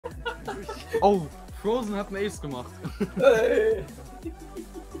Oh, Frozen hat einen Ace gemacht. Hey.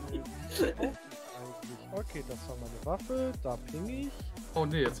 Okay, das war meine Waffe, da ping ich. Oh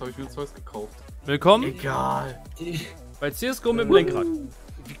ne, jetzt habe ich mir ein Zeus gekauft. Willkommen Egal. bei CSGO mit dem Lenkrad.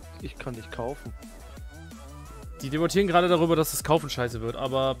 Ich kann dich kaufen. Die debattieren gerade darüber, dass das Kaufen scheiße wird,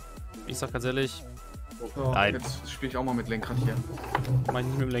 aber ich sag ganz ehrlich, So, nein. jetzt spiele ich auch mal mit Lenkrad hier. Mach ich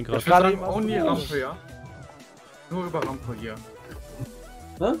nicht mit dem Lenkrad. Ich würde sagen, auch nie Rampe, ja? Nur über Rampe hier.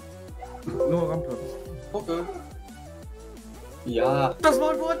 Hä? Nur Rampe. Okay. Ja. Das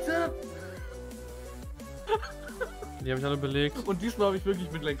war ein WhatsApp! Die habe ich alle belegt. Und diesmal habe ich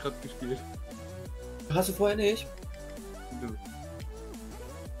wirklich mit Lenkrad gespielt. Hast du vorher nicht? Nö.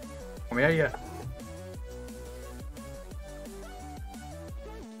 Komm her hier.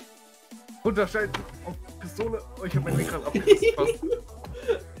 Unterscheiden auf Pistole. Oh, ich habe mein Lenkrad abgerissen fast.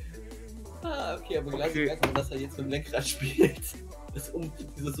 Ah, okay, aber gleich Okay. merkt man, dass er jetzt mit dem Lenkrad spielt. Das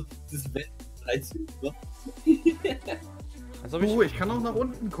dieses Wendreiz. Als ob ich... Oh, ich kann auch nach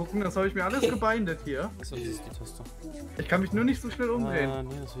unten gucken. Das habe ich mir alles gebindet hier. Achso, das ist die Taste. Ich kann mich nur nicht so schnell umdrehen.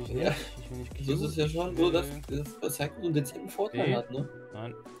 Nee, das will ich nicht. Ja. Ich will nicht Das ist ja schon so, dass Nee. das zeigt so einen dezenten Vorteil Nee. hat, ne?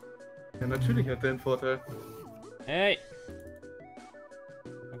 Nein. Ja, natürlich hat der einen Vorteil. Hey!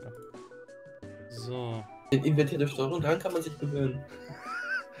 Danke. So. In invertierte Steuerung, daran kann man sich gewöhnen.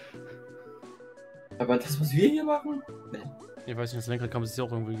 Aber das, was wir hier machen? Nee. Ich weiß nicht, das Lenkrad kann man sich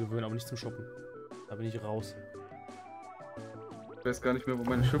auch irgendwie gewöhnen, aber nicht zum Shoppen. Da bin ich raus. Ich weiß gar nicht mehr, wo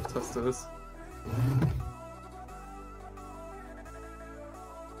meine Shift-Taste ist.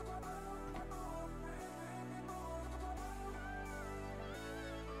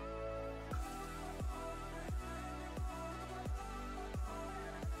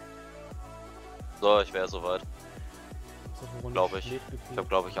 So, ich wäre soweit. Ist das eine Runde Glaube ich. Schläfgefühl? Ich habe,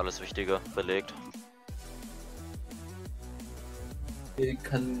 glaube ich, alles Wichtige belegt.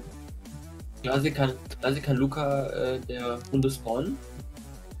 Glasi kann Luca der Runde spawnen.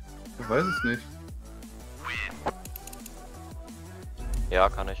 Ich weiß es nicht. Ja,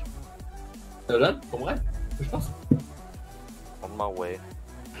 kann ich. Ja dann, komm rein. Viel Spaß. On my way.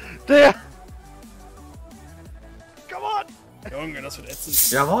 Der! Come on! Junge, das wird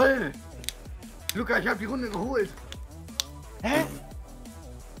ätzend. Jawohl! Luca, ich habe die Runde geholt. Hä?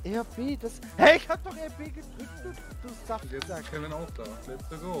 RB, das... Hey, ich hab doch RB gedrückt, du Und Saftsack. jetzt ist Kevin auch da.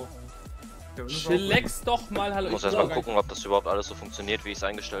 Let's go. Kevin ist auch Chillax doch mal, hallo. Ich muss bin erstmal doch gar gucken, ob das überhaupt alles so funktioniert, wie ich es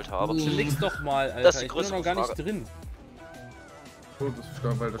eingestellt habe. nicht- Chillax doch mal, Alter. Das ist die ich bin größere noch gar nicht Frage. drin. so, das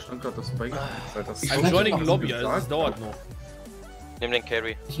stand, weil da stand gerade das Bike. Weil das Ich Ein wollte Joining auch Lobby, so also das gesagt, dauert ja. noch. Nimm den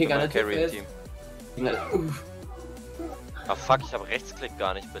Carry. Ich gehe Nimm gar mal nicht Carry im fest. Team. Uff. Ah fuck, ich habe Rechtsklick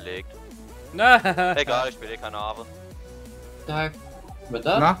gar nicht belegt. Na, Egal, ich belege keine Ave. Tag. Mit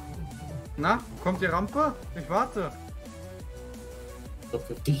da? Na? Na? Kommt die Rampe? Ich warte. Doch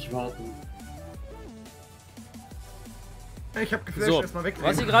für dich warten. Ich hab geflasht, so, erstmal weg.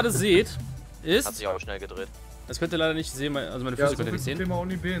 was ihr gerade seht, Hat ist, sich auch schnell gedreht. das könnt ihr leider nicht sehen, also meine Ja, Füße so könnt ihr viel nicht zum sehen. Thema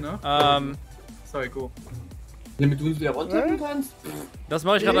Uni B, ne? Psycho. Damit du uns wieder runtergehen kannst? Das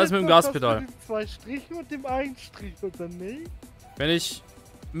mache ich gerade alles mit dem Gaspedal. Mit den 2 Strichen und dem einen Strich und dann nicht. Wenn ich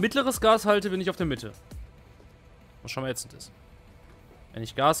mittleres Gas halte, bin ich auf der Mitte. Was schon mal ätzend ist. Wenn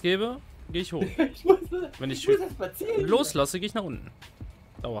ich Gas gebe, gehe ich hoch. Ich muss, Wenn ich muss das mal zählen. loslasse, gehe ich nach unten.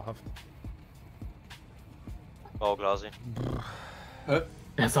 Dauerhaft. Wow, Glasi.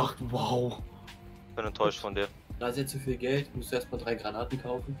 Er sagt, wow. Bin enttäuscht von dir. Da ist jetzt zu viel Geld, musst du erstmal 3 Granaten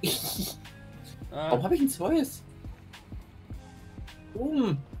kaufen. Ah, Warum habe ich ein Zeus?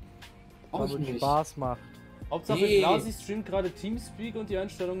 Brauch Weil ich es nicht. Spaß macht. Hauptsache, Nee. Glasi streamt gerade Teamspeak und die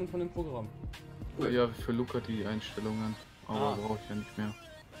Einstellungen von dem Programm. Ja, für Luca die Einstellungen. Aber Ah. brauche ich ja nicht mehr.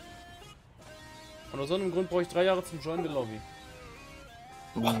 Und aus so einem Grund brauche ich 3 Jahre zum Join der Lobby.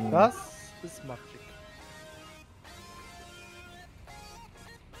 Das ist Magic.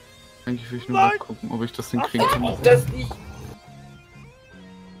 Eigentlich will ich nur mal gucken, ob ich das hinkriegen kann. Das nicht!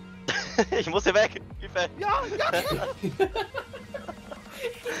 Ich muss hier weg! Hilfe! Ja, ja!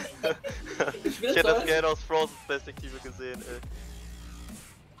 Ich will Ich hätte das das gerne aus Frozens Perspektive gesehen,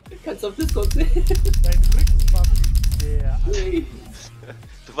 ey. Kannst du auf Discord sehen? Dein Rücken war der. Nee.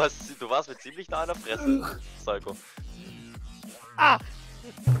 Du warst mit ziemlich nah an der Fresse, Psycho. Ah!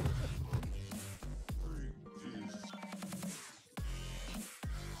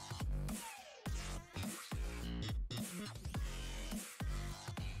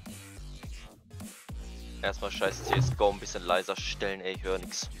 Erstmal scheiß CSGO ein bisschen leiser stellen, ey, ich höre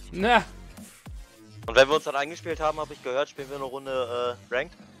nix. Na, Und wenn wir uns dann eingespielt haben, habe ich gehört, spielen wir eine Runde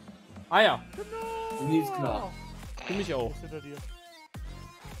Ranked. ah ja, Mir ist klar. für mich auch. Ist hinter dir.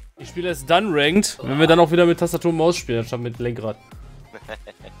 Ich spiele es dann Ranked, wenn wir dann auch wieder mit Tastatur und Maus spielen, anstatt mit Lenkrad.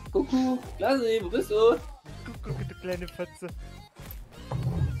 Kuckuck, Glasi, wo bist du? Guck, du kleine Fotze.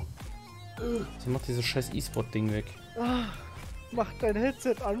 Sie macht dieses scheiß E-Sport-Ding weg. Ah, mach dein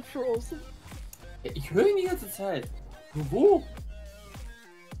Headset an, Frozen. Ja, ich höre ihn die ganze Zeit. Nur wo?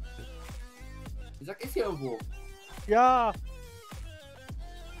 Ich sag, ist hier irgendwo. Ja.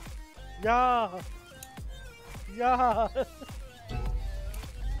 Ja. Ja.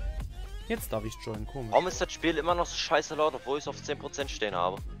 Jetzt darf ich joinen, komisch. Warum ist das Spiel immer noch so scheiße laut, obwohl ich es auf 10% stehen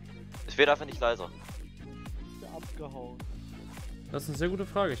habe? Es wird einfach nicht leiser. Ist der abgehauen. Das ist eine sehr gute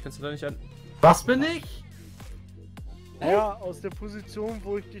Frage. Ich kann es dir da nicht an. Was bin ich? Ja, aus der Position,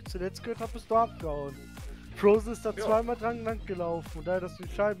 wo ich dich zuletzt gehört habe, bist du abgehauen. Frozen ist da zweimal dran lang gelaufen und daher, dass du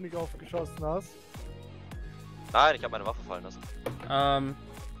die Scheiben nicht aufgeschossen hast. Nein, ich habe meine Waffe fallen lassen.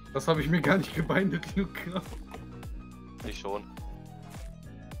 Das habe ich mir gar nicht gebeindet, Luca. Ich schon.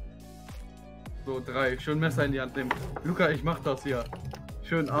 So, 3. Schön Messer in die Hand nehmen. Luca, ich mach das hier.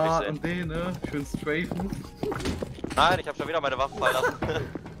 Schön A und D, ne? Schön strafen. Nein, ich habe schon wieder meine Waffe fallen lassen.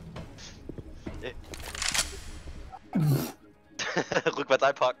 Rückwärts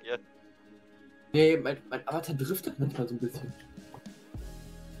einparken hier. Nee, mein Avatar driftet manchmal so ein bisschen.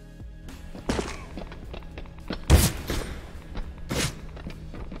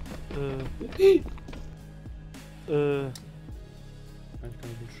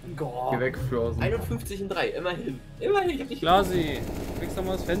 Geh weg, Frozen. 51 in 3, immerhin. Immerhin, ich hab dich. Glasi, kriegst doch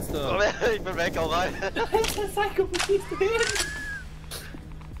mal das Fenster. Ich bin weg, hau rein. Alter, Psycho, wo gehst du hin?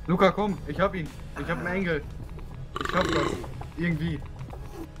 Luca, komm, ich hab ihn. Ich hab einen Engel. Ich hab das. Irgendwie.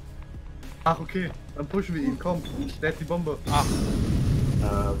 Ach, okay. Dann pushen wir ihn. Komm, der hat die Bombe. Ach,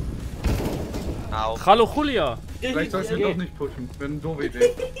 Au. hallo Julia. Vielleicht sollst du ihn doch nicht pushen. Wäre eine doofe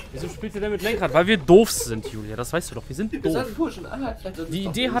Idee. Wieso spielt ihr denn mit Lenkrad? Weil wir doof sind, Julia. Das weißt du doch. Wir sind Wir doof. sollten pushen. Ah, vielleicht sollten Die wir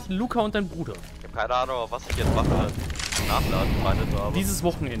Idee doch hatten Luca und dein Bruder. Ich hab keine Ahnung, auf was ich jetzt mache. Nachladen gebeindet habe. Dieses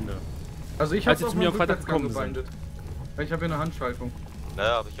Wochenende. Also ich Als hab's sie auf zu mir am meinem Freitag Rückwärtsgang gekommen sind. gebeindet. Ich habe hier eine Handschaltung. Ne,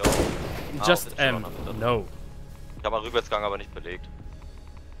 hab ich auch. Just Ah, M. No. Ich habe meinen Rückwärtsgang aber nicht belegt.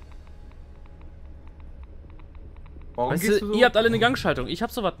 Warum Weißt gehst du, du so? ihr habt alle eine Gangschaltung. Ich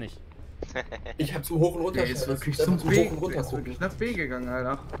hab sowas nicht. Ich hab zum Hoch und Runter. Der ist wirklich zum zum B. Hoch und Runter Der ist wirklich nach B gegangen,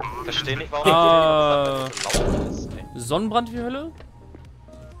 Alter. Verstehe nicht, warum das so laut ist. Ey. Sonnenbrand wie Hölle?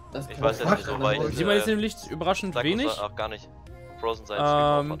 Das Ich weiß jetzt nicht so, weil ich Sieht man jetzt im Licht überraschend wenig? Ach, gar nicht. Frozen sein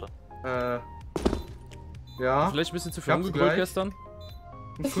Stream auf hatte. Ja. Vielleicht ein bisschen zu viel Ich hab's umgegrölt gleich. gestern.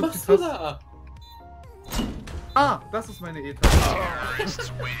 Und Was kurz machst die du Taste- da? Ah, das ist meine E-Taste.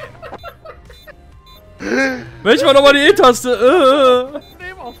 Welche war nochmal die E-Taste?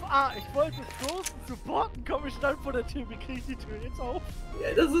 Problem auf A. Ich wollte Frozen supporten, komm ich dann vor der Tür. Wie krieg ich die Tür jetzt auf? Ja,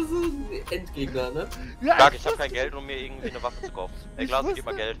 das ist so ein Endgegner, ne? Ja, Sag, ich hab kein Geld, um mir irgendwie eine Waffe zu kaufen. Ey, Ich Glas, wusste- gib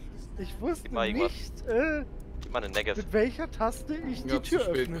mal Geld. Ich wusste Gib mal irgendwas. nicht, Gib mal eine Negev. mit welcher Taste ich die Ja, zu Tür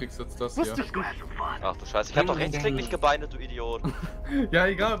spät öffne. kriegst du jetzt das Wusste hier. ich nicht. Ach du Scheiße, ich hab doch Rechtsklick nicht gebeindet, du Idiot. Ja,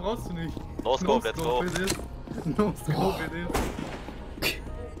 egal, brauchst du nicht. No scope, let's go. it is. No scope it is.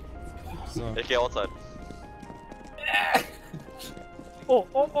 So. Ich geh outside. Oh,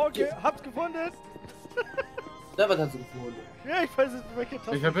 okay, hab's gefunden. Da was hast du gefunden? Ja, ich weiß nicht, mit welcher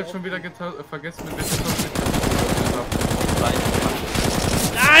Taste. Ich habe jetzt schon wieder vergessen, mit welcher Taste ich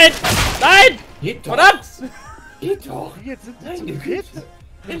Nein! Nein! Geht doch! Verdammt! Geht doch! Jetzt sind die Nein, zu ihr dritt.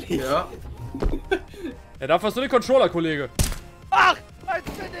 Ehrlich? Ja. Ja, dafür hast du den Controller, Kollege. Ach, als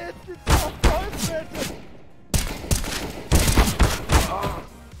wenn er jetzt nicht auf Holz hätte.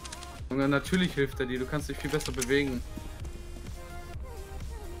 Und natürlich hilft er dir, du kannst dich viel besser bewegen.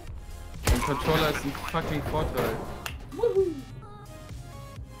 Ein Controller ist ein fucking Vorteil.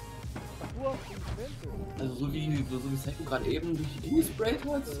 Also so wie Psycho gerade eben durch die Dinge gesprayt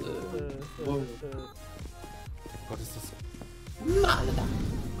hat. Gott, ist das...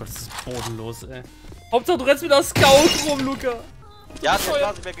 Gott, ist das bodenlos, ey. Hauptsache, du rennst mit der Scout rum, Luca. Ja, hat mir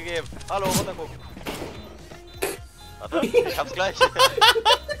Glas weggegeben. Hallo, runtergucken. Warte, ich hab's gleich.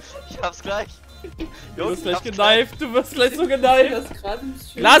 Ich hab's gleich. Du wirst ich gleich hab's geneift, du wirst gleich so geneift. Das gerade im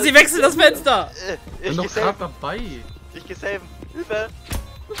Stream. Glasi, wechsel das Fenster! Ich bin Ich doch geh gerade saven. dabei. Ich geh saven. Hilfe.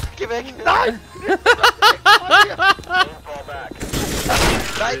 Geh weg. Nein!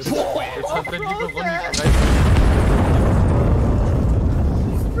 Nein. Jetzt hat der liebe Ronny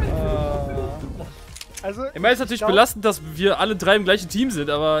Also, Ich meine, es ist natürlich belastend, dass wir alle drei im gleichen Team sind,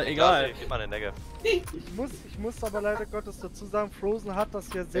 aber egal. Gib mal eine Negev. ich muss aber leider Gottes dazu sagen, Frozen hat das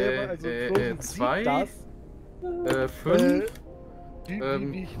ja selber, also Frozen zwei, sieht das. 5.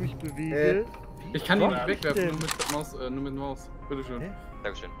 Wie ich mich bewege. Ich kann ihn nicht Was wegwerfen, denn? nur mit Maus. Nur mit Maus. Bitteschön. Hä?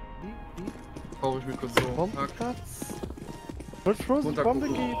 Dankeschön. Brauche ich mir kurz so. Bombenplatz? Wollt Frozen Runter Bombe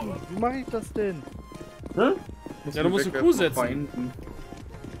gucken. geben? Wie mache ich das denn? Muss Ja, mir du musst eine wegwerfen, Kuh setzen. Feinden.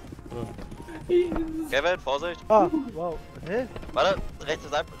 Kevin, Vorsicht. Ah, wow. Hä? Warte, rechts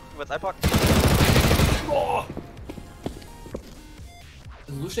ist wird's einpacken. Boah.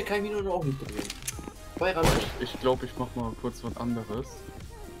 Also so schnell kann ich mich nur auch nicht drehen. Ich glaube, ich mach mal kurz was anderes.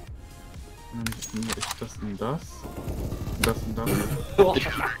 Nämlich nehme ich das und das. Und das und das.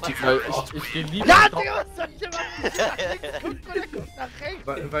 Ich gehe lieber. Ja, Digga, was soll ich denn machen? Guck mal, der guckt nach rechts.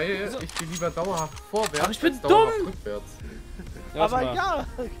 Weil ich gehe lieber dauerhaft vorwärts. Aber ich bin als dauerhaft dumm. Rückwärts. Ja, Aber warte mal. ja,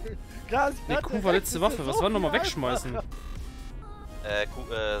 klar, Nee, Q war letzte Waffe. Was war denn nochmal wegschmeißen?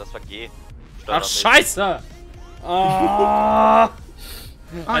 Das war G. Ach, scheiße! Ah!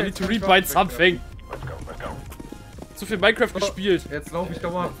 I need to rebind something. Zu viel Minecraft gespielt. Jetzt laufe ich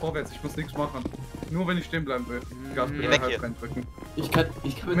dauerhaft vorwärts. Ich muss nichts machen. Nur wenn ich stehen bleiben will. Gaspedal Weg halb hier. reindrücken. Ich kann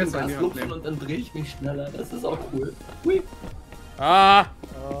mit dem Messer in Gas die Hand lupfen nehmen. und dann drehe ich mich schneller. Das ist auch cool. Hui. Ah!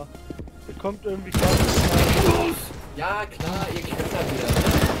 Ja, der kommt irgendwie gerade. Ja, klar, ihr kennt das wieder.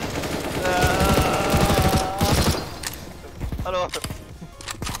 Hallo.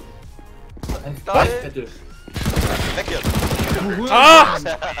 Ein Nein. Fette. Weg hier. Ah!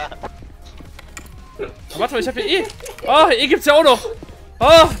 Warte mal, ich hab hier E. Oh, E gibt's ja auch noch.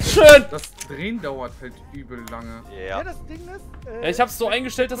 Oh, schön. Das Drehen dauert halt übel lange. Ja, Ja. das Ding ist. Ja, ich hab's so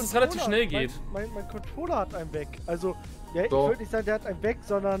eingestellt, dass es Controller- relativ schnell geht. Mein Controller hat einen weg. Also, ja, ich Doch. würde nicht sagen, der hat einen weg,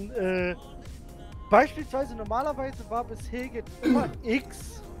 sondern beispielsweise normalerweise war bisher jetzt immer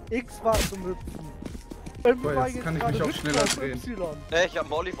X. X war zum Hüpfen. Irgendwie Boah, war jetzt jetzt kann ich gerade mich auch Hüpfen schneller auf drehen. Y. Ich hab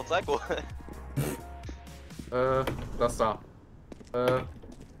Molly von Psycho. Das da.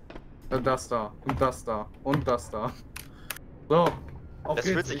 Das da. Und das da. Und das da. So. Auf Das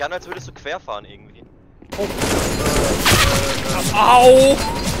geht's. fühlt sich an, als würdest du quer fahren irgendwie. Au!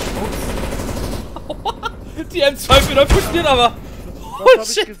 Die M2 funktioniert aber. Das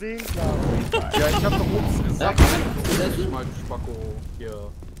hab ich gesehen, klar. Ja, ich hab doch Ups gesagt. Ich mal, du Spacko.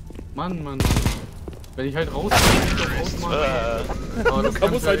 Hier. Mann. Wenn ich halt raus ausmache. Aber das kann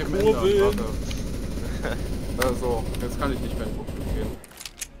muss ich ja halt eben kurbeln. ändern. Warte. So, jetzt kann ich nicht mehr in den Rückflug gehen.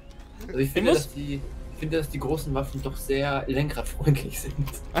 Also ich finde, dass die großen Waffen doch sehr lenkradfreundlich sind.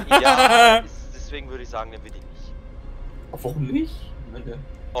 Ja, deswegen würde ich sagen, nehmen wir die nicht. Warum nicht? Ich meine,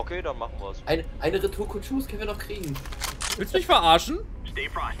 Okay, dann machen wir's. eine Retourkutschuss können wir noch kriegen. Willst du mich verarschen?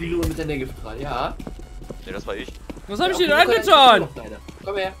 Die nur mit der Negative, ja. Ne, das war ich. Was hab ich Ja, dir okay, denn du kannst angetan? noch deine.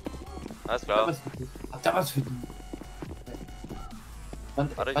 Komm her. Alles Da klar. was für dich. Hab da was für dich.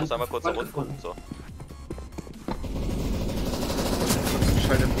 Warte, ich muss einmal kurz da unten. So. Ich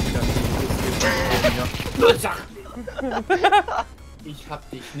schalte den wieder ja. Ich hab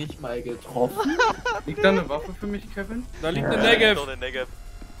dich nicht mal getroffen. Liegt da eine Waffe für mich, Kevin? Da liegt eine So Negev. eine Negev.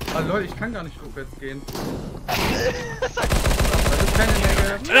 Ah Leute, ich kann gar nicht rückwärts gehen. Das ist keine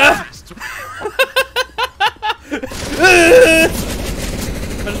Negev.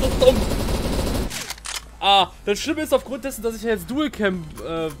 Das ist doch dumm. Ah, das Schlimme ist, aufgrund dessen, dass ich ja jetzt Dualcam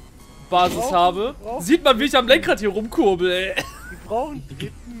Basis habe, sieht man, wie ich am Lenkrad hier rumkurbel, ey. Wir brauchen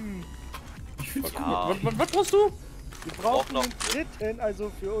Dritten. Ich find's cool. Ja. Was brauchst du? Wir brauchen brauchen noch einen Dritten,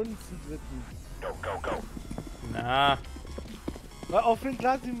 also für uns einen Dritten. Na, Weil auch wenn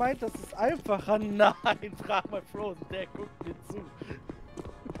Glasi meint, das ist einfacher, nein, frag mal Frozen, der guckt mir zu.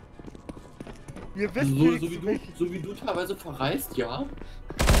 Ihr wisst wenigstens, So wie du teilweise verreist, ja.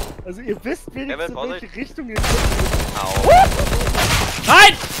 also ihr wisst wenigstens, in Vorsicht. welche Richtung ihr Au.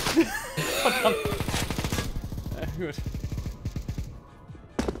 nein! Verdammt. Gut.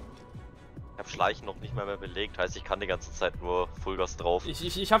 Ich hab Schleichen noch nicht mehr belegt, heißt ich kann die ganze Zeit nur Fullgas drauf.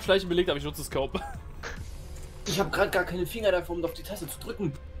 Ich hab Schleichen belegt, aber ich nutze es kaum. Ich habe gerade gar keine Finger davon, um auf die Taste zu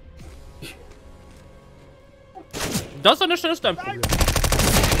drücken. Das ist an der Stelle dein Problem.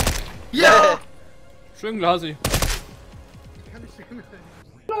 Ja! Schön, Glasi. Kann ich dir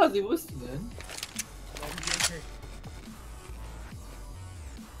Ja, sie wusste denn.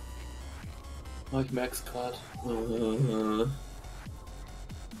 Oh, ich merk's gerade.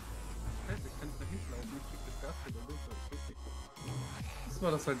 Müssen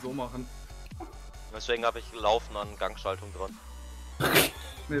wir das halt so machen. Deswegen habe ich Laufen an Gangschaltung dran.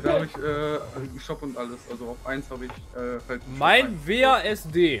 Ne, da habe ich Shop und alles. Also auf 1 habe ich halt. Mein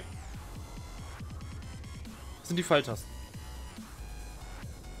WASD. Das sind die Pfeiltasten.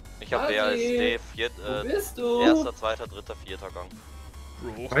 Ich habe Adi, WASD, Wo bist du? erster, zweiter, dritter, vierter Gang.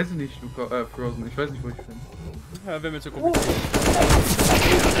 Bro. Weiß ich nicht, Luca, Frozen. Ich weiß nicht, wo ich bin. Ja, wenn wir zu gucken.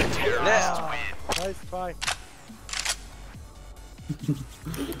 Nice try.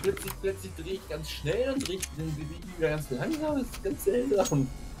 Plötzlich drehe ich ganz schnell, dann drehe ich wieder ganz langsam. Das ist ganz seltsam.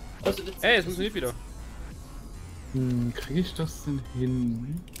 Also, Ey, es funktioniert wieder. Kriege ich das denn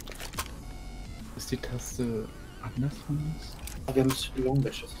hin? Ist die Taste anders von uns? wir haben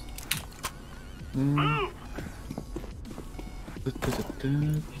Longbashes.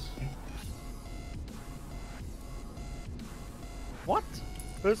 What?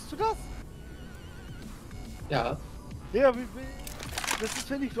 Hörst du das? Ja. Ja, das ist,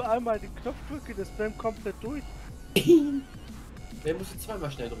 wenn ich nur einmal den Knopf drücke, das bleibt komplett durch. Der muss jetzt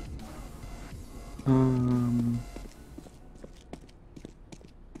zweimal schnell drücken.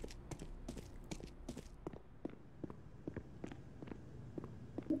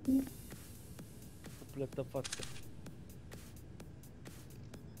 Bleibt der Fatze.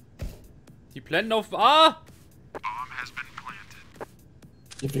 Die blenden auf A!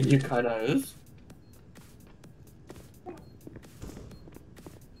 Wenn hier keiner ist.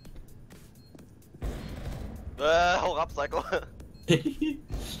 Hau ab, Psycho.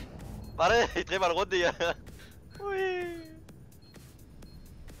 Warte, ich dreh mal eine Runde hier. Hui.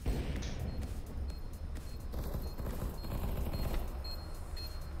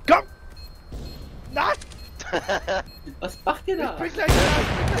 Komm! Nein! Was macht ihr da? Ich bin gleich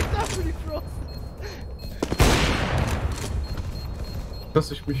da für die Frost.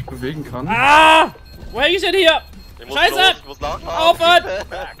 Dass ich mich bewegen kann. Ah! Wo häng ich denn hier? Ich muss Scheiße! los, ich muss nachladen. Aufhören!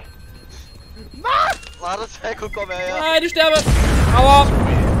 Warte, Psycho, komm her. Nein, ich sterbe! Aua!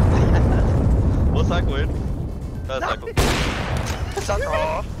 Wo ist Psycho hin? Da ist Psycho.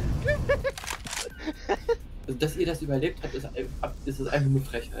 Psycho! Also, dass ihr das überlebt habt, ist das einfach nur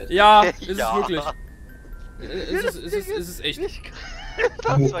Frechheit. Ja, ist es Ja. wirklich. Ist es echt.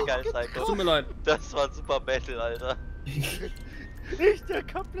 Das war geil, Psycho. Tut mir leid. Das war ein super Battle, Alter. Ich, der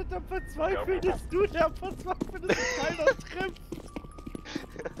komplett am Verzweifeln ist, du, der am Verzweifeln ist, keiner trifft.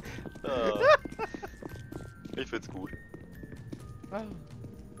 Ich find's gut.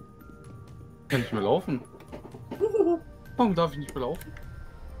 Kann ich mehr laufen? Warum darf ich nicht mehr laufen?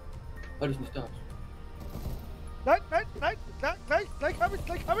 Weil ich nicht da bin. Nein,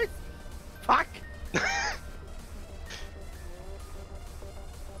 gleich hab ich's. Fuck!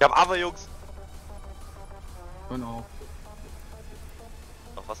 Ich hab aber, Jungs. Genau.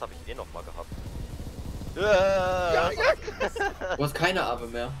 Ach, was habe ich eh noch mal gehabt? Du hast keine Arme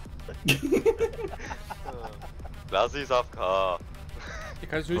mehr. Lass ich's AFK. Hier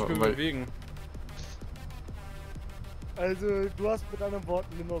kann ich mich nicht mehr Weil- bewegen. Also, du hast mit anderen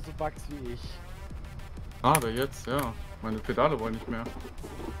Worten genauso Bugs wie ich. Aber jetzt, ja. Meine Pedale wollen nicht mehr.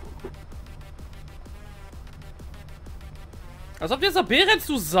 Als ob du jetzt nach B rennst,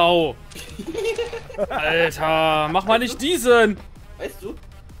 du Sau! Alter, mach mal nicht diesen! Weißt du?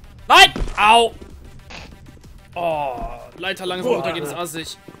 Nein! Au! Oh, Leiter langsam runtergehen ist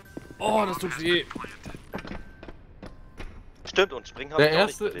assig. Oh, das tut weh. Stimmt, und springen habe ich auch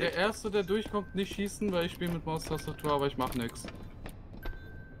nicht Der bewegt. erste, der durchkommt, nicht schießen, weil ich spiele mit Maustastatur, aber ich mach nix.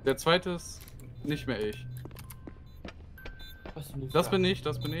 Der zweite ist nicht mehr ich. Was du nicht Das sagst. bin ich,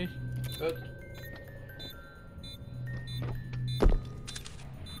 das bin ich. Gut.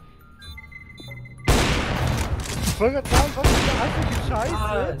 Ich wollte gerade sagen, was für eine assige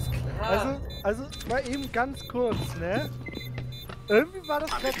Scheiße. Ist klar. Also, mal eben ganz kurz, ne? Irgendwie war das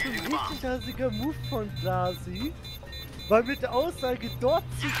gerade so ein richtig assiger Move von Glasi. Weil mit der Aussage dort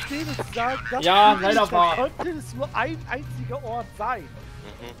zu stehen und zu sagen, das Ja, ist leider nicht, wahr. da konnte es nur ein einziger Ort sein.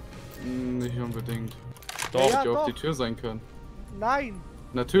 Nicht unbedingt. Doch. Hätte Ja, ja auch die doch. Tür sein können. Nein.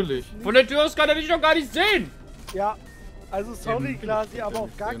 Natürlich. Von der Tür aus kann er dich doch gar nicht sehen! Ja. Also sorry, Eben, Glasi, ich aber will auf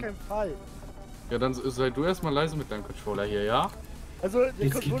nicht gar sehen. keinen Fall. Ja, dann sei du erstmal leise mit deinem Controller hier, ja? Also, der Jetzt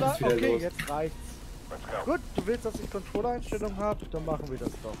geht Controller, das wieder okay, los. jetzt reicht's. Gut, du willst, dass ich Controller-Einstellungen habe, dann machen wir das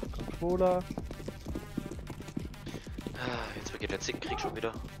doch. Controller. Jetzt beginnt der Zickenkrieg schon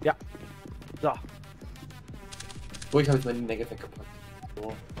wieder. So. Oh, ich habe jetzt meine Necke weggepackt.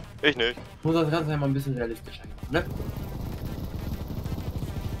 So. Ich nicht. Muss das Ganze einmal ein bisschen realistischer machen, ne?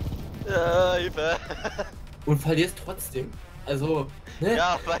 Hilfe. Und verlierst trotzdem. Also, ne?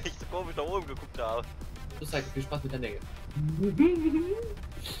 Ja, weil ich so komisch nach oben geguckt habe. Du sagst, viel Spaß mit der Necke.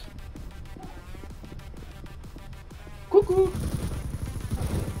 Kuckuck.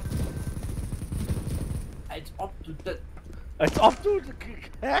 Als ob du das... Als ob du.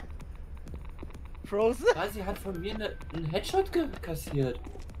 Hä? Frozen? Quasi hat von mir einen Headshot kassiert.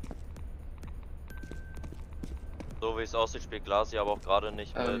 So wie es aussieht, spielt Glasi aber auch gerade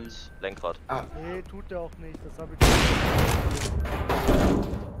nicht Ähm. mit Lenkrad. Ah, Nee, tut der auch nicht. Das habe ich.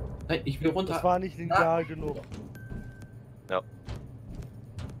 nein, ich will runter. Das war nicht linear genug. Ja.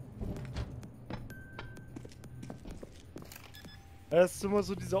 Das ist immer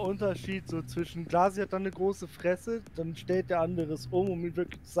so dieser Unterschied so zwischen Glasi hat dann eine große Fresse, dann stellt der andere es um ihm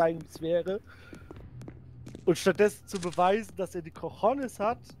wirklich zu zeigen, wie es wäre. Und stattdessen zu beweisen, dass er die Cojones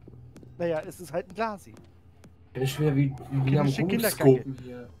hat, naja, es ist halt ein Glasi. Ich bin schwer wie am Kindische Rumscopen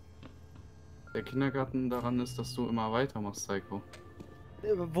hier. Der Kindergarten daran ist, dass du immer weitermachst, Psycho.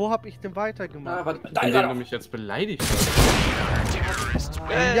 Wo hab ich denn weitergemacht? Ah, warte, Indem du mich jetzt beleidigt hast.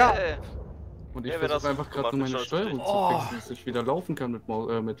 Ja. Und ich Ja, wer das versuche einfach gerade gemacht nur hat, meine ist Steuerung schon zu fixen, dass ich wieder laufen kann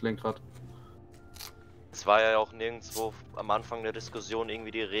mit Lenkrad. Es war ja auch nirgendwo am Anfang der Diskussion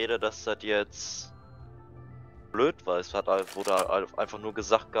irgendwie die Rede, dass das jetzt blöd war. Es wurde einfach nur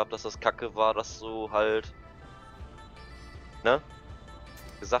gesagt gehabt, dass das Kacke war, dass du halt, ne,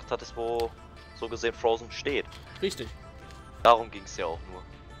 gesagt hattest, wo so gesehen Frozen steht. Richtig. Darum ging es ja auch nur.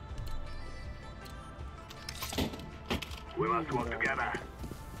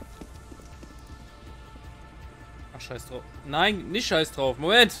 Ach, scheiß drauf. Nein, nicht scheiß drauf.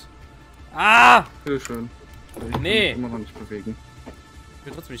 Moment. Ah! Bitteschön. Ich kann Nee. mich immer noch nicht bewegen. Ich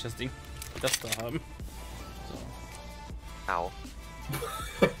will trotzdem nicht das Ding. Das da haben. Au.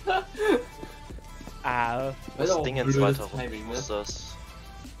 Ah. Das Ding ins blödes weiter rum. Timing, Ich ne? muss das.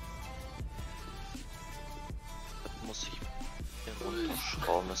 Das muss ich hier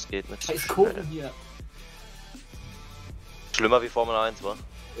runterschrauben. Das geht mit zu Scheiß schnell. Kurven hier. Schlimmer wie Formel 1 war.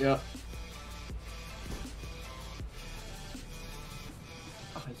 Ja.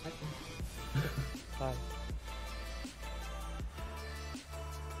 Ach, jetzt halt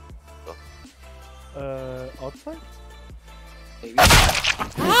Outside? nicht.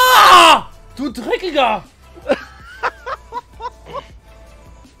 Ah! Du Dreckiger!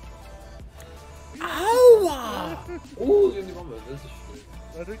 Aua! Oh, sie haben die Bombe, das ist schön.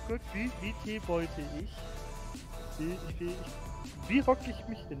 Warte kurz, wie T-beute ich? Wie hocke ich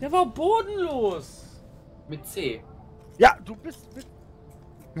mich hin? Der war bodenlos! Mit C. Ja, du bist mit.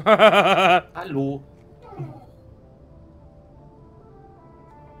 Hallo.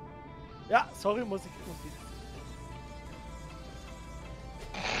 Ja, sorry, muss ich.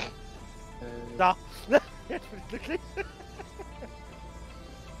 Da! Jetzt bin ich glücklich.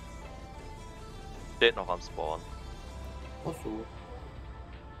 Steht noch am Spawn. Ach so.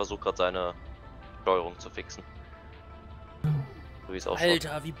 Versucht gerade seine Steuerung zu fixen. So wie es ausschaut.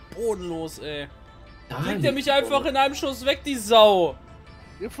 Alter, wie bodenlos, ey. Da Kriegt er liegt mich die einfach Bombe. in einem Schuss weg, die Sau.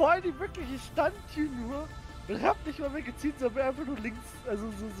 Ja, vor allem wirklich, ich stand hier nur und hab nicht mal weggezogen, sondern bin einfach nur links, also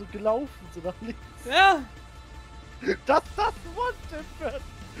so gelaufen, so nach links. Ja. Dass das One-Tap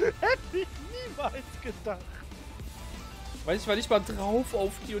wird, hätte ich niemals gedacht. Weiß ich war nicht mal drauf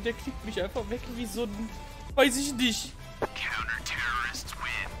auf die und der klickt mich einfach weg wie so ein. Weiß ich nicht.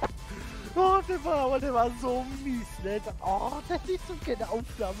 Oh, der war so mies, ne? Oh, da hätte ich so keine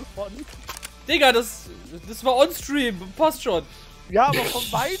Aufnahme von. Digga, das war on-stream. Passt schon. Ja, aber von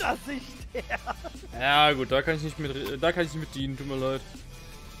meiner Sicht her. Ja, gut, da kann ich nicht mit dienen. Tut mir leid.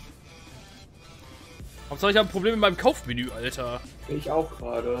 Hauptsache ich habe ein Problem mit meinem Kaufmenü, Alter. Ich auch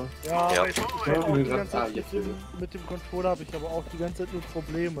gerade. Ja, Ja. ich hab Ja, auch mir die grad- ganze Zeit jetzt mit dem Controller habe ich aber auch die ganze Zeit nur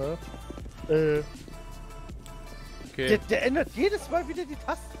Probleme. Okay. Der ändert jedes Mal wieder die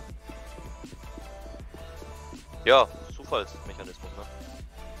Tasten. Ja, Zufallsmechanismus, ne?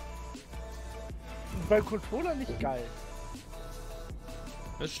 Beim Controller nicht geil.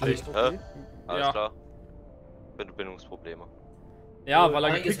 Das ist schlecht. Okay. Alles Ja. klar. Bindungsprobleme. Ja, weil er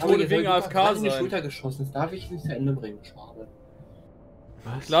Jetzt geklickt habe wurde ich wegen jetzt AFK in die sein. Schulter geschossen. Das darf ich nicht zu Ende bringen. Schade.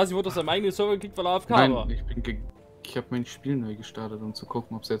 Was? Klar, sie wurde aus seinem eigenen Server gekickt, weil er AFK war. Nein, ich habe mein Spiel neu gestartet, um zu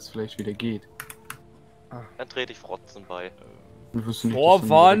gucken, ob es jetzt vielleicht wieder geht. Dann trete ich Frotzen bei. Wir wissen nicht,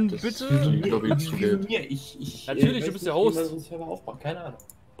 Vorwand, dass bitte? die Lobby zugeht. Mir, ich Natürlich, weiß du bist der nicht, wie Host. man so einen Server aufbaut. Keine Ahnung.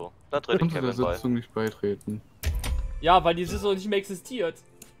 So, dann trete ich Konnte der Kevin bei. Sitzung nicht beitreten. Ja, weil die Saison nicht mehr existiert.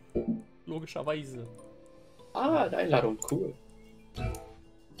 Logischerweise. Ah, eine Einladung. Cool.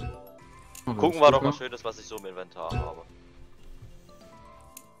 Oh, Gucken wir doch mal Schönes, was ich so im Inventar habe.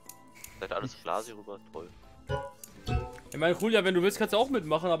 Seid alles Glasi rüber? Toll. Ich meine, Julia, wenn du willst, kannst du auch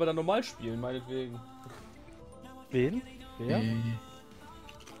mitmachen, aber dann normal spielen, meinetwegen. Wen? Wer?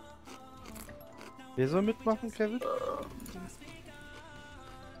 Wer soll mitmachen, Kevin?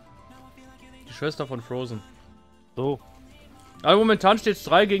 Die Schwester von Frozen. So. Aber momentan steht es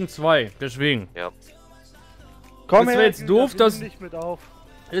 3-2, deswegen. Ja. Komm Das wär jetzt Julia, doof, wir dass- nehmen dich mit auf.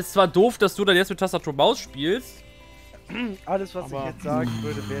 Es ist zwar doof, dass du dann jetzt mit Tastatur Maus spielst. Alles, was Aber- ich jetzt sagen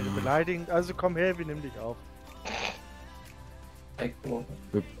würde, wäre beleidigend. Also komm her, wir nehmen dich auf.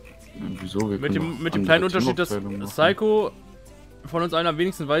 Wieso? Wir Mit können dem doch andere kleinen Unterschied, dass Teamaufteilung machen. Psycho von uns allen am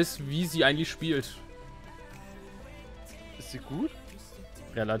wenigsten weiß, wie sie eigentlich spielt. Ist sie gut?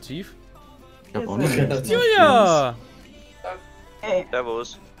 Relativ. Ich hab auch nicht. Julia! Ey,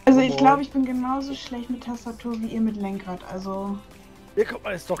 Servus. also ich glaube, ich bin genauso schlecht mit Tastatur wie ihr mit Lenkrad. Also Ja, guck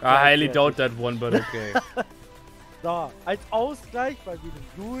mal, ist doch I highly gleichwertig. doubt that one, but okay. So, als Ausgleich, weil wir den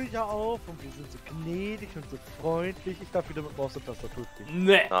Flur ja auf und wir sind so gnädig und so freundlich. Ich darf wieder mit Maus und Tastatur spielen.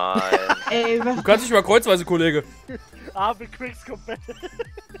 Nee. Nein. Ey, was? Du kannst dich mal kreuzweise, Kollege. Aber Quicks komplett.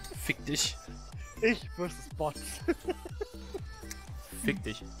 Fick dich. Ich versus Bots. Fick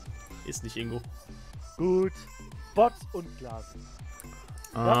dich. Ist nicht Ingo. Gut. Bots und Glasi.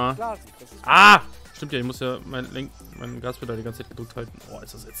 Ah. Glasi, das ist Ah! Stimmt ja, ich muss ja mein Gaspedal die ganze Zeit gedrückt halten. Oh,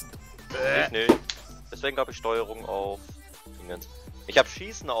 ist das ätzend. Nee. Deswegen habe ich Steuerung auf Dingens. Ich habe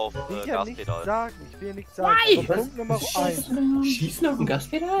Schießen auf Ich will ja nichts Gaspedal. sagen, ich will ja nichts sagen. Why? Aber Punkt Nummer 1. Schießen auf dem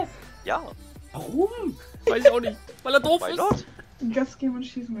Gaspedal? Ja, Warum? Weiß ich auch nicht. Weil er doof why ist. not? Gas geben und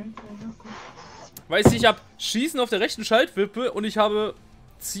schießen will. Ja, gut. Weißt du, ich habe Schießen auf der rechten Schaltwippe und ich habe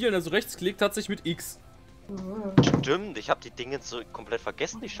Zielen, also Rechtsklick, tatsächlich mit X. Stimmt, ich habe die Dinge so komplett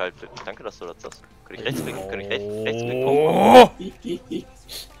vergessen, die Schaltflippen. Danke, dass du das sagst. Könnte ich rechtsklicken? Könnte ich rechtsklicken? Oh!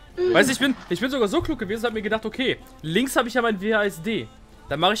 Weißt du, ich bin sogar so klug gewesen, hab mir gedacht, okay, links habe ich ja mein WASD.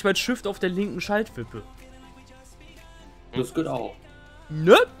 Dann mache ich mein Shift auf der linken Schaltwippe. Das geht auch.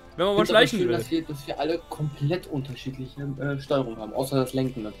 Ne? Wenn man mal Ich finde aber schleichen schön, will. dass wir alle komplett unterschiedliche Steuerung haben. Außer das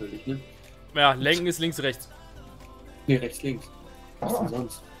Lenken natürlich, ne? Ja, lenken ist links, rechts. Ne, rechts, links. Was denn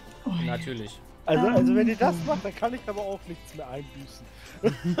sonst? Natürlich. Also wenn ihr das macht, dann kann ich aber auch nichts mehr einbüßen.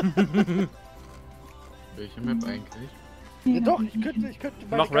 Welche Map eigentlich? Ja, doch, ich könnte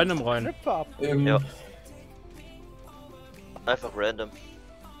meine Mach random ganzen rein. Knöpfe ab. Ja. Einfach random.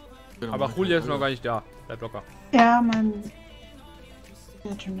 Aber Julia ist noch gar nicht da. Bleib locker. Ja, mein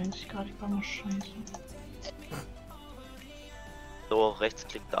Bildschirm denkt sich gerade, ich war mal scheiße. So,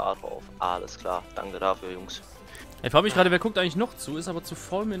 rechtsklick da drauf. Alles klar. Danke dafür, Jungs. Ich frage mich gerade, wer guckt eigentlich noch zu, ist aber zu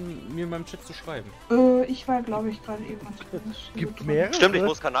faul, mir in meinem Chat zu schreiben. Ich war, glaube ich, gerade eben. Gibt mehrere? Stimmt, ich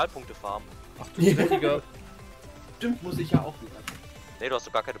muss Kanalpunkte farmen. Ach du dreckiger. Stimmt, muss ich ja auch wieder. Nee, du hast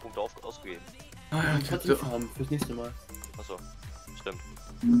doch gar keine Punkte ausgegeben. Trotzdem haben fürs nächste Mal. Achso. Stimmt.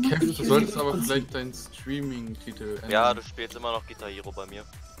 Kev, du solltest aber vielleicht deinen Streaming-Titel ändern. Ja, du spielst immer noch Guitar Hero bei mir.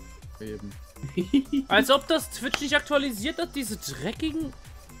 Eben. Als ob das Twitch nicht aktualisiert hat, diese dreckigen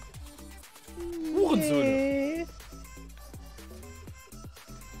Hurensöhne.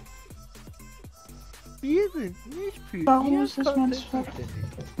 Wir sind nicht für Warum ihr ist das ganz Content.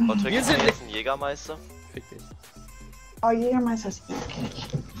 Und trinkst Wir du sind- jetzt einen Jägermeister? Fick dich. Oh, Jägermeister ist eklig.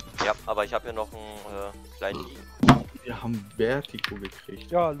 Ja, aber ich habe hier noch einen kleinen Liegen. Wir haben Vertigo gekriegt.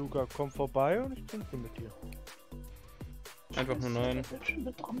 Ja, Luca, komm vorbei und ich kämpfe mit dir. Einfach nur nein.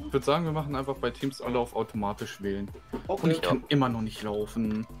 Ich würde sagen, wir machen einfach bei Teams alle auf automatisch wählen. Und Okay. ich kann immer noch nicht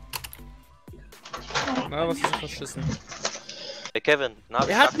laufen. Na, was ist das verschissen? Hey Kevin, na,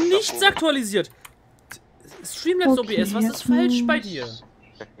 Er hat nichts aktualisiert. Streamlabs Okay, OBS, was ist jetzt falsch bei muss- dir?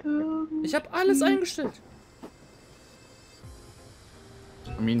 Ich habe alles eingestellt.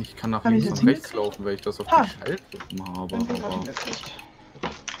 I mean, ich kann nach Haben links wir und das rechts laufen, weil ich das auf Ah. die Schaltwippen habe. Aber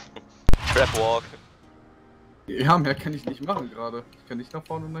Crabwalk. ja, mehr kann ich nicht machen gerade. Ich kann nicht nach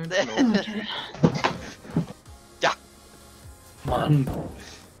vorne und nach hinten laufen. Mann.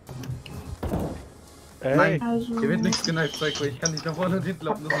 Ey, Nein. Also, Hier wird nichts geneigt, zeig mal, ich kann nicht nach vorne und hinten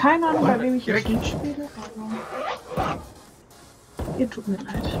laufen. keine Ahnung, bei wem ich Direkt. jetzt mitspiele, aber ihr tut mir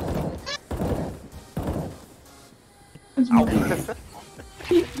leid. Also,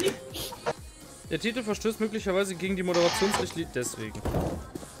 Der Titel verstößt möglicherweise gegen die Moderationsrichtlinie deswegen.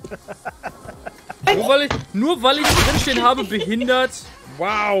 Nur weil ich drinstehen habe, behindert.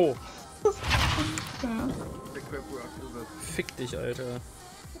 Wow. ja. Der Crabwalk ist es. Fick dich, Alter.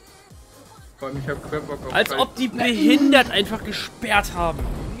 Vor allem, ich hab Crabwalk auf Als ob die behindert einfach gesperrt haben.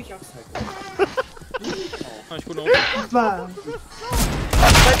 Nicht abzeigen. Ah, ich wurde war. Au.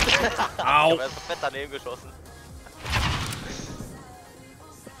 Ich hab erst fett daneben geschossen.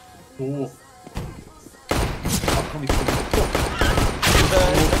 So. Ach komm, ich bin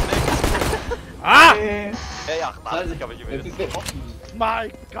Ah! Ja, 88 habe ich gewählt.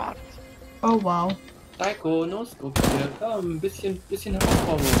 mein Gott. Oh wow. Psycho, No-Scope hier. Komm, ein bisschen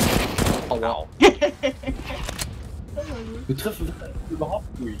Herausforderung. Aua. Wir treffen überhaupt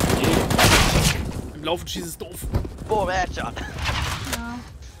durch. Im Laufen schießt es doof. Boah, Headshot.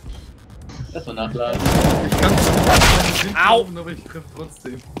 Erstmal nachladen. Ich kann nicht Au. laufen, aber ich treffe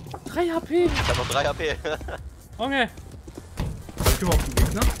trotzdem. 3 HP. Ich hab noch 3 HP. Okay. Hab ich überhaupt einen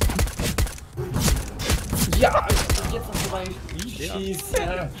Gegner? Ja, jetzt noch vorbei. Schieße.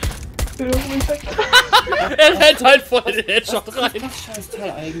 Er rennt halt voll in den Headshot Was rein. ist das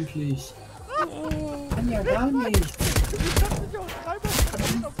Scheißteil eigentlich? Kann ja gar nicht. Ich kann mich auch dreimal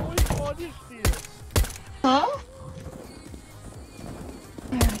verlieren, obwohl ich vor dir stehe.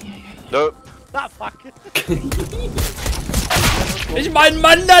 Nö. Ah, fuck. Ich mein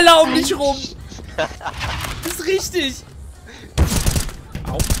Mandala um dich rum. ist richtig!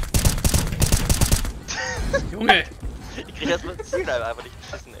 Au. Junge! Ich krieg erstmal das Ziel einfach nicht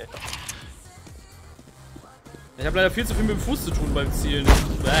geschissen, ey. Ich habe leider viel zu viel mit dem Fuß zu tun beim Zielen.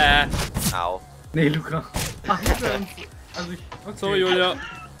 Au. Nee, Luca. Ach, Luca. Also ich. Okay. Sorry, Julia.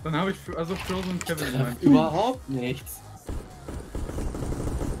 Dann habe ich also Frozen und Kevin gemeint. Überhaupt nichts.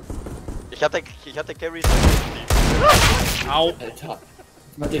 Ich hatte Carry. Au. Alter.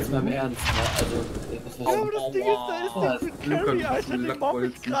 Mach jetzt mal im Ernst, ne? Also, was Oh, das Ding ist, da ist der Luca, Curry, du Alter, bist den mobb ich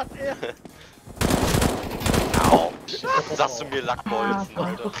Lackbolzen. grad erst. Au. Sagst du mir Lackbolzen,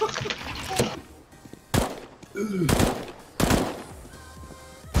 Alter.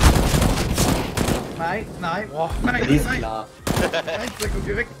 Nein, nein, Boah. nein, ist nein, klar. nein, Psycho,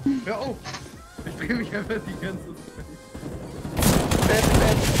 geh weg. Hör auf. Ich drehe mich einfach die ganze Zeit.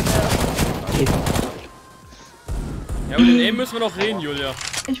 Ja, über den Aim müssen wir noch reden, Julia.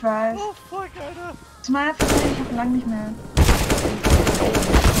 Ich weiß. Oh, fuck, Alter. Zu meiner Verteidigung, ich hab lange nicht mehr.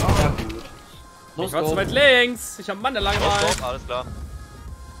 Ja, gut. Ich war zu weit links. Ich hab einen Mann, der lange Los, mal. los, alles klar.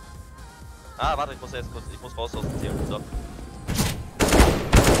 Ah, warte, ich muss jetzt kurz, ich muss raus aus dem Ziel. So.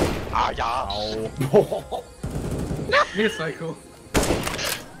 Ah, ja. Au. Nee, Psycho.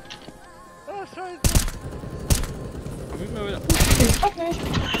 Oh, scheiße. Komm mal wieder. Ich hab nicht.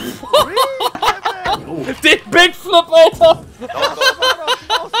 Den Big Flip, Alter!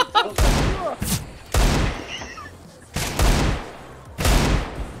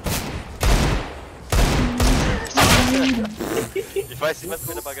 Ich weiß nicht, was ich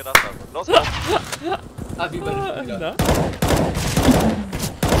mir dabei gedacht habe. Los, los. Ah, wie bei den Spieler. Na?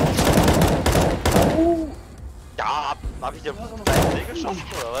 Ja, hab ich dir einen See geschossen,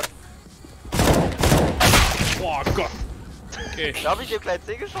 oder was? Boah, Gott. Okay. Hab ich dir einen kleinen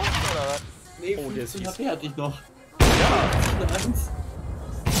See geschossen, oder was? Nee, Oh, der ist 15 fies. HP hatte ich noch. Ja, 1.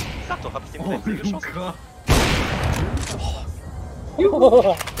 Ich sag doch, hab ich dir einen Oh, kleinen See geschossen?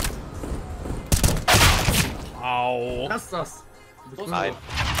 Luca. Au. Lass das. Du bist Nein.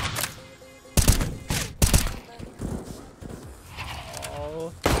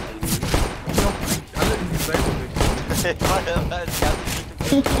 Au. alle in die Seite richten.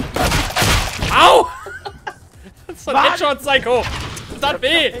 Au! Das ist ein Headshot, Psycho! Das hat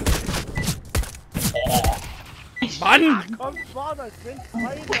weh! Mann! Komm, schwan, als wenn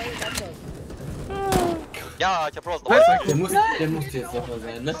zwei hintereinander. Ja, ich hab Rose. Der muss jetzt nochmal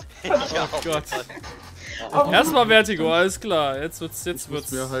sein, ne? Ja, Oh Gott. Oh, Erstmal Vertigo, alles klar. Jetzt wird's.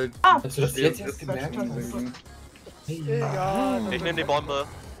 Mir halt hast du das jetzt erst gemerkt? deswegen. Egal. Ich nehm die Bombe.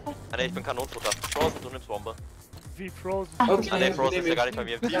 Ah ne, ich bin Kanonenfutter. Frozen, du nimmst Bombe. Wie Frozen. Okay, Ah ne, Frozen ist ja gar nicht bei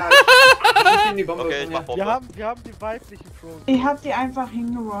mir im Team. Ja, ich nehm die Bombe. Okay, ich mach Bombe. Wir haben die weiblichen Frozen. Ich hab die einfach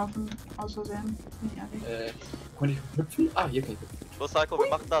hingeworfen. Aus Versehen. Bin ich ehrlich. Konnte ich hüpfen? Ah, hier kann ich hüpfen. Los, Psycho, wir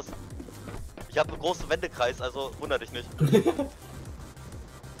machen das. Ich hab einen großen Wendekreis, also wunder dich nicht. Ich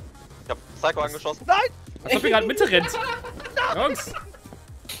hab Psycho angeschossen. Nein! Als ob ihr gerade Mitte rennt. Jungs!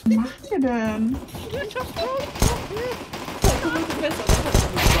 Was macht ihr denn? Ich hab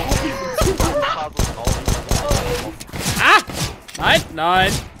Frozen. Ah! Nein,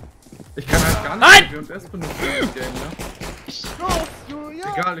 nein! Ich kann halt gar Nein! nicht W&S benutzen im Game, ne? Los,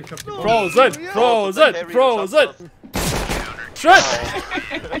 Julia. Egal, ich hab die Bombe. Frozen! Frozen! Frozen! Schön!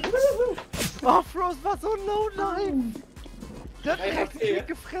 Oh, Frozen war so low life. Der hat Dreckstick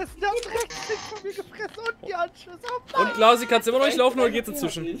gefressen. Der hat Dreckstick von mir gefressen und die Anschüsse. Oh Und Klausi, kannst du immer noch nicht laufen oder geht's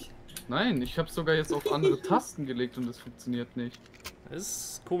inzwischen? Nein, ich hab sogar jetzt auf andere Tasten gelegt und es funktioniert nicht. Das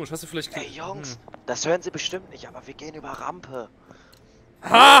ist komisch, hast du vielleicht... Ey Jungs, das hören sie bestimmt nicht, aber wir gehen über Rampe.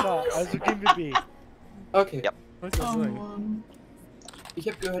 Ha! Also gehen wir B. Okay. Ja. Was soll ich Oh sagen? Mann. Ich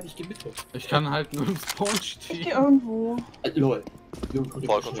hab gehört, ich geh mit. Ich kann halt nur im Spawn Ich geh stehen. irgendwo. Lol.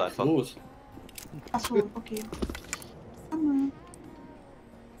 Voll kurz einfach. Los. Achso, okay.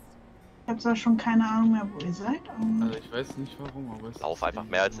 Ich hab zwar schon keine Ahnung mehr, wo ihr seid, aber. Also ich weiß nicht warum, aber es Lauf ist einfach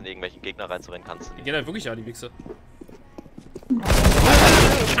mehr als in irgendwelchen Gegner reinzurennen kannst du Die nicht. gehen halt wirklich an, die Wichse.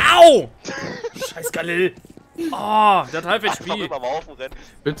 Au! Scheiß Galil! Oh, der hat halbwegs Einfach Spiel. immer mal auf und rennen.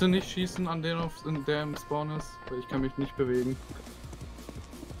 Bitte nicht schießen an den, der im Spawn ist, weil ich kann mich nicht bewegen.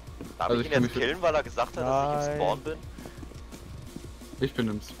 Darf Also ich ich ihn kann jetzt mich- killen, weil er gesagt hat, dass ich im Nein. Spawn bin? Ich bin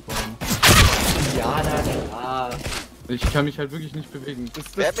im Spawn. Ja, na klar. Ich kann mich halt wirklich nicht bewegen.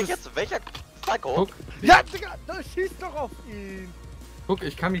 Wer hat mich jetzt... Welcher... Psycho? Guck, Ja, Digga, da schieß doch auf ihn. guck,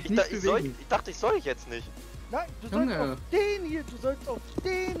 ich kann mich Ich, nicht ich bewegen. dachte, ich soll jetzt nicht. Nein, du sollst Junge. auf den hier, du sollst auf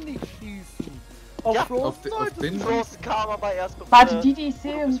den nicht schießen. Auf Ja, Frozen auf solltest den- du- Frost kam aber erst bevor... Warte, die ich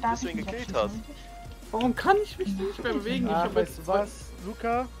sehe, bis darf du ich ihn nicht gekillt abschießen, hast. richtig? Warum kann ich mich nicht mehr bewegen? Ich Ah, hab weißt jetzt du was,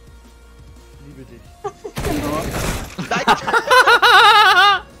 Luca? Liebe dich. Nein!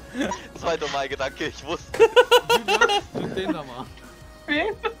 Zweiter Mal Gedanke, ich wusste. Den da mal.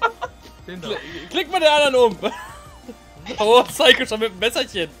 Wen? Den da. Klick mal den anderen um. Oh, Psycho schon mit dem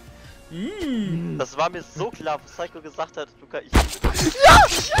Messerchen. Das war mir so klar, wo Psycho gesagt hat, Luca, ich...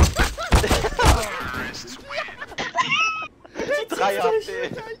 Die 3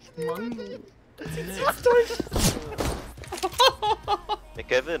 HP. Mann. Hey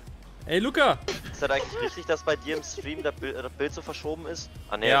Kevin, Ey, Luca. ist das eigentlich richtig, dass bei dir im Stream das Bild so verschoben ist?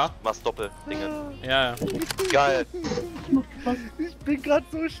 Ah ne, Ja. ich mach's Doppeldinge. Ja, ja. Geil. Ich bin gerade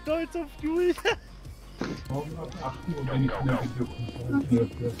so stolz auf Julia.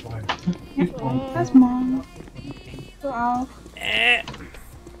 Bis morgen. Du auch.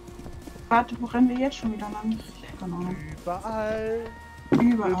 Warte, wo rennen wir jetzt schon wieder lang? Keine Ahnung. Überall.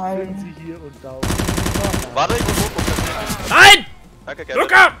 Überall. Sind sie hier und da. Warte, ich muss hochgucken. Nein! Danke, Kevin.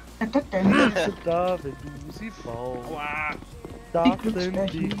 Luca! Was ist das denn? Die sind da, wenn du sie brauchst. Aua. Da Die sind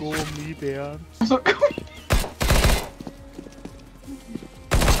die Glücksbärchen. Gummibären. Achso,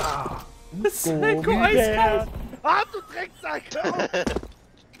 Psycho eiskalt. Ah, du Drecksack!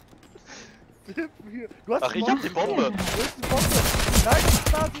 Du hast Ach, ich hab die Bombe. Du hast die Bombe. Nein, das ist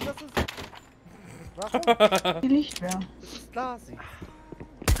Stasi, das ist... Warum? die Lichtwehr. Das ist Stasi.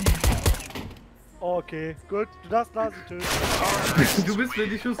 Okay, gut, du darfst Stasi töten. Du bist in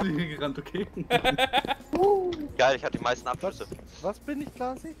die Schusslinie gerannt, okay? Geil, ich hab die meisten Abschlüsse. Was bin ich,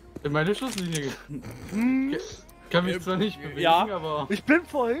 Stasi? In meine Schusslinie gerannt. Hm, Kann mich zwar nicht bewegen, Ja. aber... ich bin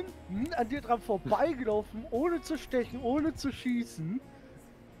vorhin an dir dran vorbeigelaufen, ohne zu stechen, ohne zu schießen.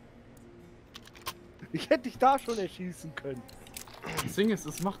 Ich hätte dich da schon erschießen können. Das Ding ist,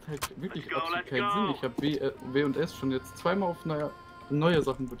 es macht halt wirklich absolut keinen Sinn. Ich habe W und S schon jetzt zweimal auf neue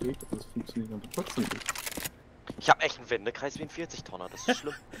Sachen belegt, aber das funktioniert aber trotzdem nicht. Ich hab echt einen Wendekreis wie ein 40-Tonner, das ist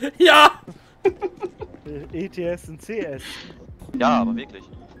schlimm. Ja! ETS und CS. Ja, aber wirklich.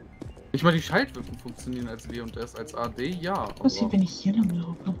 Ich meine, die Schaltwirkungen funktionieren als W und S, als AD, ja. Was hier, Aber wenn ich hier lang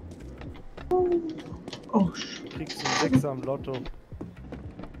laufe? Oh, Kriegst du einen 6 am Lotto.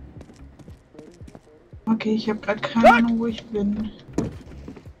 okay, ich habe gerade keine Ahnung, wo ich bin.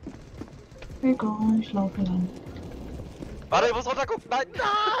 Egal, ich laufe lang. Warte, ich muss runtergucken. Nein!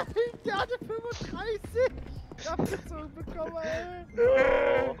 Nein, der hatte 35! Ich hab gezogen bekommen,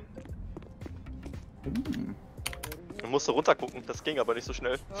 ey! Du musst runtergucken, das ging aber nicht so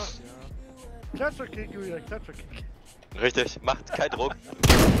schnell. Ach ja. Klatscherkick, Julia, Klatscherkick. Richtig, macht keinen Druck.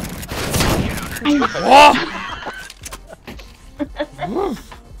 Boah!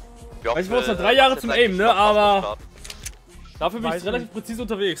 Wir Ich brauche noch 3 macht Jahre jetzt zum eigentlich Aimen, ne? Spaß, Aber was dafür bin ich Weiß relativ präzise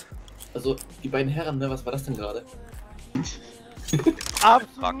unterwegs. Also, die beiden Herren, ne, was war das denn gerade?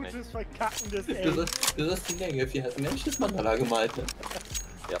 Absolutes Verkacken des Das Aims. ist die Länge, 4 hat Mensch, das Mandala gemalte.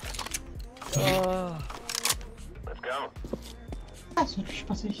 Ah. Das wird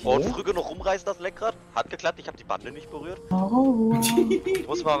spaßig. Und früh genug rumreißen das Lenkrad. Hat geklappt, ich habe die Bande nicht berührt. Oh. Ich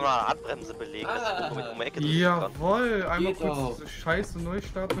muss mal eine Handbremse belegen, dass ich irgendwo um die Ecke drehen kann. jawohl, einmal Geht kurz auch. diese Scheiße neu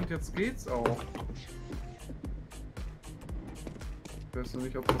starten und jetzt geht's auch. Ich weiß noch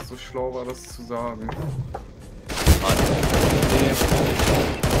nicht, ob das so schlau war, das zu sagen.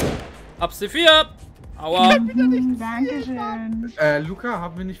 Ab C4! Aua! Dankeschön. Luca,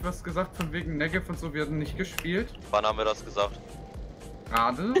 haben wir nicht was gesagt von wegen Negev und so, wir hatten nicht gespielt? Wann haben wir das gesagt?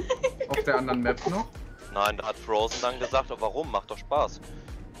 Gerade? Auf der anderen Map noch? Nein, da hat Frozen dann gesagt, oh, warum? Macht doch Spaß.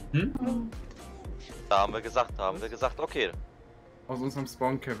 Da haben wir gesagt, okay. Aus unserem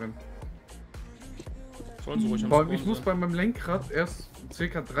Spawn, Kevin. Sollen sie ruhig am Vor allem, Spawn ich muss sein. bei meinem Lenkrad erst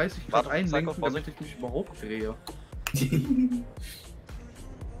ca. 30 Grad Warte, einlenken, Psycho, damit ich mich überhaupt drehe.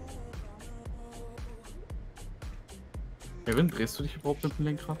 Kevin, drehst du dich überhaupt mit dem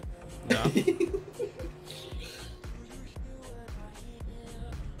Lenkrad? Ja.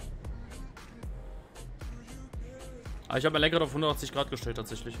 Aber ich habe mein Lenkrad auf 180 Grad gestellt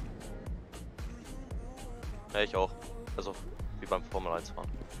tatsächlich. Ja, ich auch. Also, wie beim Formel 1 fahren.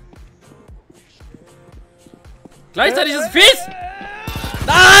 Gleichzeitig ist es fies!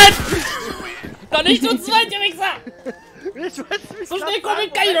 Nein! Doch nicht so zweit, ihr Wichser! Ich weiß nicht, So schnell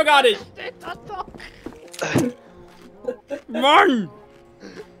kommen kann ich doch gar nicht! steht da doch. Mann!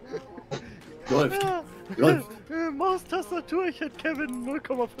 Läuft, Ja. läuft. Maustastatur, ich hätte Kevin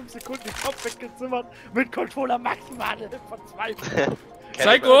 0,5 Sekunden den Kopf weggezimmert mit Controller maximale von 2.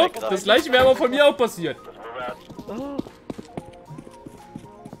 Psycho, das gleiche wäre aber von mir auch passiert. Oh.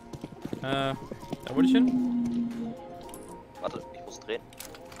 Da wollte ich hin. Warte, ich muss drehen.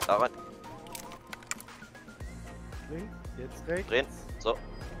 Da rein, Links, jetzt rechts. drehen. So.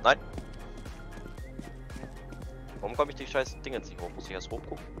 Nein. Warum komme ich die scheiß Dinge jetzt nicht hoch? Muss ich erst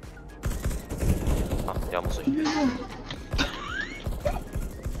hochgucken? Ach, ja, muss ich.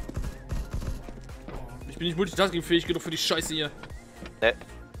 bin nicht multitaskingfähig genug für die Scheiße hier. Ne.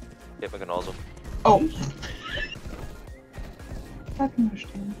 Geht mir genauso. Oh. Bleib mir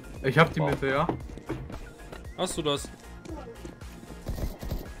stehen. Ich hab die Mitte, ja? Hast du das?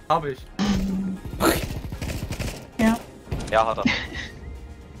 Hab ich. Ja. Ja, hat er.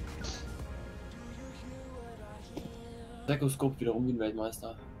 Psychoskop wieder um den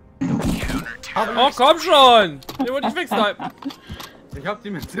Weltmeister. Oh, komm schon! Der wollte ich wegsnipen. Ich hab die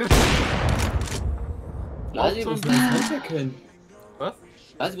Mitte. Lasi, wo ist dein Soundpack hin? Was?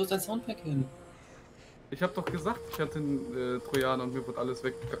 Lasi, wo ist dein Soundpack hin? Ich hab doch gesagt, ich hatte einen Trojaner und mir wird alles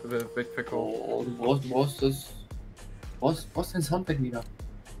wegverkauft. Oh, du brauchst dein Soundpack wieder.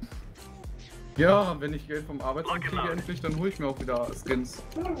 Ja, wenn ich Geld vom Arbeitsamt kriege endlich, dann hole ich mir auch wieder Skins.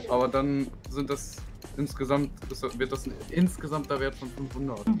 Aber dann sind das insgesamt, wird das ein insgesamter Wert von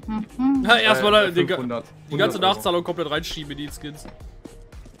 500. Ja, erstmal die 500. ganze 100 Euro. Nachzahlung komplett reinschieben in die Skins.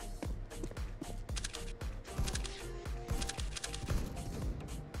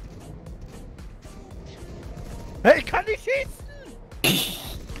 Hey, ich kann nicht schießen!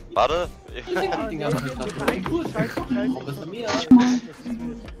 Warte. Die Dinger machen Scheiße. Auch das bei mir.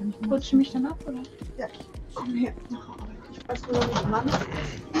 Rutsche mich dann ab, oder? Ja, komm her. Nach Arbeit. Ich weiß nur noch nicht wann.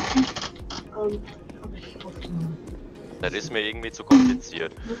 Aber ich hoffe. Das ist mir irgendwie zu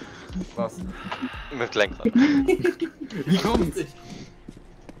kompliziert. Was? Mit Lenkrad. Wie kommt's?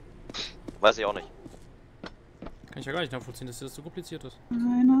 Weiß ich auch nicht. Kann ich ja gar nicht nachvollziehen, dass das so kompliziert ist.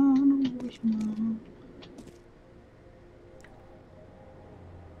 Keine Ahnung, wo ich mache.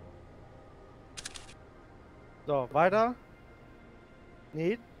 So, weiter.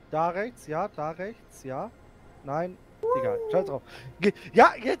 Nee, da rechts, ja, da rechts, ja. Nein, egal, scheiß drauf.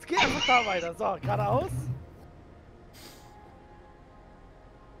 Ja, jetzt geht einfach da weiter. So, geradeaus.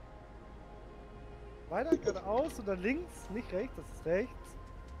 Weiter, geradeaus und dann links, nicht rechts, das ist rechts.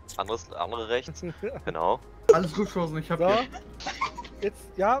 Andere rechts. Genau. Alles gut, Chosen, ich hab So, die. jetzt,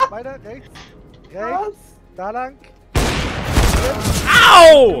 ja, weiter, rechts, da lang.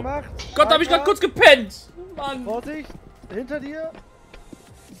 Au! Gemacht. Gott, da hab ich Weiter. grad kurz gepennt! Mann! Vorsicht, hinter dir,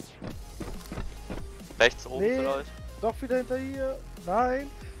 Rechts oben Nee. vielleicht. doch wieder hinter dir. Nein.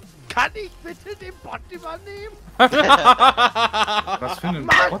 Kann ich bitte den Bot übernehmen? Was für ein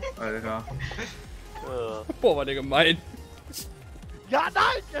Bot, Alter. Boah, war der gemein. Ja,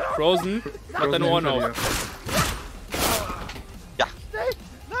 nein! Ja, Frozen, mach deine Ohren auf. nein,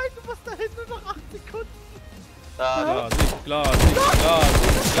 nein, du musst da hinten noch 8 Sekunden. Da, Glas, nicht Glas, nicht Glas,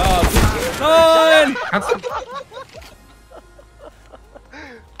 nicht Glas. Nein! Kannst du.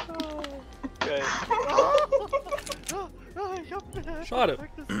 geil. Ich hab mir Schade.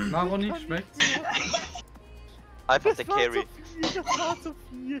 Maro nicht, schmeckt's? Einfach Das der war Carry. zu viel, das war zu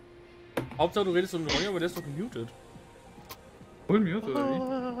viel. Hauptsache du redest um den Ronja, aber der ist doch gemutet. Full Mute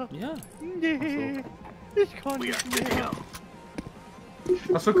oder wie? Ja. Nee, ich kann nicht mehr.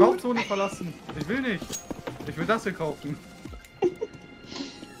 Hast du Kaufzone verlassen? Ich will nicht. Ich will das hier kaufen.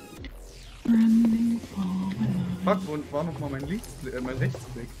 Fuck, wo war nochmal mein mein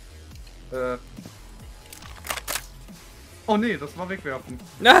Rechtsklick? Oh nee, das war wegwerfen.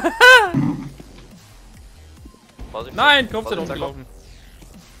 Vorsicht. Nein, kommst du Vorsicht, doch Psycho. gelaufen.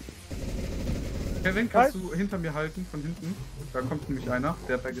 Kevin, kannst du hinter mir halten, von hinten? Da kommt nämlich einer,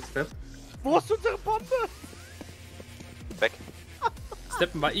 der hat da gesteppt. Wo ist unsere Bombe? Weg.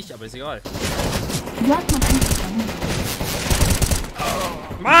 Steppen war ich, aber ist egal. Sag mal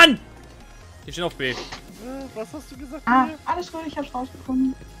einfach. Mann! Die stehen auf B. Was hast du gesagt? Ah, Mir? alles gut, ich hab's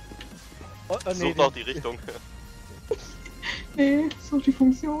rausgefunden. Oh, nee, Sucht auch die Richtung. Nee, such die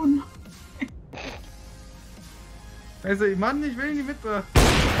Funktion. Also, Mann, ich will in die Mitte.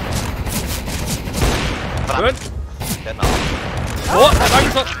 Gut. Der Name. Oh, er war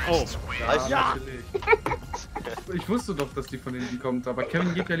geschossen. Oh. Ja, natürlich. Ich wusste doch, dass die von hinten kommt, aber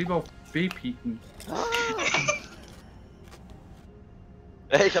Kevin geht ja lieber auf B pieken.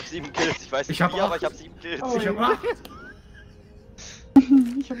 Ey, ich hab 7 Kills. Ich weiß nicht Ich hab wie, aber acht. ich hab 7 Kills. Oh. Ich hab 8.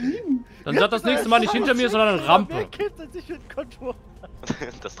 Ich hab ihn. Dann sag das nächste Mal nicht hinter mir, sondern eine Rampe. Wer kennt denn sich mit Controller?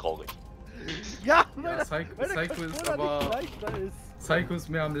 Das ist traurig. Ja, Ja, Psycho ist aber. Psycho ist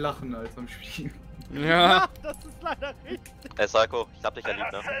mehr am Lachen als am Spielen. Ja. Ja, das ist leider richtig. Ey, Psycho, ich hab dich ja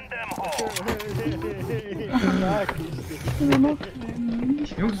lieb, ne? Nur noch.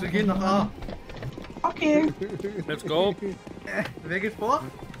 Jungs, wir gehen nach A. Okay, Let's go. Wer geht vor?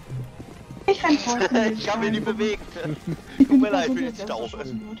 ich renn vor. Ich hab mich nicht bewegt. Ich bin mir leid so für die gut, dass Staube. es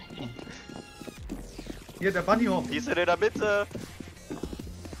geschossen wird. Hier, der Bunny Hop. Die sind in der Mitte.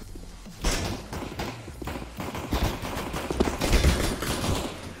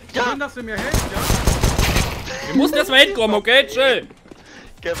 Schön, dass du mir helft, ja? Wir mussten erstmal hinkommen, okay? Chill.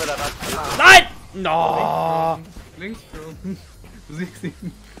 Gehen wir da ran. Nein! No. Links schon. Du siehst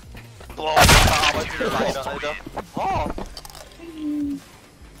ihn. Boah, aber die Beine, Alter. Oh.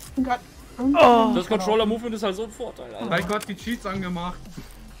 Oh Gott. Das Controller-Movement ist halt so ein Vorteil, Alter. Heiko hat die Cheats angemacht.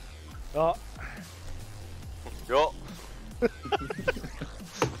 Ja, Jo,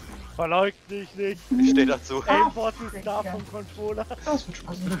 verleugne ich nicht. ich steh dazu. Aimbot ist da vom Controller. Das wird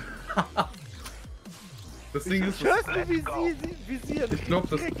spaßig. Das Ding ist, Hörst du, wie sie visieren? Ich glaub,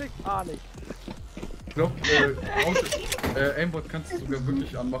 das- krieg gleich Panik. ich glaube, Aimbot kannst du sogar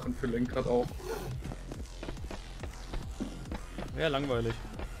wirklich anmachen für Lenkrad auch. Ja, langweilig.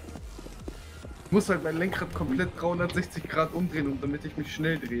 Ich muss halt mein Lenkrad komplett 360 Grad umdrehen, damit ich mich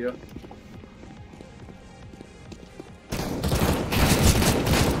schnell drehe.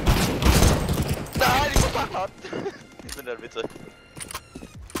 Nein, ich mach hat. Ich bin in der Mitte.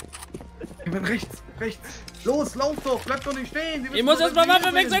 Ich bin rechts, rechts. Los, lauf doch, bleib doch nicht stehen. Ich muss erstmal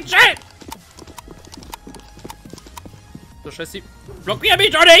Waffe wechseln, schnell! So, Scheiße. Blockier mich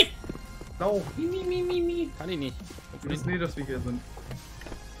doch nicht! Lauf. Kann ich nicht. Du weißt nie, dass wir hier sind.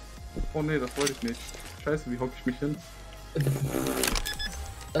 Oh ne, das wollte ich nicht. Scheiße, wie hock ich mich hin?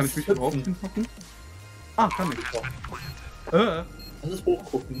 Kann ich mich überhaupt hinhocken? Ah, kann ich. Das ist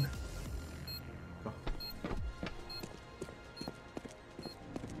hochgucken.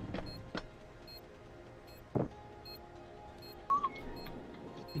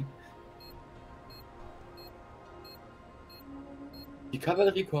 Die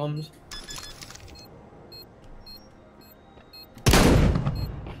Kavallerie kommt.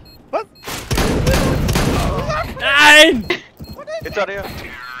 Nein! Hinter dir.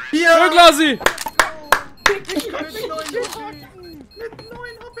 Hier, Glasi!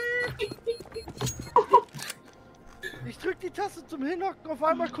 Ich drück die Taste zum Hinhocken, auf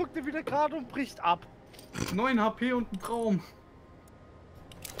einmal guckt er wieder gerade und bricht ab. 9 HP und ein Traum.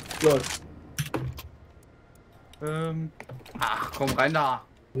 Läuft. Ach, komm rein da.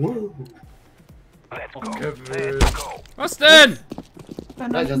 Kevin. Was denn?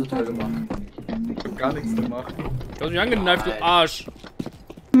 Dann Nein, das hat er gemacht. Ich hab gar nichts gemacht. Du hast mich angeneift, du Arsch.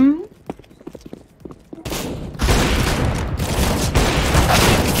 Hm?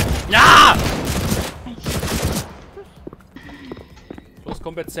 Ja! Du hast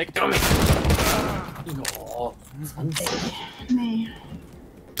komplett Sekt. Oh, Nee.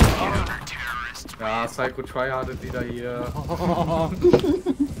 Ja, Psycho tryhardet wieder hier.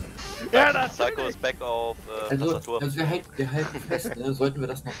 Ja, das Psycho ist back auf also Tastatur. wir halten fest, ne? Sollten wir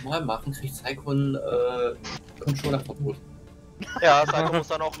das nochmal machen, kriegt Psycho ein Controller-Verbot. Ja, Psycho muss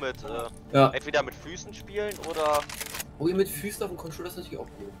dann auch mit, Ja. entweder mit Füßen spielen oder... Oh, ihr mit Füßen auf dem Controller ist natürlich auch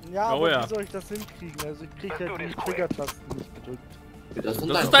gut. Ja, Oh aber ja. wie soll ich das hinkriegen? Also ich krieg halt die Trigger-Tasten nicht gedrückt. Ja, Das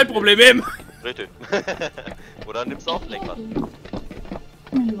ist dein Problem eben. Richtig. Oder nimmst du auch Lenkrad.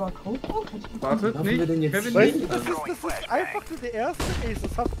 Mein lieber Coach. Wartet, Dürfen wir denn nicht. jetzt Kevin, Weißt nicht. du, das ist einfach nur der erste Ace,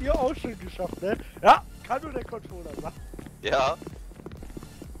 das habt ihr auch schon geschafft, ne? Ja, kann nur der Controller machen. Ja.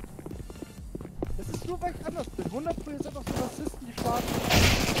 Das ist nur, weil ich anders bin. 100% sind auch so Rassisten, die schwarz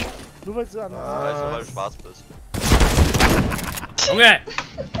sind. Nur weil sie anders sind. Weißt du, weil du schwarz bist. Junge!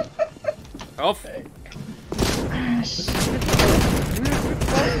 Hör auf!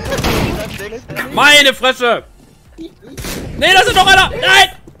 Meine Fresse! Nee, das ist doch einer! Nein!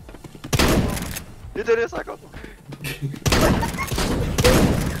 Hinter dir, Psycho.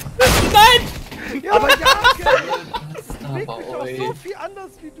 Nein! Aber ja, Kevin, ich Aber mich auch oi. so viel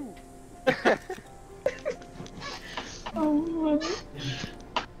anders wie du. Oh Mann.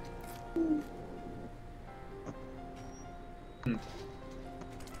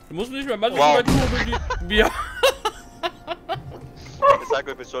 Du musst nicht mehr mal Wow. Wir.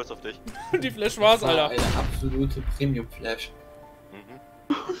 Psycho, ich bin stolz auf dich. Die Flash war's, Das war Alter. eine absolute Premium-Flash.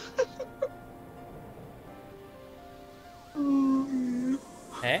 Mhm.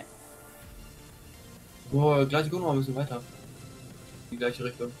 Hä? Boah, gleich gucken wir mal ein bisschen weiter. Die gleiche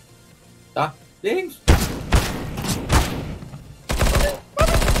Richtung. Da, links!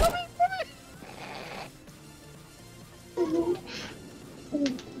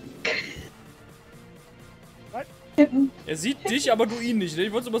 Hinten. Er sieht dich, aber du ihn nicht. Ne?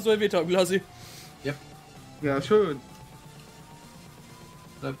 Ich wollte es immer so erwähnt haben, Glasi. Ja, schön.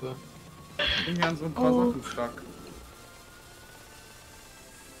 Treppe. Ich bin hier an so ein paar Sachen stark.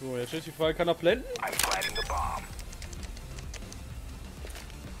 So, jetzt stellt sich die Frage, kann er blenden?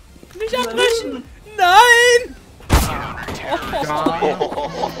 Nicht abbrechen! Nein! Ja,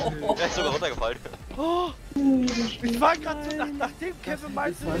 Er ist sogar runtergefallen. Ich war gerade so, nachdem Kevin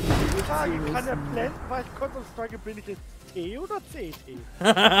meinte, die Frage, kann er blenden, war ich kurz auf Frage, bin ich jetzt T oder CT?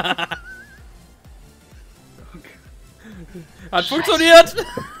 Hat funktioniert!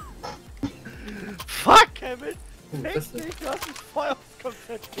 Fuck, Kevin! Das Fick dich, du hast mich voll aufs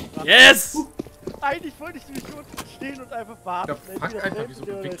Konzept gebracht. Yes! Eigentlich wollte ich nämlich unten stehen und einfach warten. Ja, fuck, Alter, wieso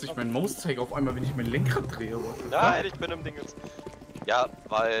bewegt sich mein Mauszeiger auf einmal, wenn ich mein Lenkrad drehe? Nein, ich bin im Ding jetzt. Ja,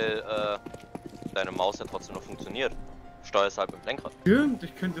 weil deine Maus ja trotzdem noch funktioniert. Steuerst halt mit dem Lenkrad. Stimmt,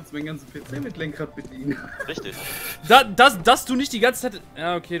 ich könnte jetzt meinen ganzen PC mit Lenkrad bedienen. Richtig. Dass du nicht die ganze Zeit...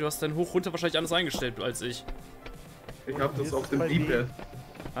 Ja, okay, du hast dein Hoch-Runter wahrscheinlich anders eingestellt als ich. Ich hab das auf dem D-Pad.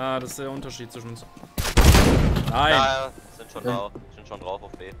 Ah, das ist der Unterschied zwischen uns. Nein. Ja, sind schon drauf. Sind schon drauf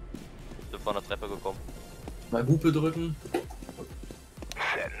auf B. Sind von der Treppe gekommen. Mal Hupe drücken.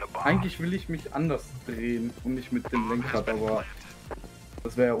 Eigentlich will ich mich anders drehen und nicht mit dem Lenkrad, aber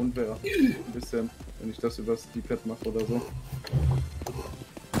das wäre ja unfair. Ein bisschen, wenn ich das übers D-Pad mache oder so.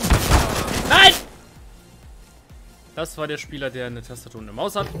 Nein! Das war der Spieler, der eine Tastatur und eine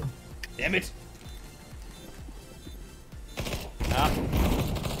Maus hat. Der mit. Ja.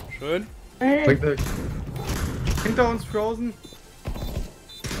 Schön. Bringt euch. Hinter uns Frozen.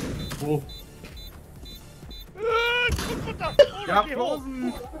 Wo? Ja,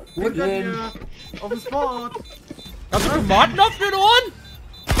 Frozen. Wo Hinter denn? dir. Auf dem Spot. Hast du Tomaten auf den Ohren?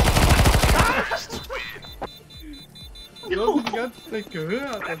 Du hast die ganze Zeit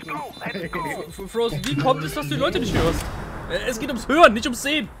gehört. Also. Frozen, wie kommt es, dass du die Leute nicht hörst? Es geht ums Hören, nicht ums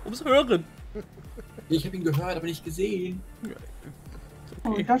Sehen. Ums Hören. Ich habe ihn gehört, aber nicht gesehen.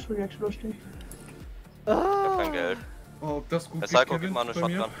 Oh, das will jetzt lustig. Ich hab kein Geld. Oh, ob das gut Der geht, Psycho, Kevin, gib mal eine bei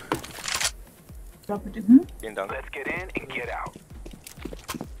mir? Shotgun. Ich glaub mit dem, Vielen Dank.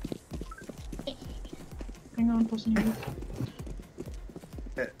 Finger und Bus nicht.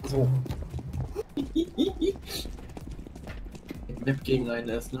 So. Map gegen einen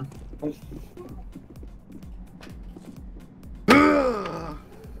erst, ne?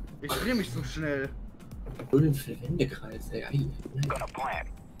 Ich drehe mich so schnell. Nur den Wendekreis, ey.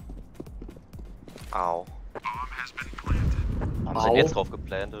 Au. Warum sind jetzt drauf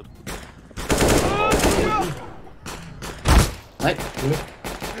geplantet? Nein,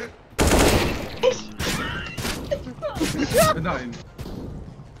 Nein.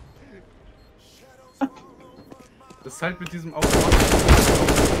 Das ist halt mit diesem Auto.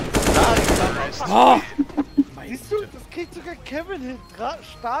 Oh, Siehst du, das kriegt sogar Kevin hin.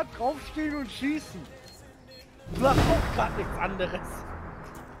 Start, draufstehen und schießen. Du machst auch gerade nichts anderes.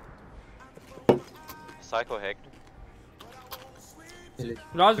 Psycho hackt. ehrlich. Bist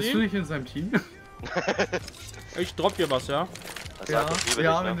du Blasi, nicht in seinem Team? ich drop dir was, ja? Ja, Psycho, ich liebe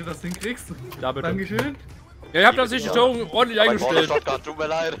ja, dich, wenn ne? du das hinkriegst. Ja, bitte. Dankeschön. Ja, ihr habt das nicht die Steuerung ordentlich Mein Border eingestellt. Shotgun, tut mir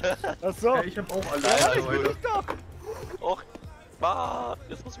leid. Achso. Ja, ich hab auch alle Ja, ich Leute. will doch. Och, warte,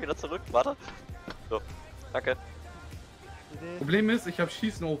 jetzt muss ich wieder zurück. Warte. So, danke. Problem ist, ich hab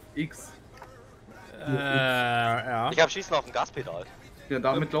Schießen auf X. Ja. Ich hab Schießen auf dem Gaspedal. Ja,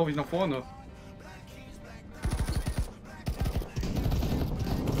 damit laufe ich nach vorne.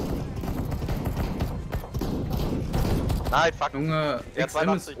 Nein, fuck. Junge, Ja,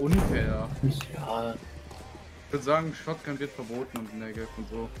 XM ist 82. unfair. Ja, Ich würde sagen, Shotgun wird verboten und Negev und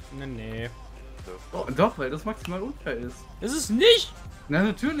so. Nee. Oh, doch, weil das maximal unfair ist. Ist es nicht? Na,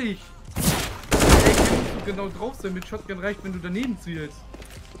 natürlich. Ey, kann nicht so genau drauf sein. Mit Shotgun reicht, wenn du daneben zielst.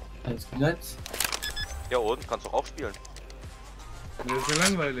 alles nett. Ja, und? Kannst du auch spielen. Das ist ja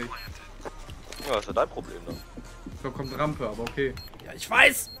langweilig. Ja, das ist ja dein Problem dann. Da kommt Rampe, aber okay. Ja, ich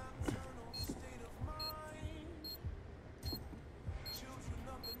weiß.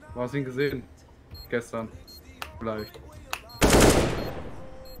 Wo hast du ihn gesehen? Gestern. Vielleicht.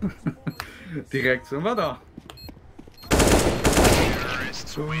 Die Reaktion war da.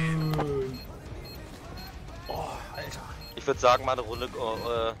 Ich würde sagen, mal eine Runde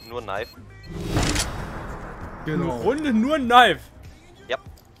nur Knife. Genau. Eine Runde nur ein Knife. Ja.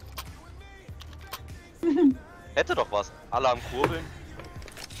 Hätte doch was. Alle am Kurbeln.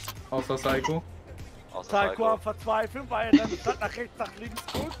 Außer Psycho. Außer Psycho am Psycho. Verzweifeln, weil er dann statt nach rechts, nach links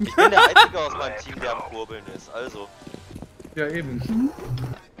guckt. Ich bin der Einzige aus meinem Team, der am Kurbeln ist. Also. Ja, eben.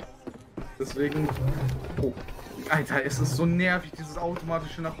 Deswegen. Oh. Alter, es ist so nervig, dieses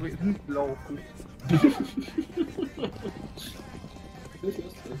automatische nach hinten laufen.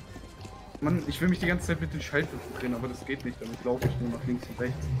 Mann, ich will mich die ganze Zeit mit den Schaltwürfeln drehen, aber das geht nicht, damit laufe ich nur nach links und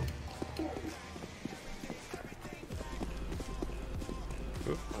rechts.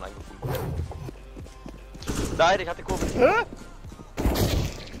 Schon eingefunden. Nein, ich hatte Kurbel. Hä?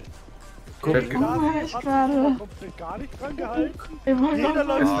 Guck, Der Glas ich hat gerade. komplett gar nicht dran gehalten. Wir wollen Jeder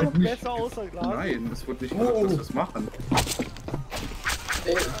noch läuft Ja, noch nicht besser außer Glas. Nein, es wird nicht gesagt, dass wir es machen.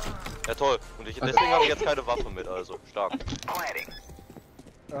 Ey, Ja toll. Und deswegen habe ich jetzt keine Waffe mit, also stark.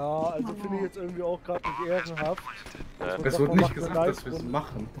 Ja, also finde ich jetzt irgendwie auch gerade nicht ehrenhaft. Ja. Es wird nicht gesagt, dass wir es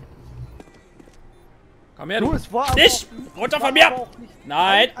machen. Komm her, Du, du. es war aber Nicht! auch- Runter war von mir! aber auch nicht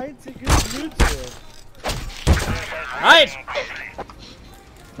Nein! ein einziges Mülltier. Nein!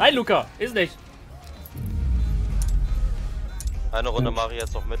 Nein, Luca, ist nicht. Eine Runde mache ich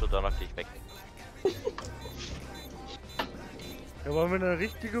jetzt noch mit und danach gehe ich weg. Ja, wollen wir eine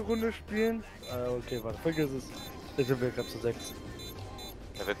richtige Runde spielen? Okay, warte, vergiss es. Jetzt sind wir gerade zu 6.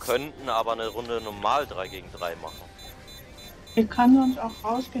 Ja, wir könnten aber eine Runde normal 3 gegen 3 machen. Ich kann sonst auch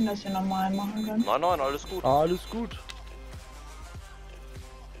rausgehen, dass ihr normal machen könnt. Nein, nein, alles gut. Alles gut.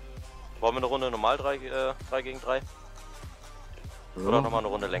 Wollen wir eine Runde normal 3 gegen 3? Oder nochmal eine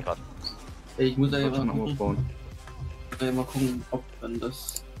Runde Lenkrad? Ich muss ja Sollte mal man gucken, aufbauen. ob man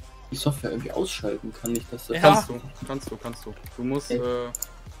die Software irgendwie ausschalten kann. Nicht, dass das Ja. Kannst du. Du musst jetzt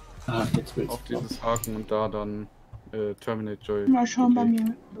willst auf du. dieses Haken und da dann Terminate Joy. Mal schauen,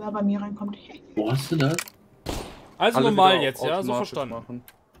 Okay. wer bei mir reinkommt. Wo hast du das? Also Alle normal wieder jetzt, ja? So automatisch verstanden.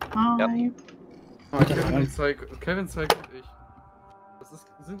 machen. Hi. Kevin zeigt und ich.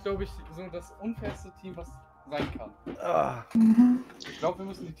 Sind glaube ich so das unfairste Team, was sein kann. Ah. Mhm. Ich glaube, wir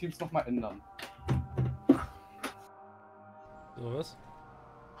müssen die Teams nochmal ändern. So was?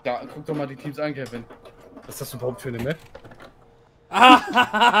 Ja, guck doch mal die Teams an, Kevin. Was ist das überhaupt für eine Map?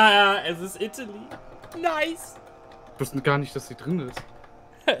 Ah, es ist Italy. Nice. Ich wusste gar nicht, dass sie drin ist.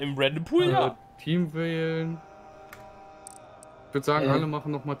 Im Random Pool, ja. Team wählen. Ich würde sagen, alle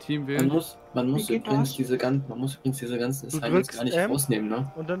machen nochmal Team Man wählen. muss Wie geht übrigens das? diese ganzen Du Assignments drückst gar nicht M. rausnehmen,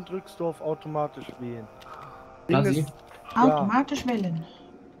 ne? Und dann drückst du auf automatisch wählen. Quasi. Ding ist, Automatisch wählen.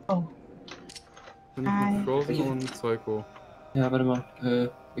 Oh. Bin ich mit Frozen und Psycho. Ja, warte mal.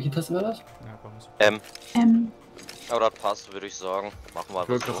 Welche Taste war das? Ja, komm. Aber das passt, würde ich sagen. Machen wir Ich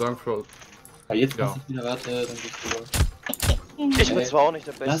wollte das gerade so. sagen, Frozen. Ah, jetzt Ja. muss ich wieder, warte, dann geht's wieder. Ich bin zwar auch nicht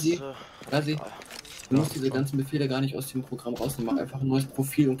der Lassi. Beste. Quasi. Du musst diese ganzen Befehle gar nicht aus dem Programm rausnehmen. Mach einfach ein neues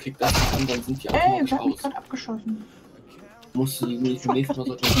Profil und klick das an, dann sind die Ey, automatisch wer hat mich aus. gerade abgeschossen? Musst du nicht beim nächsten Mal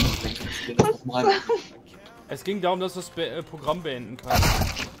so das rein. Es ging darum, dass du das Programm beenden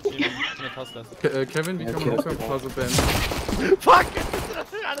kannst. In der Taste. Kevin, wie kann Okay, man okay. Ausgangsphase beenden? fuck! Das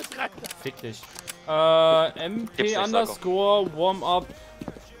ist alles rein! Fick dich. Gibt's MP nicht, underscore Warm-up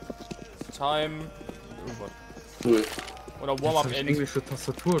Time. Irgendwas. Cool. Oder Jetzt Warm-up hab ich End. englische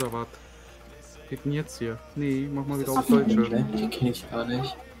Tastatur oder was? Geht denn jetzt hier? Nee, mach mal wieder auf Okay. Deutsche. Ne? Die kenn ich gar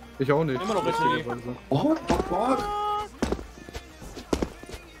nicht. Ich auch nicht. Immer noch Italy. Oh.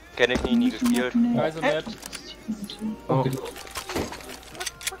 Kenne ich nie gespielt. Geiselnet. Oh,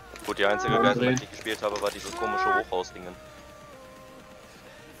 Gut, die einzige Geiselnet, die ich gespielt habe, war dieses komische Hochhaus-Dingen.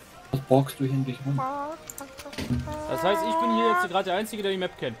 Was borgst du hier um dich rum? Das heißt, ich bin hier jetzt gerade der Einzige, der die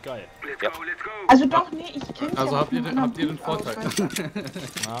Map kennt. Geil. Also doch, nee, ich kenne also habt ihr den Vorteil.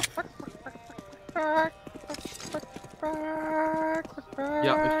 Ja.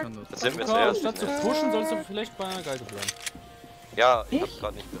 Ja, ich kann das. Das sind wir Luca, zuerst. statt zu pushen, sollst du vielleicht bei einer Geige bleiben. Ja, ich hab's Ich?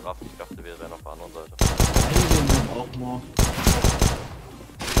 gerade nicht gerafft. Ich dachte, wir wären auf der anderen Seite. Auch mal.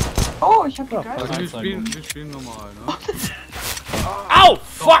 Oh, ich hab die Ja, Geil. Also Anzeigen. wir spielen normal, ne? Au!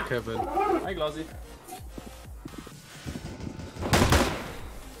 Fuck! Kevin. Hi, Glasi.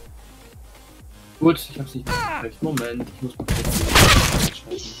 Gut, ich hab's nicht gekriegt. Moment, ich muss mal kurz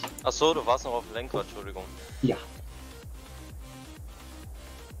einschalten. Achso, du warst noch auf dem Lenkrad, Entschuldigung. Ja.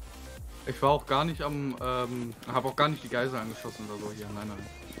 Ich war auch gar nicht am, habe auch gar nicht die Geisel angeschossen oder so hier. Nein,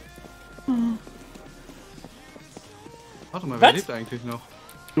 nein. Warte mal, wer Was? lebt eigentlich noch?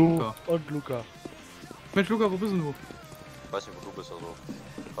 Du Luca. und Luca. Mensch, Luca, wo bist denn du? Ich weiß nicht, wo du bist, also.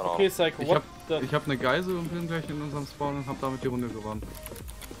 Keine Ahnung. Okay, Psycho, Ich what hab, the... ich hab eine Geisel und bin gleich in unserem Spawn und hab damit die Runde gewonnen.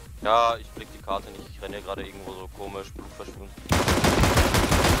 Ja, ich blick die Karte nicht. Ich renne hier gerade irgendwo so komisch, Blut verspült.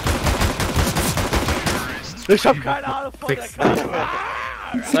 Ich hab keine Ahnung von der Karte.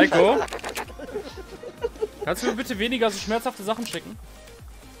 Psycho? Kannst du mir bitte weniger so schmerzhafte Sachen schicken?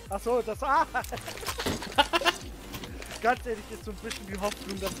 Achso, das. Ganz ehrlich, ist so ein bisschen die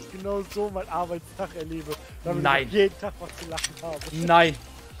Hoffnung, dass ich genau so meinen Arbeitstag erlebe. Damit Nein. ich jeden Tag was zu lachen habe. Nein.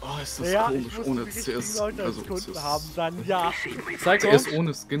 Oh, ist das Ja, komisch ich muss ohne die richtigen CS. Leute als Also, Kunden CS haben, dann ja. Psycho? CS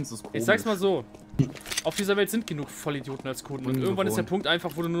ohne Skins ist komisch. Ich sag's mal so. Auf dieser Welt sind genug Vollidioten als Kunden. Und irgendwann ist der Punkt einfach,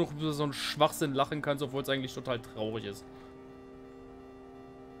 wo du nur noch über so einen Schwachsinn lachen kannst, obwohl es eigentlich total traurig ist.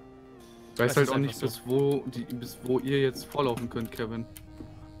 Ich weiß Das halt ist auch nicht, einfach bis wo ihr jetzt vorlaufen könnt, Kevin.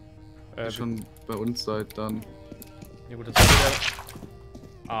 Wenn ihr schon bei uns seid, dann. Ja gut, das ist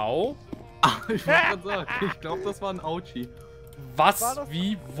wieder... Au. Ich wollte gerade sagen, ich glaube, das war ein Ouchie. Was? War das-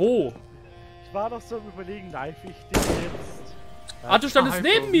 Wie? Wo? Ich war doch so im Überlegen, knife ich den jetzt. Ah, du standest hi,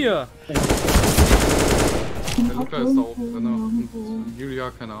 neben Bro. mir! Der Luca ist da auch drin und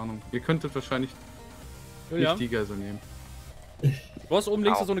Julia, keine Ahnung. Ihr könntet wahrscheinlich Julia, nicht die Geisel nehmen. du hast oben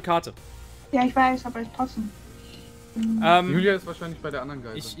links Au. so eine Karte. Ja, ich weiß, aber trotzdem. Julia ist wahrscheinlich bei der anderen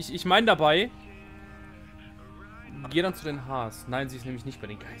Geisel. Ich meine dabei, geh dann zu den Haars. Nein, sie ist nämlich nicht bei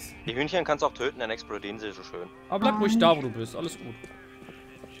den Geiseln. Die Hühnchen kannst du auch töten, dann explodieren sie so schön. Aber bleib ruhig da, wo du bist. Alles gut.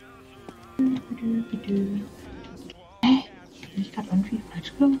 Bin ich gerade irgendwie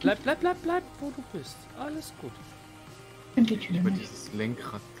falsch gelaufen? Bleib, wo du bist. Alles gut. In die Tür. Über dieses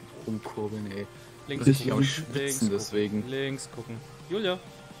Lenkrad rumkurbeln, ey. Links Richtig gucken, am Schwitzen deswegen. Links gucken. Julia.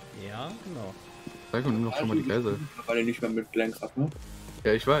 Ja, genau. Sag mal, nimm doch schon mal die Geisel. Weil nicht mehr mit Lenkrad, ne?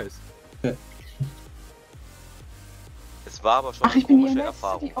 Ja, ich weiß. Es war aber schon Ach, eine ich bin komische hier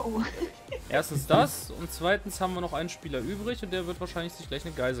Erfahrung. Oh. Erstens das und zweitens haben wir noch einen Spieler übrig und der wird wahrscheinlich sich gleich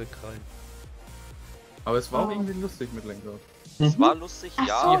eine Geisel krallen. Aber es war auch irgendwie lustig mit Lenkrad. Es war lustig, Ach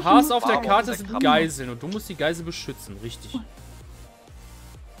ja. so, Die Haars auf war der auch Karte sehr sind krabbelig. Geiseln und du musst die Geisel beschützen, richtig.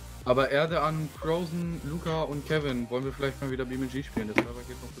 Aber Erde an Frozen, Luca und Kevin wollen wir vielleicht mal wieder BMG spielen. Das Server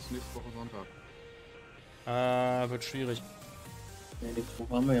geht noch bis nächste Woche Sonntag. Wird schwierig. Ja, nächste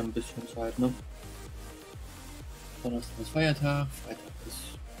Woche haben wir ja ein bisschen Zeit, ne? Donnerstag ist Feiertag, Freitag ist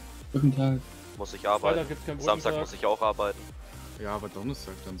Brückentag. Muss ich Freitag arbeiten. gibt's keinen Samstag Brückentag. muss ich auch arbeiten. Ja, aber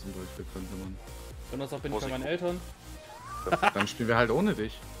Donnerstag dann zum Beispiel könnte man. Donnerstag bin ich Muss bei ich meinen Eltern. Dann spielen wir halt ohne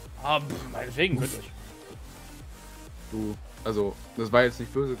dich. Meinetwegen, mit euch. Du. Also, das war jetzt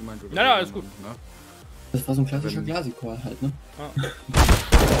nicht böse gemeint, oder? Ja, alles gut. Ne? Das war so ein klassischer Glasikor halt, ne?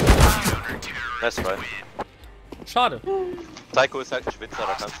 Das ist frei. Schade. Psycho ist halt ein Schwitzer,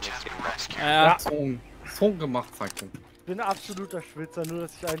 da kannst du nichts gegen machen. Ja. So gemacht, Psycho. Ich bin ein absoluter Schwitzer, nur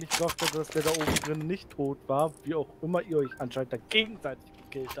dass ich eigentlich gehofft habe, dass der da oben drin nicht tot war, wie auch immer ihr euch anscheinend da gegenseitig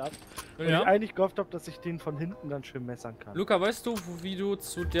gekillt habt. Und ich eigentlich gehofft habe, dass ich den von hinten dann schön messern kann. Luca, weißt du, wie du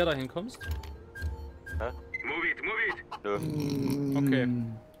zu der da hinkommst? Nö. Okay.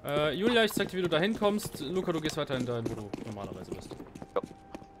 Julia, ich zeig dir, wie du da hinkommst. Luca, du gehst weiterhin dahin, wo du normalerweise bist. Ja.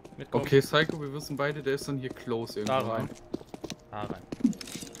 Mitkommen. Okay, Psycho, wir wissen beide, der ist dann hier close irgendwo. Da rein. Da rein.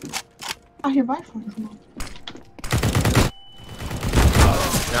 Ach, hier war ich vorhin schon mal.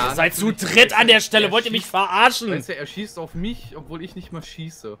 Ja, Ihr seid zu dritt an der Stelle, wollt ihr mich verarschen? Weißt du, er schießt auf mich, obwohl ich nicht mal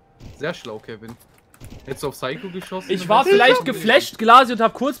schieße. Sehr schlau, Kevin. Hättest du auf Psycho geschossen? Ich dann war wärst du vielleicht schon geflasht, Glasi, und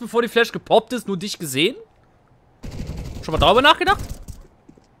hab kurz bevor die Flash gepoppt ist, nur dich gesehen? Schon mal darüber nachgedacht?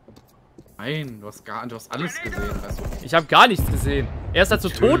 Nein, du hast alles gesehen. Also. Ich habe gar nichts gesehen. Erst als du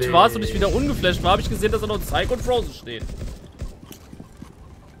tot warst und ich wieder ungeflasht war, habe ich gesehen, dass da noch Psycho und Frozen stehen.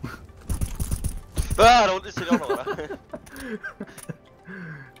 Ah, da unten ist der auch noch, oder?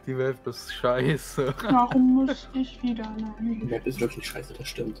 Die Welt ist scheiße. Warum muss ich wieder Die alleine? Map ist wirklich scheiße, das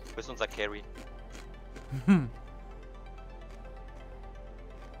stimmt. Du bist unser Carry. Nein,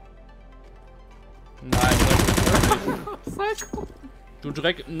 Psycho. Du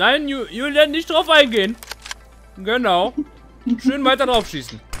Dreck. Nein, Julian, nicht drauf eingehen. Genau. Schön weiter drauf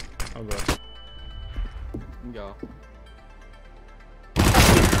schießen. Oh Gott. Ja.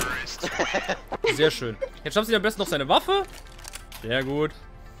 Sehr schön. Jetzt schnappst du dir am besten noch seine Waffe. Sehr gut.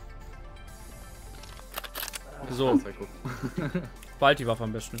 So, Psycho. bald die Waffe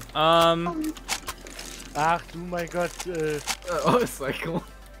am besten. Ach du mein Gott, Oh, Psycho.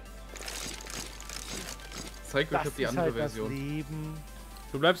 Psycho, ich das hab die ist andere halt das Version. Leben.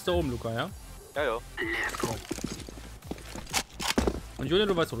 Du bleibst da oben, Luca, ja? Ja, ja. Und Julia,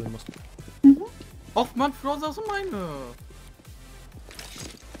 du weißt, wo du hin musst. Och Mann, Frozen aus meine.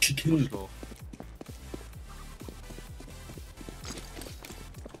 Chicken. Arschloch.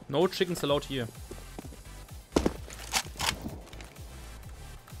 No chickens allowed here.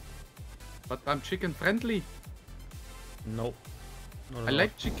 But I'm chicken friendly. No. No, no, I no.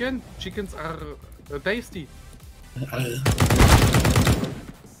 like chicken. Chickens are tasty.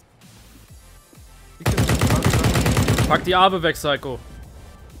 Pack die Arme weg, Psycho.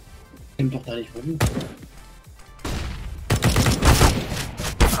 Nimm doch da nicht rum.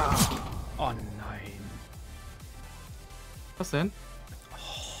 Oh nein. Was denn?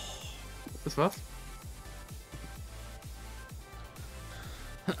 Das was?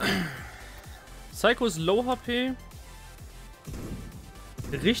 Psycho ist Low HP.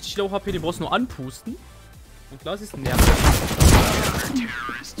 Richtig Low HP, den brauchst du nur anpusten. Und Glasi ist nervig.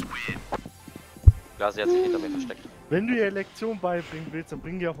 Glasi hat sich hinter mir versteckt. Wenn du ihr Lektion beibringen willst, dann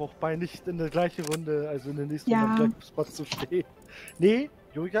bring dir auch bei, nicht in der gleichen Runde, also in der nächsten Ja. Runde am gleichen Spot zu stehen. Nee,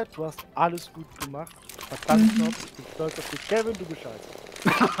 Julia, du hast alles gut gemacht. Verdammt noch, ich bin stolz auf dich. Kevin, du bist scheiße.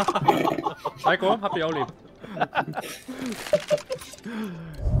 Psycho, habt ihr auch lieb.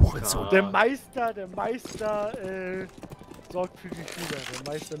 Der Meister sorgt für die Schüler.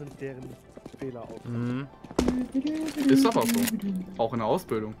 Der Meister nimmt deren Fehler auf. Mhm. Ist aber so. Auch in der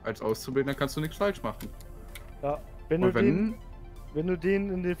Ausbildung. Als Auszubildender kannst du nichts falsch machen. Ja, wenn Und du den Wenn du den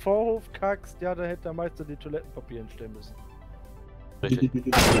in den Vorhof kackst, ja, da hätte der Meister die Toilettenpapier hinstellen müssen. Richtig.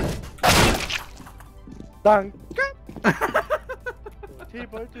 Danke!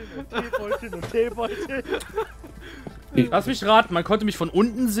 Teebeutel und Teebeutel und Teebeutel. Lass mich raten, man konnte mich von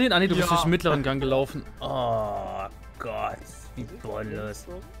unten sehen. Ah ne, du bist Ja. durch den mittleren Gang gelaufen. Oh Gott, wie bolllos.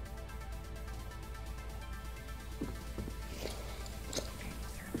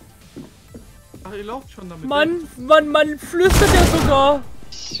 Ach, ihr lauft schon damit. Man flüstert ja sogar.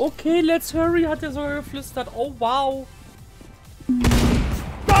 Okay, let's hurry, hat er sogar geflüstert. Oh wow. Der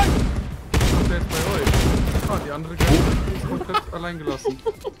ist bei euch. Ah, die andere Gang ist komplett allein gelassen.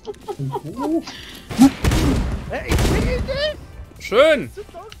 Hey, ich sehe dich! Schön. Das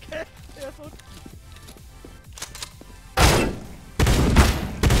ist okay. Er ist unten.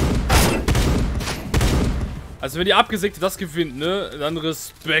 Also wenn die Abgesägte das gewinnt, ne, dann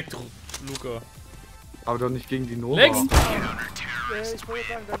Respekt, Luca. Aber doch nicht gegen die Nova. Lex! Ich wollte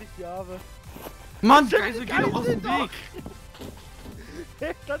sagen, da liegt die Arme. Mann, Geisel, geh doch aus dem Weg!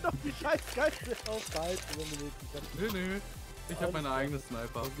 Heb dann doch die scheiß Geisel auf. Behalten, wenn du nicht kannst. Nö. Ich hab meine eigene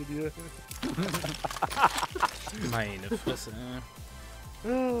Sniper. Danke dir. Meine Fresse.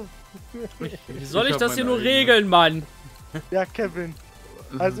 Oh. Wie soll ich hab das hier meine nur eigene. regeln, Mann? Ja, Kevin.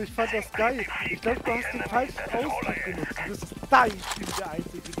 Also ich fand das geil. Ich glaube, du hast den falschen Ausdruck benutzt. Du bist dein Typ der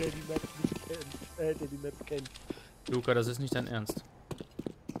Einzige, der die Map nicht kennt. Der die Map kennt. Luca, das ist nicht dein Ernst.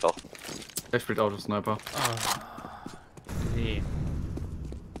 Doch. Er spielt Autosniper. Ah. Nee.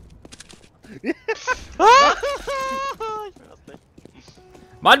 Ich will das nicht.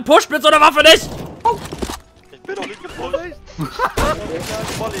 Mann, pusht mit so einer Waffe nicht! Ich bin doch nicht gepusht.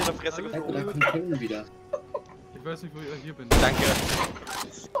 Voll in der Fresse Alter, da geflogen. kommt Kevin wieder. Ich weiß nicht, wo ich hier bin. Danke.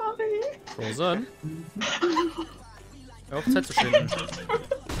 Frozen? Hör auf Zeit zu schinden.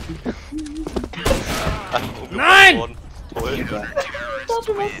 Nein! Toll. Ich dachte,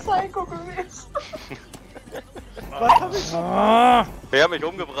 du wärst Psycho gewesen. Was hab ich? Ah, Wer hat mich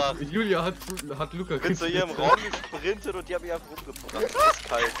umgebracht? Julia hat Luca Ich bin zu ihrem Raum gesprintet und die haben mich einfach umgebracht. Das ist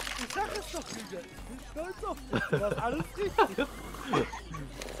kalt. Ich sag es doch wieder. Ich bin stolz auf dich. Du machst alles richtig.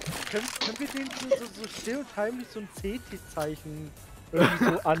 Können wir den so still und heimlich so ein CT-Zeichen irgendwie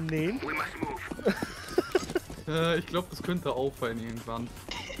so annehmen? Ich glaube, das könnte auffallen irgendwann.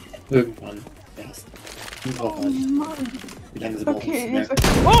 Irgendwann. Erst. Und Oh drauf an. Mann. Wie lange sie brauchen, bis Okay, sie jetzt. merken.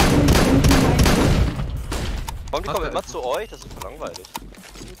 Warum die kommen immer zu euch? Das ist voll langweilig.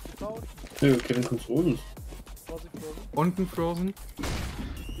 Nö, Kevin kommt zu uns. Unten Frozen.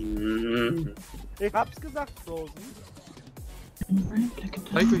 Mhm. Ich hab's gesagt, Frozen.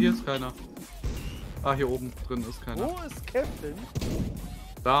 Heiko, hier ist keiner. Ah, hier oben drin ist keiner. Wo ist Kevin?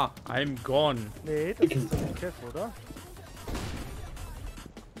 Da. I'm gone. Nee, das ist doch nicht Kev, oder?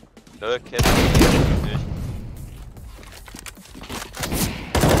 Nö, kenn ich nicht.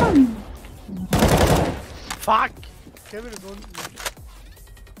 Fuck! Kevin ist unten.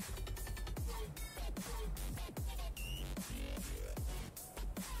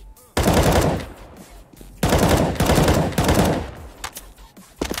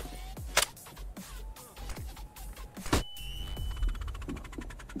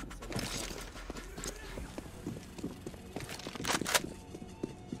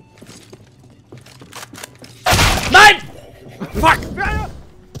 Nein! Fuck! Nein!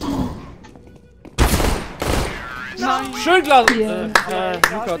 Schön, Glas. Yeah.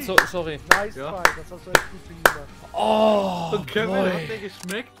 Luca, sorry. Nice Ja. fight, das hast du echt gut gemacht. Oh, Und Kevin, boy. hat der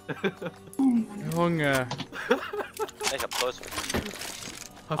geschmeckt? Junge. Ich hab Zeus.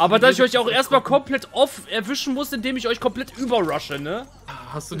 Aber dass ich euch auch erstmal komplett off erwischen muss, indem ich euch komplett überrushe, ne?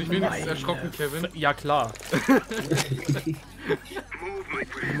 Hast du dich wenigstens erschrocken, Kevin? Ja, klar.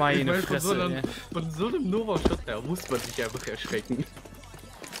 Meine Ich meine, Fresse, ey. von so einem Nova-Shot her muss man sich einfach erschrecken.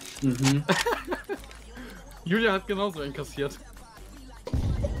 Mhm. Julia hat genauso einkassiert.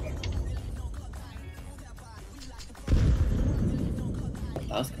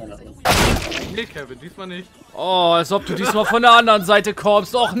 Da ist keiner drin. Nee, Kevin, diesmal nicht. Oh, als ob du diesmal von der anderen Seite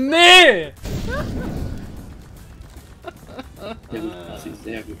kommst. Och, nee! Sehr gut, das ist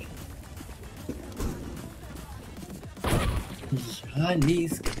sehr gut. Ja, nee,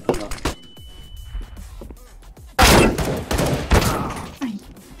 ist klar.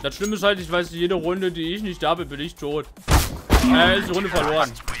 Das Schlimme ist halt, ich weiß, jede Runde, die ich nicht da bin, bin ich tot. Ist die Runde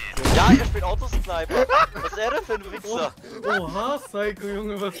verloren. Ja, ihr spielt Autosniper. Was ist er denn für ein Wichser? Oha, Psycho,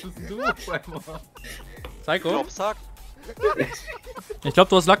 Junge, was bist du auf einmal? Psycho? Glaubsack. Ich glaube,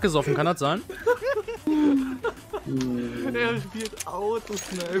 du hast Lack gesoffen, kann das sein? Er spielt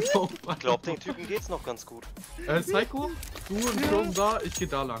Autosniper. Ich glaub, den Typen geht's noch ganz gut. Psycho, du und Frozen da, ich geh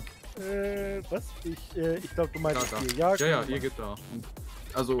da lang. Was? Ich glaube, du meinst Da. hier. Ja, genau. ihr geht da.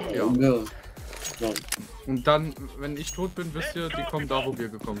 Also, ja. Ja. Und dann, wenn ich tot bin, wisst ihr, die kommen da, wo wir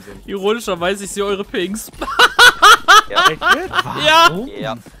gekommen sind. Ironischerweise, ich sehe eure Pings. Ja. Echt jetzt? Ja!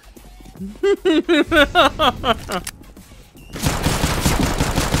 Ja.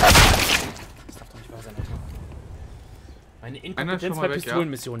 Meine Einer ist schon Inkompetenz mal bei weg, ja.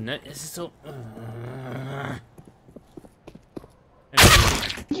 Pistolenmissionen, ne? Es ist so.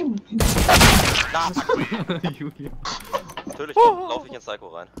 Julia. Natürlich laufe ich in Psycho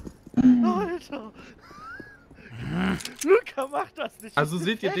rein. Alter! Luca, mach das nicht! Also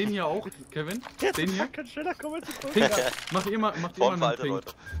seht ihr den hier auch, Kevin? Jetzt Den hier? kann schneller kommen als Pink. Macht ihr mal Vor allem einen für alte Pink.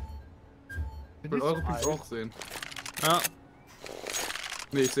 Leute. Ich will eure Pinks auch sehen. Ja.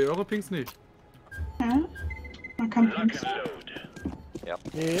 Nee, ich sehe eure Pinks nicht. Ja? Man kann Pinks.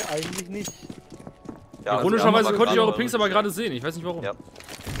 Nee, eigentlich nicht. Ja, also Ironischerweise wir haben konnte ich aber eure Pings aber gerade sehen. Ich weiß nicht warum. Ja.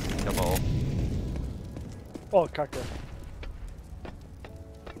 Ich aber auch. Oh, Kacke.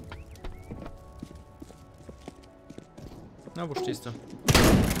 Na, wo stehst du?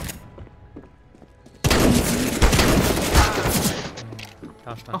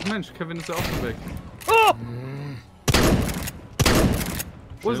 Da stand. Ach Mensch, Kevin ist ja auch schon weg. Oh!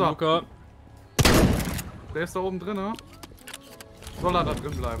 Wo ist er? Luca. Der ist da oben drin, ne? Soll er da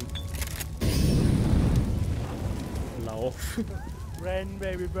drin bleiben? Lauf. Ren,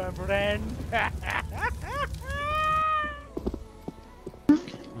 baby, ren.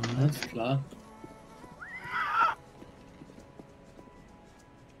 Alles klar.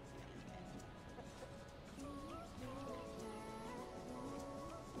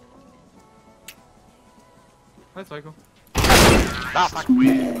 Hi, Psycho. Ah, fuck!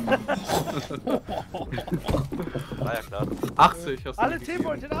 War ja klar. 80 hast du Alle mir gegeben.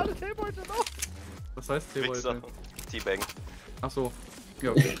 Teebeutel, alle Teebeutel noch! Was heißt Wichser. Teebeutel? Teabaggen. Ach so.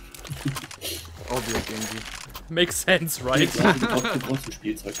 Ja, okay. Obvious irgendwie. Makes sense, right? Du brauchst ein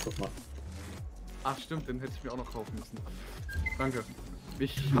Spielzeug, guck mal. Ach stimmt, den hätte ich mir auch noch kaufen müssen. Danke.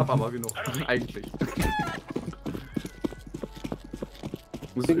 Ich hab aber genug. Eigentlich.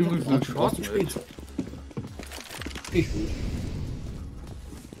 Muss übrigens einen Short mit. Spielzeug. Ich gut.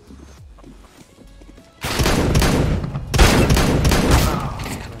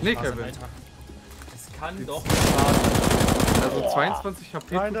 Nee, Kevin. Das kann doch. Also 22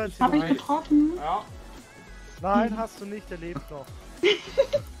 HP. Nein, das Hab ich getroffen? Ja. Nein, hast du nicht, der lebt noch.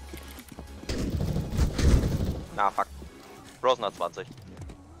 Na, fuck. Rosen hat 20.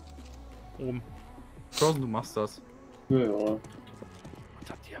 Oben. Frozen, du machst das. Ja, ja. Unter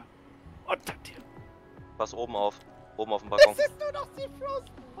dir. Unter dir. Pass oben auf. Oben auf dem Balkon. Es ist nur noch die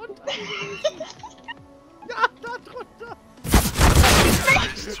Frost. Unter dir. Ja, da drunter.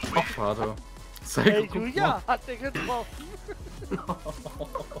 Ach, Vater. Hey, guck Julia, mal. hat der getroffen.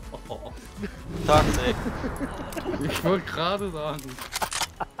 Taxi. Ich wollte gerade sagen.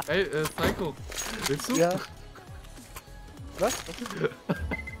 Ey, Psycho. Willst du? Ja. Was?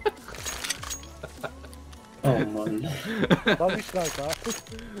 Oh Mann. Darf ich stärker?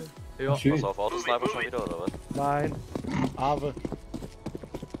 Ja. Schön. Pass auf, Autosniper schon wieder, oder was? Nein. Aber.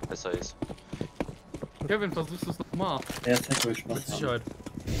 Besser ist. Kevin, versuchst du es nochmal. Ja, es hat wohl Spaß Mit haben. Sicherheit.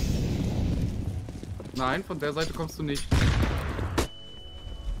 Nein, von der Seite kommst du nicht.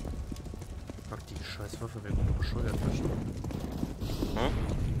 Fuck, die scheiß Waffe wäre nur bescheuert. Hm?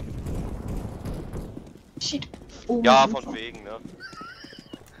 Shit. Oh, Ja, von wegen, ne?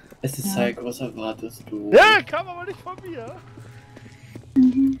 Es ist Psycho, was erwartest du? Ja, kam aber nicht von mir.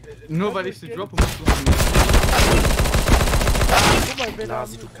 Nur weil ich sie droppe, musst du nicht. Guck mal, wer da.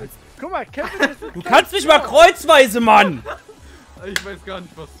 Lasi, du kannst. Guck mal, Kevin ist. Du kannst mich mal kreuzweise, Mann! Ich weiß gar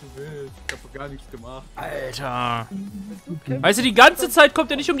nicht, was du willst. Ich hab doch gar nichts gemacht. Alter. Weißt du, die ganze Zeit kommt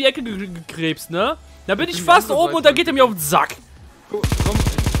er nicht um die Ecke gekrebst, ne? Da bin ich die fast andere oben und dann geht er mir auf den Sack. Komm,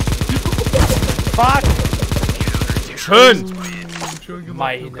 Fuck! Schön! schön gemacht,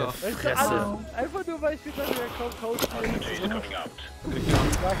 Meine Luca. Fresse. Einfach nur, weil ich gesagt habe, er kommt raus.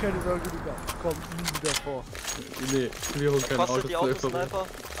 Gar keine Sorge, Luca. Komm nie wieder vor. Nee, wir holen keine Kostet die Autos. Autosniper?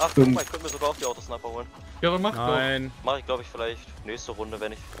 Ach, guck mal, ich könnte mir sogar auch die Autosniper holen. Ja, dann mach Nein. Mache ich, glaube ich, vielleicht nächste Runde,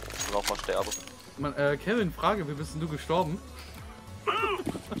 wenn ich nochmal sterbe. doch. Man, Kevin, Frage, wie bist denn du gestorben?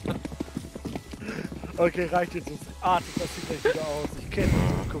 Okay, reicht jetzt. Es artet das hier gleich wieder aus. Ich kenne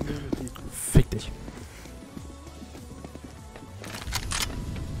die Community. Fick dich.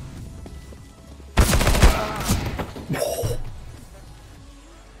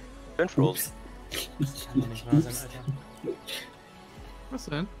 Schön Frozen. Nicht wahr sein, Alter. Was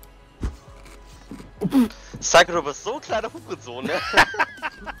denn? Psycho, du bist so ein kleiner Hurensohn, ne?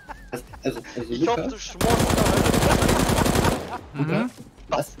 Also Ich hoffe, Luca, du schmorst. Mhm.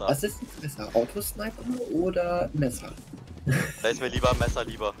 Was ist jetzt besser? Autosniper oder Messer? Da ist mir lieber ein Messer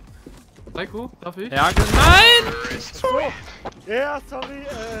lieber. Psycho, darf ich? Ja, nein! Ja, sorry,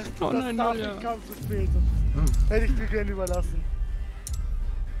 Oh das nein, Starting ja. kam zu spät. Hätte ich dir gerne überlassen.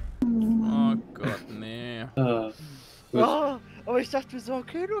 Oh Gott, nee. Gut. Oh, aber ich dachte mir so,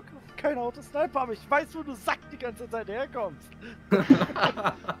 okay, du kein Autosniper, aber ich weiß, wo du Sack die ganze Zeit herkommst.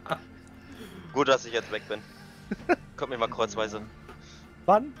 Gut, dass ich jetzt weg bin. Kommt mir mal kreuzweise.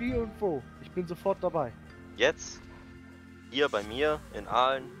 Wann, wie und wo? Ich bin sofort dabei. Jetzt, hier bei mir, in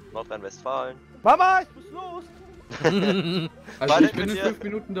Aalen, Nordrhein-Westfalen. Mama, ich muss los! Also Warte ich bin mit in dir. 5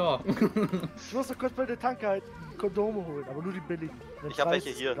 Minuten da. Ich muss noch kurz bei der Tanke halt Kondome holen, aber nur die billigen. Ich hab welche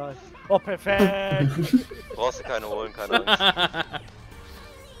hier. Geil. Oh, perfekt! Brauchst du keine holen, keine Angst.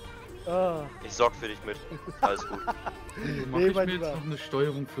 Ah, Ich sorg für dich mit. Alles gut. Mach Nee, ich mein mir jetzt Lieber. noch eine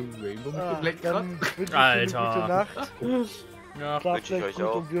Steuerung für Rainbow mit ah, dem Lenkrad? dann wünsche ich dir Alter. eine gute Nacht. Ja, Schlaf wünsche ich gleich euch gut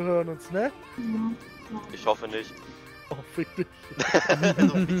auch. und wir hören uns, ne? Ich hoffe nicht. Oh, fick dich.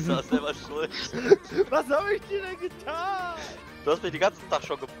 Du bist da selber schuld. Was habe ich dir denn getan? Du hast mich den ganzen Tag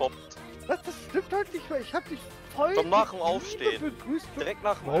schon gepoppt. Das stimmt halt nicht mehr. Ich hab dich voll Doch nach dem mit Liebe Aufstehen. begrüßt. Direkt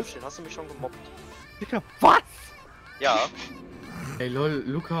nach dem Was? Aufstehen hast du mich schon gemobbt. Digga, was? Ja, Ey lol,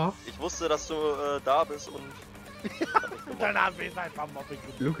 Luca, ich wusste, dass du da bist und... Dein Name ist einfach Mobbing.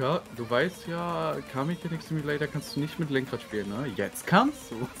 Luca, du weißt ja, Car-Mechanic Simulator kannst du nicht mit Lenkrad spielen, ne? Jetzt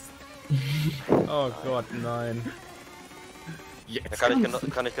kannst du. oh Gott, nein. Da Jetzt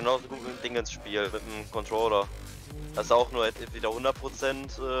kann ich genauso gut mit Dingens spielen, mit dem Controller. Das ist auch nur entweder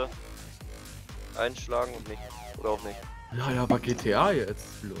 100% einschlagen und nicht. Oder auch nicht. Ja, aber GTA jetzt,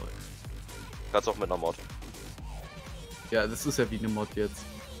 lol. Kannst auch mit einer Mod. Ja, das ist ja wie eine Mod jetzt,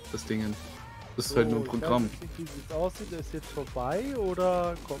 das Ding. Das ist halt nur ein Programm. Ich weiß nicht, wie es aussieht. Ist jetzt vorbei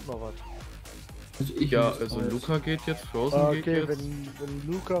oder kommt noch was? Also Ja, also Luca geht jetzt, Frozen geht Okay, jetzt.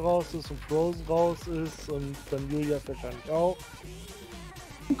 wenn Luca raus ist und Frozen raus ist und dann Julia wahrscheinlich auch.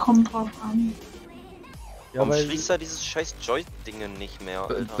 Kommt drauf an. Ja, Warum weil, schließt er dieses scheiß Joy-Dingen nicht mehr,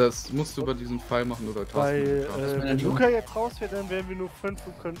 Alter? Das musst du über diesen Pfeil machen oder Tasten. weil meine wenn die- Luca jetzt raus wäre, dann wären wir nur 5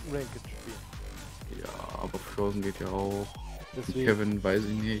 und könnten Ranked spielen. Ja, aber Frozen geht ja auch. Deswegen. Kevin weiß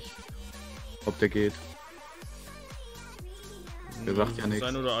ich nicht, ob der geht. Der sagt ja Das nichts.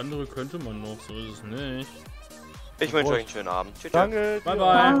 ein oder andere könnte man noch, so ist es nicht. Ich wünsche euch einen schönen Abend. Tschüss. Danke. Bye, dir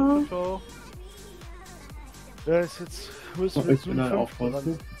bye. auch. Ciao. Ja, ist jetzt. Müssen wir Ich bin dann zum auch fünften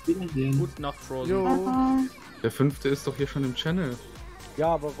ran. Wiedersehen. Gute Nacht, Frozen. Jo. Bye. Der 5. ist doch hier schon im Channel. Ja,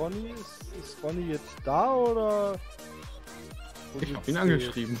 aber Ronny, ist Ronny jetzt da oder? Wo Ich hab sitzt ihn der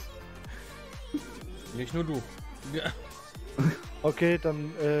angeschrieben. Nicht nur du. Ja. jetzt? Okay,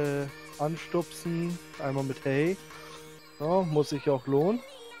 dann anstupsen. Einmal mit Hey. Ja, muss sich auch lohnen.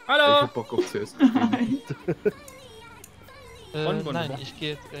 Ich Hallo! hab Bock auf CS zu spielen. Bonbon, Nein, oder? ich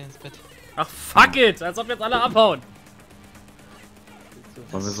gehe jetzt gleich ins Bett. Ach, fuck it! Als ob jetzt alle abhauen.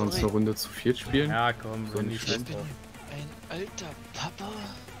 Wollen wir sonst eine Runde zu viert spielen? Ja, komm, So wenn nicht die schlimm. schlecht. Ein alter Papa?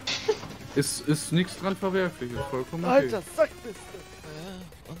 Ist nichts dran verwerflich, ist vollkommen okay. Alter, Sack bist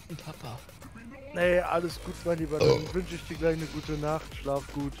du. Und ein Papa. Nee, alles gut, mein Lieber. Dann wünsche ich dir gleich eine gute Nacht. Schlaf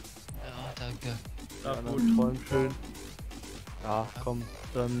gut. Ja, danke. Ach, Ja, gut. träum schön. Ja, komm,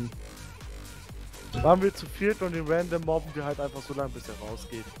 dann waren wir zu viert und den Random mobben wir halt einfach so lange, bis er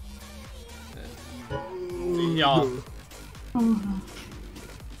rausgeht. Ja.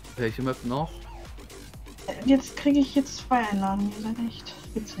 Welche Map noch? Jetzt kriege ich jetzt 2 Einladungen, ihr seid echt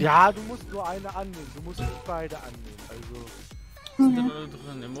witzig. Ja, du musst nur eine annehmen. Du musst nicht beide annehmen. Sind da alle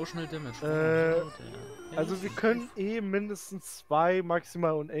drin? Emotional Damage. Also wir können mindestens 2,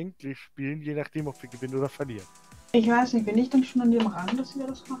 maximal unendlich spielen, je nachdem, ob wir gewinnen oder verlieren. Ich weiß nicht, bin ich dann schon an dem Rang, dass wir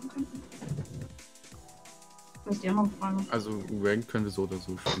das machen könnten? Das ist die andere Frage. Also Rank können wir so oder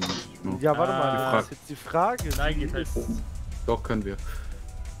so spielen. No. Ja, warte mal, Ah. das ist jetzt die Frage. Nein, die geht halt. ist- Doch, können wir.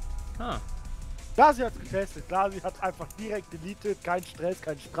 Ah. Glasi hat's getestet. Glasi hat einfach direkt deleted. Kein Stress,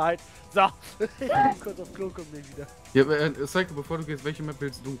 kein Streit. So, ich bin kurz auf Klo, komm mir wieder. Ja, Psycho, bevor du gehst, welche Map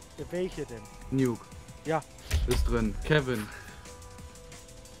willst du? Ja, welche denn? Nuke. Ja. Ist drin. Kevin.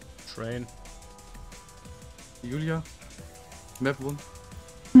 Train. Julia. Map rund.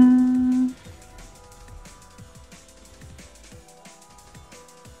 Hm,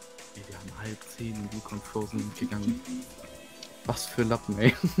 Ey, wir haben 9:30 und Luke und Frozen sind gegangen. Was für Lappen,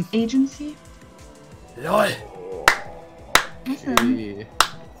 ey. Agency? LOL! Was denn? Ey.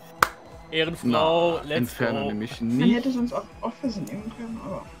 Ehrenfrau, Na, let's Inferno go. nämlich Man nicht. hätte sonst auch Office nehmen können,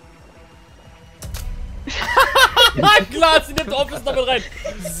 aber. Klar, sie nimmt Office damit rein.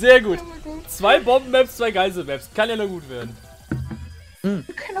 Sehr gut. 2 Bomben-Maps, 2 Geisel-Maps. Kann ja nur gut werden. Wir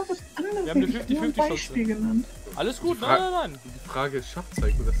können auch was anderes Wir haben eine nehmen. Ich hab nur ein 50-50 Beispiel genannt. Alles gut, nein. Die Frage ist, schafft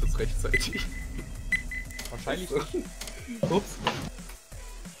Psycho das jetzt rechtzeitig? Wahrscheinlich nicht. Ups.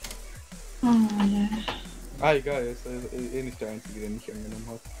 Oh, ne. Ah, egal, er ist eh nicht der Einzige, der nicht angenommen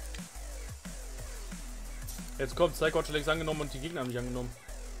hat. Jetzt kommt, Psycho hat schon längst angenommen und die Gegner haben nicht angenommen.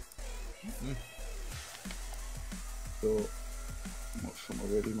 Hm. So. Muss schon mal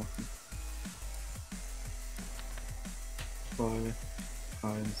ready machen. 2,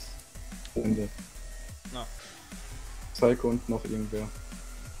 1, Ende. Na. Psycho und noch irgendwer.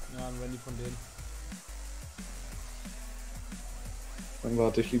 Ja, ein Randy von denen. Dann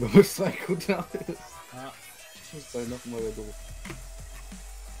warte ich lieber, bis Psycho da ist. Ja. Das sei noch mal doof.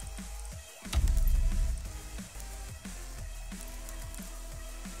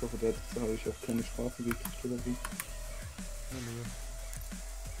 Ich hoffe, da habe ich auch keine Strafe gekriegt oder wie.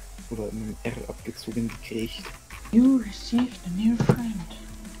 Oder in einem R abgezogen gekriegt. You received a new friend.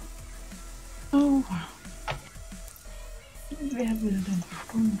 Oh, wow. Wer will denn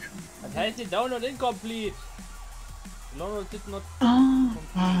Stunden schon? Das heißt, die Download incomplete. Download did not. Ah,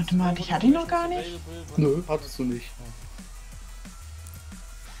 warte mal, ich hatte ihn noch gar nicht. Nö, hattest du nicht.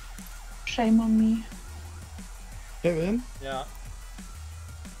 Shame on me. Kevin, Ja.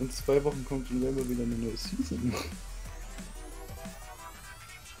 in 2 Wochen kommt schon selber wieder eine neue Season.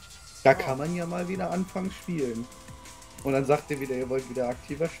 Da kann man ja mal wieder anfangen spielen. Und dann sagt ihr wieder, ihr wollt wieder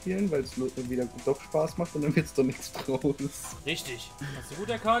aktiver spielen, weil es wieder doch Spaß macht und dann wird's doch nichts draus. Richtig. Hast du gut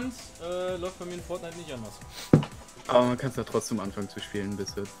erkannt. Läuft bei mir in Fortnite nicht anders. Aber man kann es ja trotzdem anfangen zu spielen,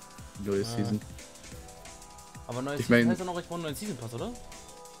 bis jetzt die neue Season. Aber neues Ich mein- Season heißt ja noch, ich brauche einen neuen Season Pass, oder?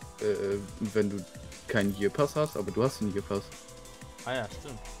 Wenn du keinen Year Pass hast, aber du hast einen Year Pass. Ah ja,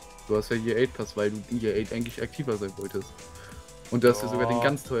 stimmt. Du hast ja Year 8 Pass, weil du in Year 8 eigentlich aktiver sein wolltest. Und du hast ja sogar den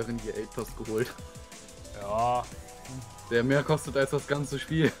ganz teuren Year 8 Pass geholt. Ja. Der mehr kostet als das ganze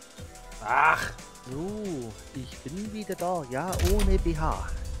Spiel. Ach, So, ich bin wieder da, ja, ohne BH.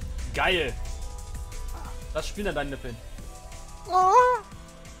 geil. Was spielen denn deine Nippeln?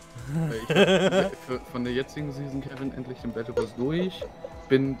 Von der jetzigen Season, Kevin, endlich den Battle Pass durch.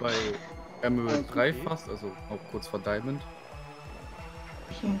 Bin bei Emerald 3 fast, also auch kurz vor Diamond.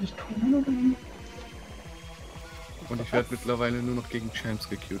 Ich eigentlich tun oder nicht? Und ich werde mittlerweile nur noch gegen Champs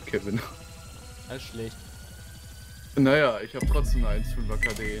gequeued, Kevin. Alles schlecht. Naja, ich habe trotzdem eine 1,5er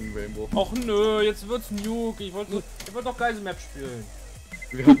KD in Rainbow. Och nö, jetzt wird's Nuke. Ich wollte doch Geisel Map spielen.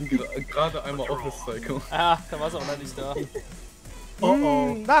 Wir hatten gerade einmal Office Psycho. Ah, da war's auch noch nicht da. Oh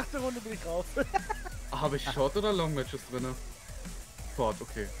oh. Nach der Runde bin ich raus. Habe ich Short oder Long Matches drin? Short,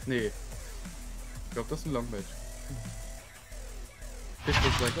 okay. Nee. Ich glaube, das ist ein Long Match. Ich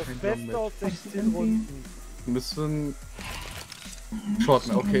würde sagen, Das kein Long Beste Match. aus 16 Runden. Müssen. Short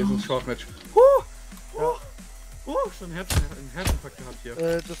Match, okay, ist ein Short Match. Schon einen Herzinfarkt gehabt hier.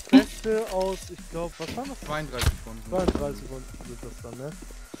 Das Beste aus, ich glaube, was war das? 32 Runden. 32 Runden wird das dann, ne?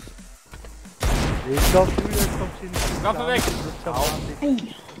 Ich glaube, Julian kommt hier nicht. Waffe weg!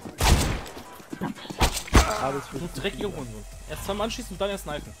 Alles Du dreckiger Hurensohn. Erst zweimal anschießen und dann erst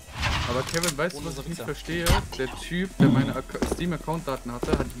knifen. Aber Kevin, weißt du, Ohne was ich nicht Wichser. verstehe? Der Typ, der meine Steam-Account-Daten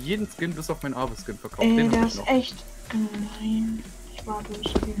hatte, hat jeden Skin bis auf meinen Avis-Skin verkauft. Den hab der ich ist noch. echt. Nein. Ich warte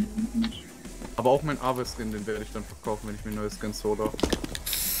bis nicht. Aber auch mein Avis-Skin, den werde ich dann verkaufen, wenn ich mir neue Skins hole.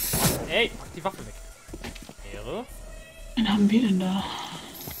 Ey, pack die Waffe weg. Ehre. Wen haben wir denn da?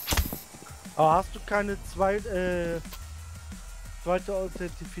 Aber hast du keine zweite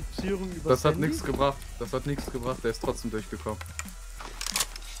Authentifizierung über Das hat nichts gebracht. Das hat nichts gebracht. Der ist trotzdem durchgekommen.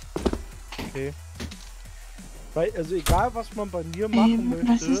 Okay. Weil, also egal was man bei mir machen möchte,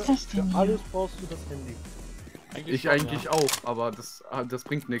 was ist das denn für hier? alles brauchst du das Handy. Ich schon, eigentlich ja. auch, aber das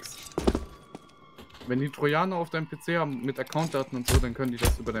bringt nichts. Wenn die Trojaner auf deinem PC haben mit Accountdaten und so, dann können die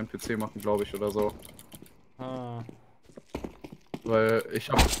das über deinen PC machen, glaube ich, oder so. Ah. Weil ich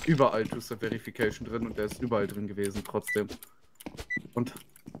habe überall Two-Step-Verification drin und der ist überall drin gewesen, trotzdem. Und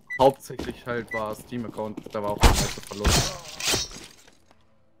hauptsächlich halt war Steam-Account, da war auch der meiste Verlust.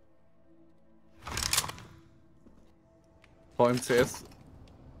 VMCS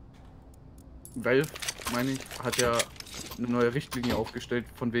Valve, meine ich, hat ja eine neue Richtlinie aufgestellt,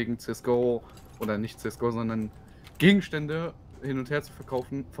 von wegen CSGO, oder nicht CSGO, sondern Gegenstände hin und her zu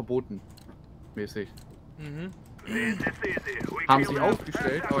verkaufen, verboten. Mäßig. Mhm. Haben sie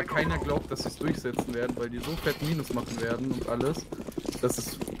aufgestellt, aber keiner glaubt, dass sie es durchsetzen werden, weil die so fett Minus machen werden und alles. Das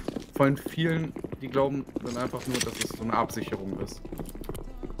ist von vielen, die glauben dann einfach nur, dass es so eine Absicherung ist.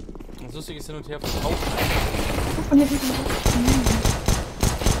 Das Lustige ist hin und her verkaufen. Von der Seite.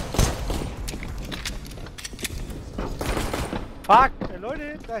 Fuck!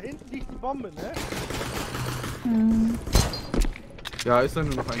 Leute, da hinten liegt die Bombe, ne? Hm. Ja, ist dann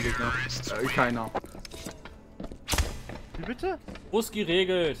nur noch ein Gegner. Keiner. Wie bitte? Ruski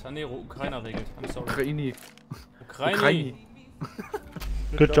regelt. Ah ne, Ukrainer regelt. I'm sorry. Ukraini. Ukraine.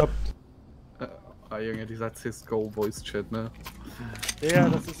 Good job. Junge, dieser CSGO Voice Chat, ne? Ja,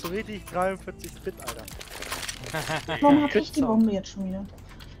 das ist so richtig 43-Bit, Alter. Warum hab ich die Bombe jetzt schon wieder?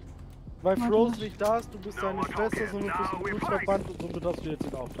 Weil Froze nicht da ist, du bist deine Schwester, sondern du bist ein Blutsverband und somit hast du jetzt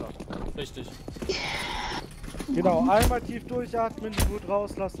den Auftrag. Richtig. Genau, einmal tief durchatmen, die Wut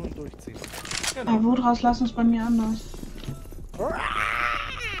rauslassen und durchziehen. Genau. Wut rauslassen ist bei mir anders.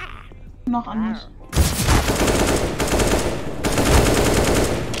 Noch anders.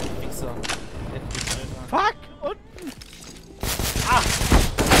 Wichser. Fuck! Unten! Ah!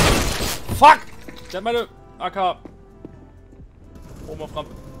 Fuck! Der hat meine AK. Oben auf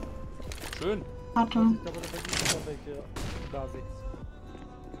Rampe. Schön. Hatte. Aber da ist noch welche da sind.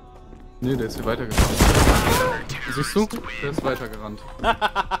 Nee, der ist hier weitergerannt. Siehst du? Der ist weitergerannt.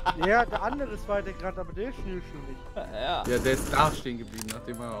 Ja, der andere ist weitergerannt, aber der ist schon nicht. Ja. Ja, der ist da stehen geblieben,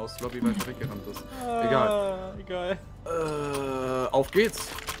 nachdem er aus Lobby weiter weggerannt ist. Egal. Egal. Auf geht's.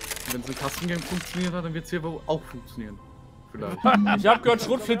 Wenn es ein Custom-Game funktioniert hat, dann wird es hier wohl auch funktionieren. Vielleicht. Ich hab gehört,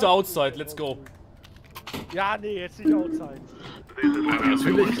 Schrotflinte outside. Let's go. Ja, nee, jetzt nicht outside.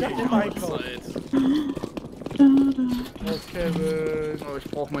 Natürlich. Ich hab den Einkauf. Oh, Kevin. Oh, ich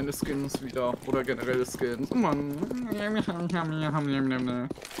brauche meine Skins wieder. Oder generelle Skins. Oh Mann.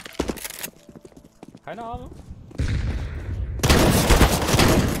 Keine Ahnung.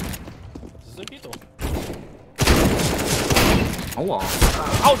 Das geht doch. Aua.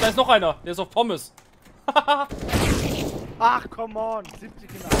 Au, da ist noch einer. Der ist auf Pommes. Ach, come on. 70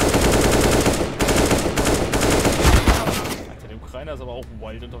 in 1. Alter, der Ukrainer ist aber auch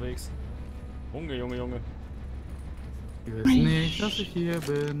wild unterwegs. Junge, Junge, Junge. Ich weiß nicht, dass ich hier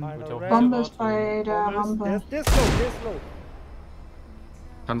bin. Bombe ist bei der Rampe. Der ist low, der ist low.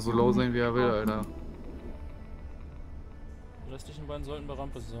 Kann so low sein, wie er will, Alter. Die restlichen beiden sollten bei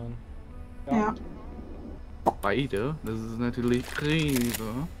Rampe sein. Ja. Beide? Das ist natürlich Krise.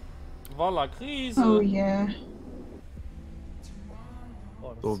 Voila, Krise. Oh yeah.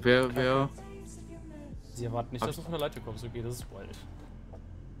 Oh, das So, ist wer... Sie erwarten nicht, dass du von der Leiter kommst. Okay, das ist wild.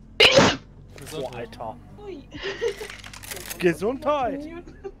 Boah, Alter. Gesundheit!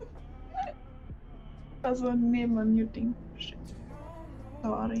 Also neben ein Muting.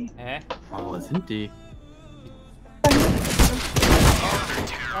 Sorry. Hä? Oh, wo sind die?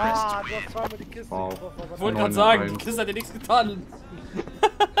 Ah, du hast zweimal die Kiste Wow. getroffen. Ich Aber wollte Neun gerade sagen, und die eins. Kiste hat dir nichts getan.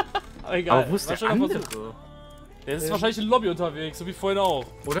 Aber egal. Aber wo ist war der schon noch andere? versucht. Der ist wahrscheinlich in Lobby unterwegs, so wie vorhin auch.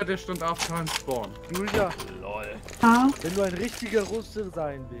 Oder der stand AFK im Spawn. Julia, Lol. Ah, wenn du ein richtiger Russe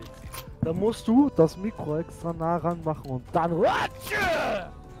sein willst, dann musst du das Mikro extra nah ran machen und dann Ratsche!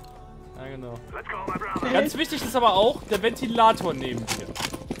 Ja, genau. Ganz wichtig ist aber auch der Ventilator neben dir.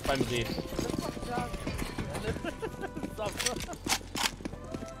 Beim Reden. Was für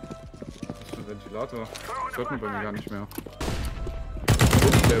ein Ventilator? Das hört man bei mir gar nicht mehr.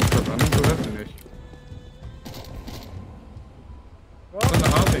 Ups, der ist an und so hört ihn nicht. So eine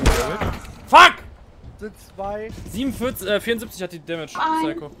Art, David. Fuck! Sind zwei. 74 hat die Damage, Ein.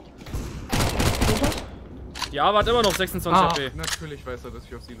 Psycho. Die Ava hat immer noch 26 HP. Natürlich weiß er, dass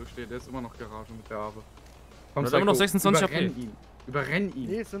ich auf Silo stehe. Der ist immer noch Garage mit der Ave. Der hat immer noch 26 HP. Überrenn ihn. Überrenn ihn.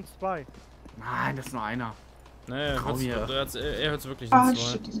 Nee, es sind zwei. Nein, das ist nur einer. Nee, Trau mir. er hört's wirklich ah, nicht.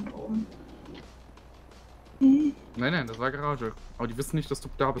 shit, die sind oben. Nein, das war Garage. Aber die wissen nicht, dass du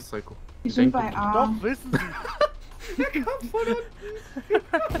da bist, Psycho. Die sind bei denken- A. Doch, wissen sie.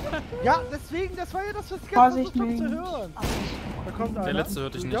 Ja, deswegen, das war ja das, was ich ganz Vorsicht, versucht habe zu Ming. hören. Da kommt einer. Der letzte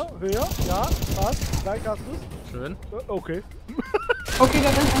hört dich nicht. Ja, höher, ja, passt. Gleich hast du's. Schön. Okay. Okay, da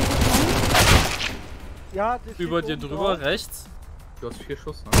ist einfach Ja, der steht Über dir oben drüber, drauf. rechts. Du hast 4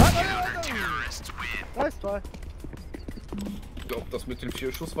 Schuss, ne? Da ist zwei. Ich glaube, das mit den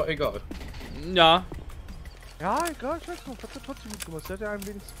 4 Schuss war egal. Ja. Ja, egal, scheiß drauf. Hat er trotzdem gut gemacht. Der hat ja einen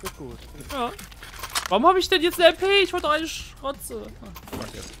wenigstens gut. Ja. Warum habe ich denn jetzt eine MP? Ich wollte eine Schrotze.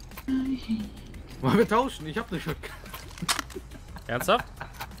 Wollen wir tauschen? Ich hab eine Shotgun. Ernsthaft?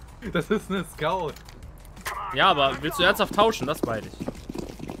 Das ist eine Scout. Ja, aber willst du ernsthaft tauschen? Das meine ich.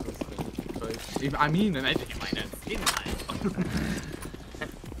 Ich meine, ich meine Skin halt.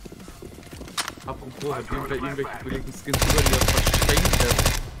 Apropos, hat irgendwer irgendwelche billigen Skins über,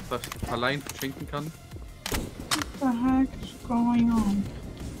 die er verleihen, verschenken kann? What the heck is going on?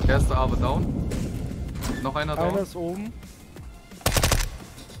 Erste Arme down. Noch einer down. Einer ist oben.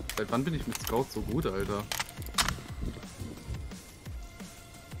 Seit wann bin ich mit Scout so gut, Alter?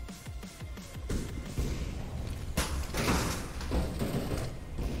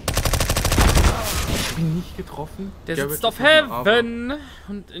 Ich bin nicht getroffen. Der Ja, sitzt wirklich auf noch eine Arme. Heaven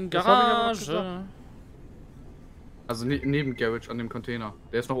und in Das hab ich aber Garage. gesagt. Also neben Garage an dem Container.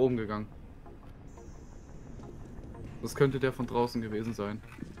 Der ist nach oben gegangen. Das könnte der von draußen gewesen sein.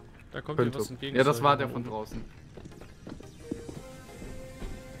 Da kommt dir was entgegen. Ja, das war der von draußen.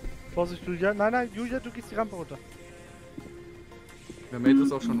 Vorsicht, Julia. Nein, nein, Julia, du gehst die Rampe runter. Der Mate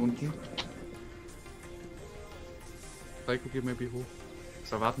ist auch schon unten. Psycho geht maybe hoch.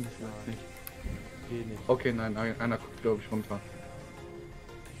 Das erwarten wir vielleicht nicht. Geh nicht. Okay, nein, einer guckt glaube ich runter.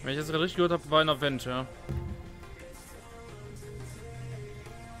 Wenn ich das gerade richtig gehört habe, war einer Vent, ja.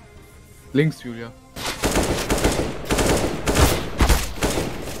 Links, Julia.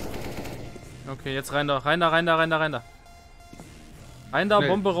 Okay, jetzt rein da, rein da, rein da, rein da, rein da. Rein da, Nee.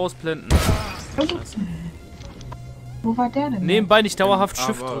 Bombe rausblenden. Wo war der denn? Nebenbei nicht dauerhaft Aber-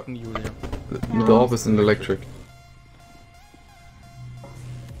 Shift drücken, Julia. Ja. The office in electric.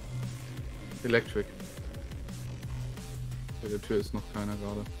 Electric. Bei der Tür ist noch keiner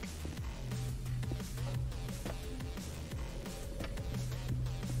gerade.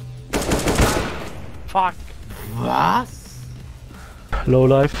 Fuck. Was?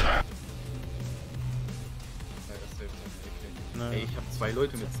 Lowlife. Ey, ich habe 2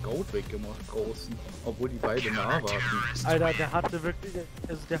 Leute mit Scout weggemacht draußen, obwohl die beide nah waren. Alter, der hatte wirklich,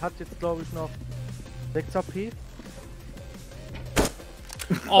 also der hat jetzt glaube ich noch 6 HP.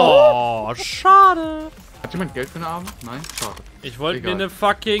 Oh, schade. Hat jemand Geld für eine Arme? Nein? Schade. Ich wollte mir Egal. eine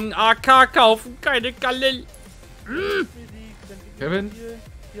fucking AK kaufen, keine Galil. Kevin?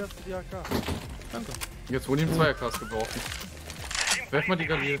 Hier hast du die AK. Danke. Jetzt wurden ihm 2 AKs gebrauchen. Werf mal die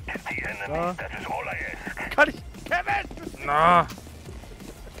Galil. Da. Kann ich. Kevin! Na.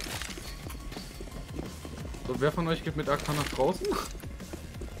 So, wer von euch geht mit AK nach draußen?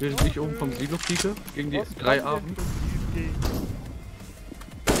 Während ich oben vom Silo fliege, gegen die 3 Armen.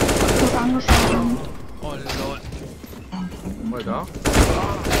 Gut angeschaut. Oh lol. Mal da.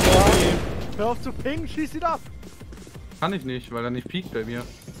 Hör auf zu pingen, schieß ihn ab! Kann ich nicht, weil er nicht piekt bei mir.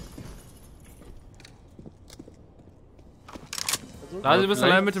 Also du bist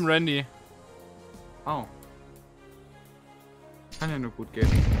allein mit dem Randy. Au. Kann ja nur gut gehen.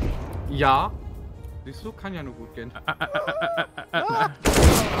 Ja. Siehst du, kann ja nur gut gehen.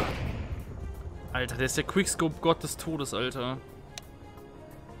 Alter, der ist der Quickscope Gott des Todes, Alter.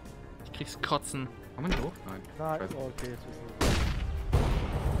 Ich krieg's kotzen. Kann man hier hoch? Nein. Nein, Scheiße. oh, okay, jetzt wissen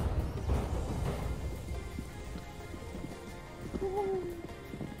wir.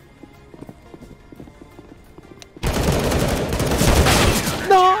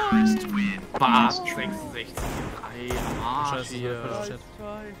 Was? 66, 3 am Arsch Scheiße, hier. das war Chat.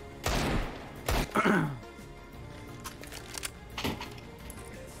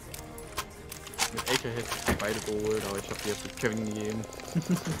 Mit AK hätte ich beide geholt, aber ich habe jetzt mit Kevin gegeben.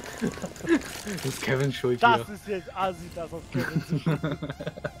 Das ist Kevin schuld Das hier. ist jetzt assi, das auf Kevin zu schieben.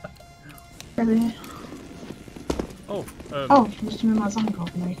 Oh, Oh, ich musste mir mal Sachen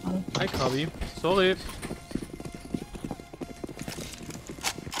kaufen, weil ich gerade. hi Krabi. Sorry.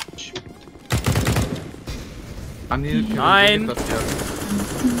 Anil, Kevin, Nein. wo geht das hier?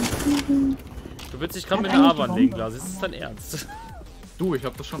 Du willst dich gerade Hat mit einer eigentlich die A-Wand legen, Bombe. Glas. Ist das dein Ernst? Du, ich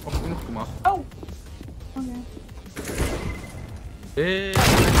habe das schon oft genug gemacht. Oh! Okay.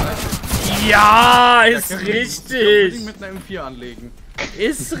 Ja, Ja, ist Kevin, ich muss richtig. unbedingt mit einer M4 anlegen.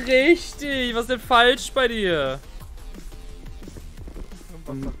 Ist richtig. Was ist denn falsch bei dir?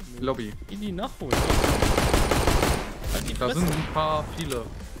 Lobby. In die nachholen. Halt die Da Fresse. sind ein paar viele.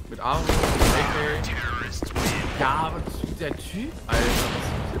 Mit Aro, AK. Ja, aber der Typ, Alter,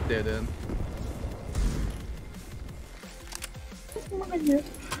 was tut der denn? Was mache ich hier?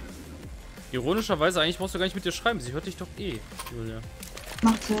 Ironischerweise, eigentlich brauchst du gar nicht mit dir schreiben. Sie hört dich doch eh, Julia.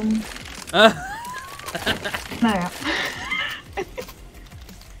 Macht Sinn. Ah. Naja.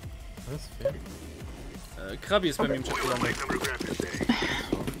 Was? Wer? Krabi ist bei mir im Chat gelandet.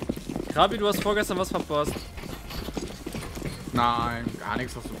 Krabi, du hast vorgestern was verpasst. Nein, gar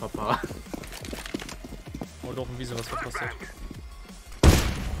nichts hast du verpasst. Oh doch, ein Wieso was verpasst hat.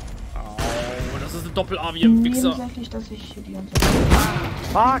 Au, das ist eine Doppel-A wie ein Wichser. Nebensächlich, dass ich hier die ganze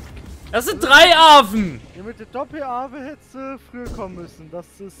Fuck! Das sind 3 Aven! Ja, mit der Doppel-Arme hättest du früher kommen müssen. Das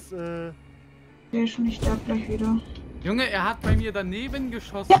ist, Der ist schon, ich sterbe gleich wieder. Junge, er hat bei mir daneben Ja,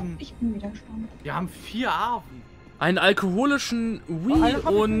 geschossen. ich bin wieder gestorben. Wir haben 4 Arven. Einen alkoholischen Wii Einen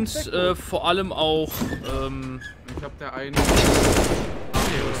hab ich und nicht weggeholt. vor allem auch, Ich hab der einen.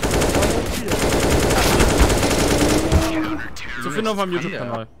 zu finden auf meinem Junge,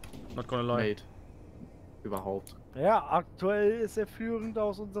 YouTube-Kanal. Not gonna lie. Mate. Überhaupt. ja, aktuell ist er führend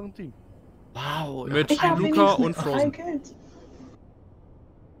aus unserem Team. Wow. Mit Ich habe Luca wenigstens und 3 Frozen. Kills.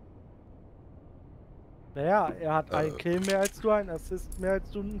 Naja, er hat einen Kill mehr als du, einen Assist mehr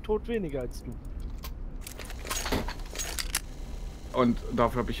als du, einen Tod weniger als du. Und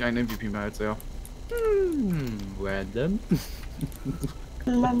dafür habe ich einen MVP mehr als er. Random.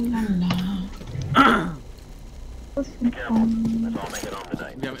 Lalala. Was für ein Traum.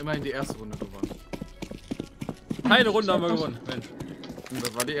 Wir haben immerhin die erste Runde gewonnen. Eine Runde haben wir gewonnen, Mensch. Und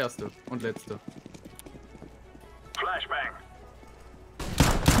das war die erste und letzte.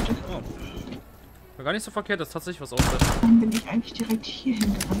 Oh. War gar nicht so verkehrt, dass tatsächlich was aussieht. Dann bin ich eigentlich direkt hier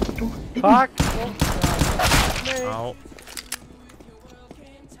hingerannt. Doch. Fuck! Au.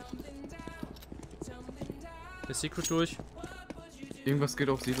 Der Secret durch. Irgendwas geht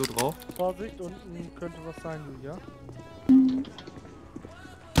auf Silo drauf. Vorsicht, unten könnte was sein, Julia.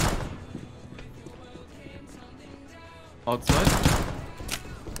 Outside.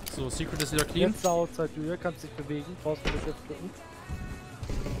 So, Secret ist wieder clean. Jetzt outside, Julia, kannst dich bewegen, brauchst du das jetzt drücken.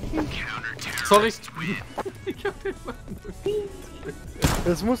 Sorry.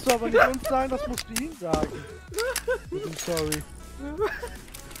 Das musst du aber nicht uns sagen, das musst du ihm sagen. Mit dem Sorry.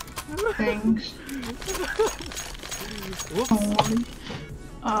 Thanks. Ups. Oh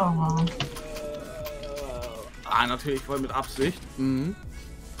wow. Ah, natürlich voll mit Absicht. Mhm.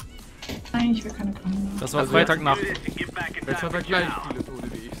 Nein, ich will keine Kamera. Das war Also Freitagnacht. Jetzt hat er gleich viele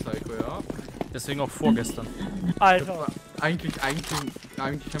Tode wie ich, Psycho, ja? Deswegen auch vorgestern. Alter! Eigentlich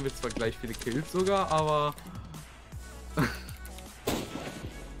haben wir zwar gleich viele Kills sogar, aber...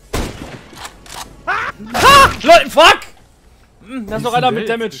 Leute, fuck! Da ist noch Die einer sind mit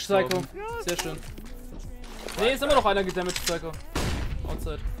Damage, selbst Psycho. gestorben. Sehr schön. Ne, ist immer noch einer gedamaged, Psycho.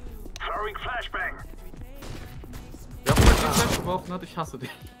 Outside. Ja, wenn man den Flash geworfen hat, ich hasse dich.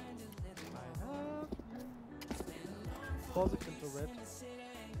 Vorsicht hinter Red.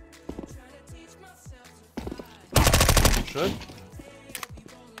 Schön.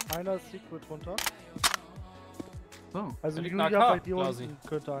 Einer ist Secret runter. So. Also Da liegt Julia, eine AK, bei dir Blasi. unten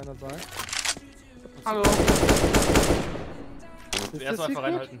könnte einer sein. Hallo. Ist Erst das einfach Secret?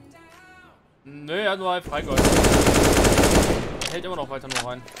 reinhalten. Nö, er hat nur halb freigehalten. Er hält immer noch weiter nur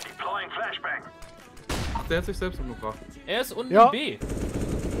rein. Ach, der hat sich selbst umgebracht. Er ist unten Ja. B.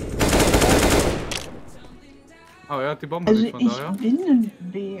 Aber er hat die Bombe Also nicht von ich daher. bin ein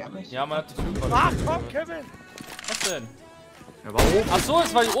B, aber ich... Ja, man hat die Tür gerade. Ach nicht komm, gehört. Kevin! Was denn? Er war oben. Ach so,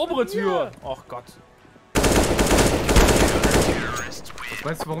 es war die obere Tür. Ach Gott.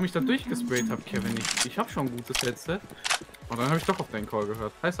 Weißt du, warum ich da durchgesprayt habe, Kevin? Ich hab schon ein gutes Headset. Und dann habe ich doch auf deinen Call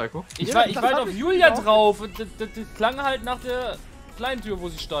gehört. Hi, Psycho. Ich Ja, war das halt hab auf ich Julia auch. drauf und das klang halt nach der kleinen Tür, wo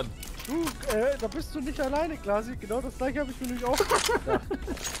sie stand. Du, da bist du nicht alleine, Glasi. Genau das gleiche habe ich mir nämlich auch gedacht.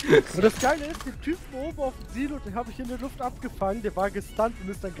 Und das Geile ist, den Typen oben auf dem Silo, den habe ich in der Luft abgefangen, der war gestunt und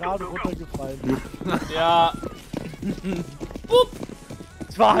ist dann gerade runtergefallen. Ja.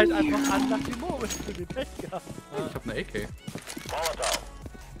 Es war halt einfach unlucky Moment für den Pech gehabt. Ich hab eine AK.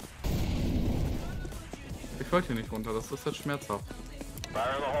 Ich wollte hier nicht runter, das ist jetzt schmerzhaft.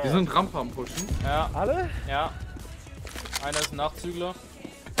 Die sind Rampe am Pushen. Ja, Alle? ja. Einer ist ein Nachzügler.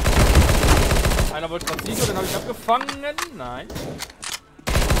 Einer wollte gerade Sieg, den habe ich abgefangen. Nein.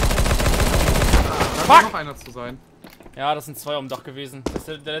 Da scheint noch einer zu sein. Ja, das sind zwei auf dem Dach gewesen. Das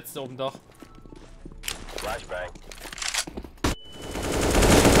ist der letzte auf dem Dach.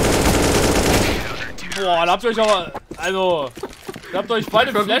 Boah, da habt ihr euch aber. Also. Ihr habt euch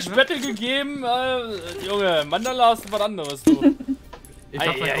beide Flash-Battle gegeben. Junge, Mandala ist was anderes, du. Ich hab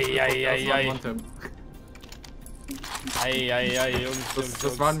Eieieiei. Eieiei, Jungs,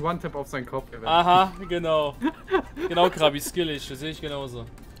 Das war ein One-Tap auf seinen Kopf. Kevin. Aha, genau. Genau, Krabi, skillig, das sehe ich genauso.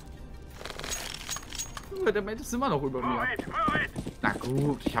 Der Mensch ist immer noch über mir. Na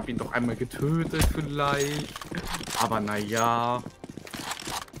gut, ich habe ihn doch einmal getötet vielleicht. Aber naja.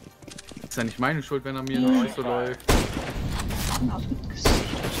 Ist ja nicht meine Schuld, wenn er mir in die Schüsse läuft.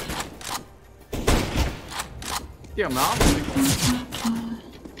 Die haben eine Arme.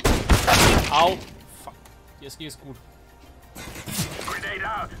 Au. Fuck. Die SG ist gut.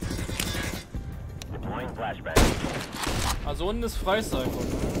 Also unten ist Freistyle.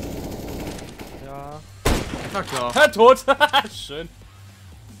 Ja. Na klar. Ha, tot. Schön.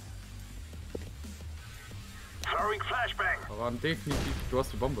 Da waren definitiv. Du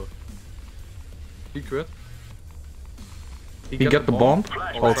hast die Bombe. Secret. He got the bomb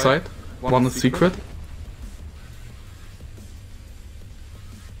outside. One is secret.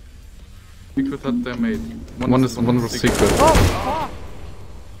 Secret hat der Mate. One is secret.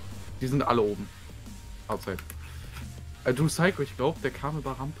 Die sind alle oben. Outside. Du Psycho, ich glaube, der kam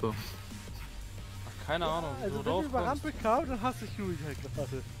über Rampe. Keine Ahnung. Also wo wenn du du über raufkommst. Rampe kam, dann hasse ich Julia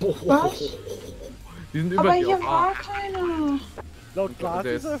gerade. Was? Die sind über Aber dir. hier war keiner. Laut Glasi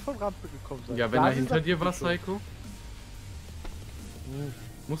der ist- soll er von Rampe gekommen sein. Ja, wenn er Glasi hinter sagt dir war, nicht so. Psycho.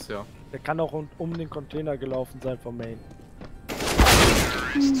 Muss ja. Der kann auch um den Container gelaufen sein vom Main.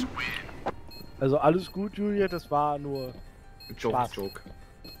 Also alles gut, Julia, das war nur Spaß. Joke.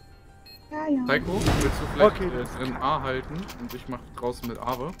 Ja, ja. Taiko, willst du vielleicht Okay. drin A halten und ich mach draußen mit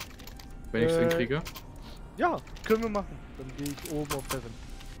Awe, wenn ich den kriege? Ja, können wir machen. Dann gehe ich oben auf Heaven.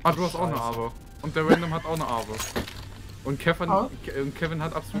 Ah, du hast auch eine Awe. Und der Random hat auch eine Awe. Und Kevin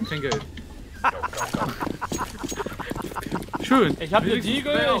hat absolut kein Geld. Schön. Ich hab ne Wenigstens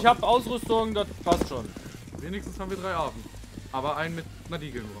Diegel, drei ich hab Ausrüstung, das passt schon. Wenigstens haben wir 3 Aven. Aber einen mit einer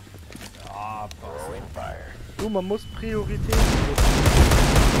Diegel nur. Ja, passt. Du, man muss Prioritäten setzen.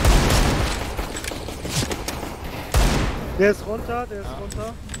 Der ist runter, der ist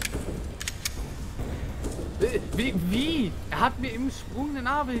runter. Wie? Er hat mir im Sprung einen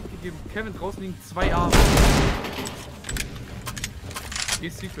Awe gegeben. Kevin, draußen liegen 2 Awe. Geh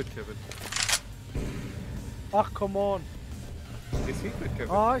Secret, Kevin. Ach, come on. Geh Secret,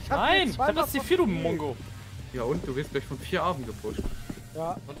 Kevin. Oh, ich hab Nein, jetzt ich hab das C4, du Mongo. Ja und? Du wirst gleich von 4 Aven gepusht.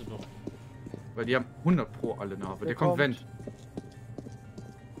 Ja, Warte doch. Weil die haben 100 pro alle eine Awe. Der Der kommt kommt. Vent.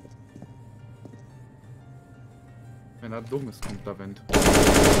 Wenn er dumm ist, kommt da Vent.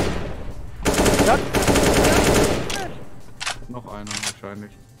 ja. Noch einer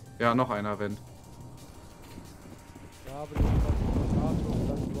wahrscheinlich. Ja, noch einer Vent. Ja, aber der ist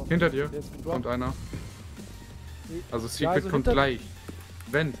dann Hinter dir Der ist gedroppt. kommt einer. Nee. Also Ja, Secret also kommt hinter- gleich.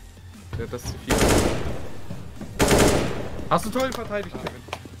 Vent. Der hat das C4. Hast du toll verteidigt, Kevin.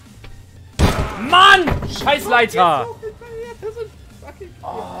 Mann! Scheißleiter!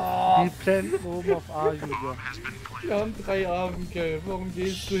 Die planten oben auf A, Julia. Wir haben 3 Aven, Kevin. Warum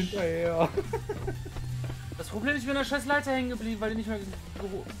gehst du hinterher? Das Problem ist, ich bin an der Scheißleiter hängen geblieben, weil die nicht mehr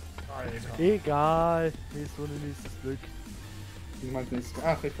geholt. Alter. Egal. Nächste Runde, nächstes Glück.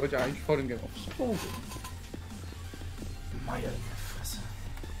 Ach, ich wollte ja eigentlich vor dem Game aufs Tor. Meine Fresse.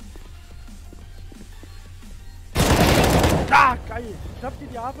 Ah, geil. Schnapp dir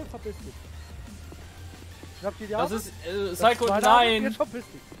die Arme, verpiss dich. Schnapp dir die Arme. Das ist, Psycho, Zweite Arme, jetzt nein! verpiss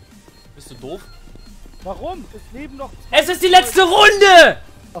dich. Bist du doof? Warum? Es leben noch Es ist die letzte Runde!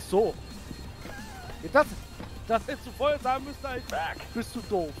 Ach so. Das hättest du vorher sagen müssen, als bist du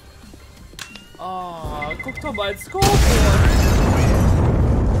doof. Ah, guck doch mal ins Scope.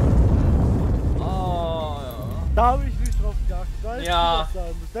 Ah, ja. Da habe ich nicht drauf geachtet. Da hättest Ja. du was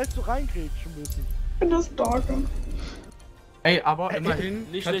sagen müssen. Da hättest du reingrätschen müssen. Ich bin das Stalker. Ey, aber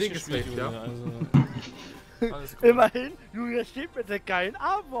immerhin Nicht KD schlecht gespielt, gesaved, Julia, ja. also. Alles gut. Immerhin, Julia steht mit der geilen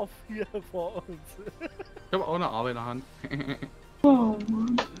Arm auf hier vor uns. Ich habe auch eine Awe in der Hand. Oh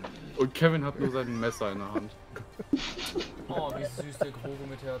Mann. Und Kevin hat nur sein Messer in der Hand. Oh, wie süß der Grogu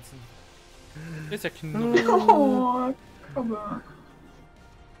mit Herzen. Ist ja knuddelig. Oh, aber.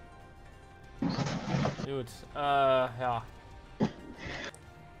 Gut, ja.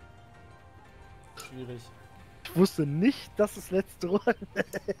 Schwierig. Ich wusste nicht, dass es letzte Runde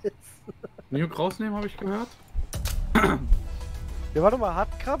ist. Nuke rausnehmen, habe ich gehört. Ja, warte mal,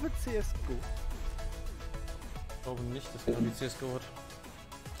 hat Krabbe CSGO? Ich glaube nicht, dass er die CSGO hat.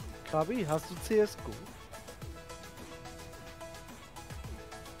 Krabi, hast du CSGO?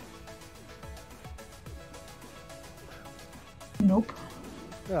 Nope.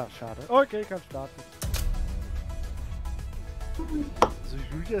 Ja, schade. Okay, kann starten. Also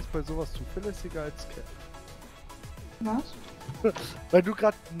Julia ist bei sowas zuverlässiger als Cat. Was? Weil du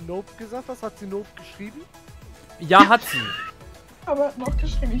gerade Nope gesagt hast, hat sie Nope geschrieben? Ja, hat sie. Aber noch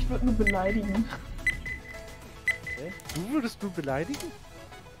geschrieben, ich würde nur beleidigen. Okay. Du würdest nur beleidigen?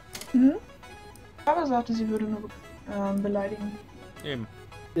 Hm? Aber sagte, sie würde nur beleidigen. Eben.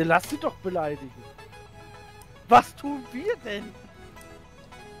 Ihr lasst sie doch beleidigen. Was tun wir denn?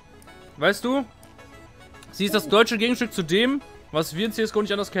 Weißt du? Sie ist das deutsche Gegenstück zu dem, was wir in CSGO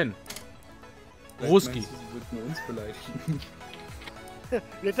nicht anders kennen. Ruski. Meinst du, sie wird nur uns beleidigen?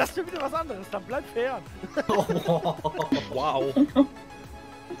 Ja, das ist ja wieder was anderes, dann bleib fern. Wow.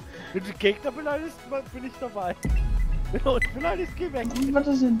 Wenn du Gegner beleidigst, bin ich dabei. Wenn du uns beleidigst, geh weg. Was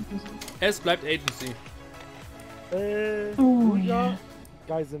ist denn? Es bleibt Agency. Oh, Julia, yeah.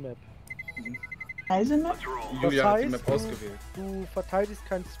 Geiselmap. Reisemap? Julia hat die heißt, Map ausgewählt. Du verteidigst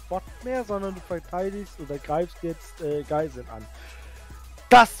keinen Spot mehr, sondern du verteidigst oder greifst jetzt Geiseln an.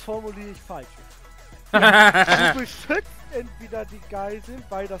 Das formuliere ich falsch. Du beschützt entweder die Geiseln,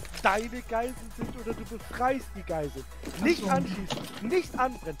 weil das deine Geiseln sind, oder du befreist die Geiseln. Nicht anschießen, nicht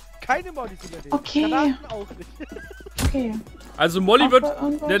anbrennen, keine Mollys überleben. Okay. Granaten auch nicht. Okay. Also Molly wird...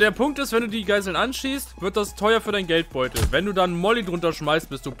 Antwort? Der Punkt ist, wenn du die Geiseln anschießt, wird das teuer für dein Geldbeutel. Wenn du dann Molly drunter schmeißt,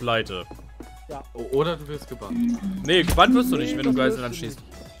 bist du pleite. Oder du wirst gebannt. Nee, gebannt wirst du nicht, wenn du das Geiseln wirst du anschießt.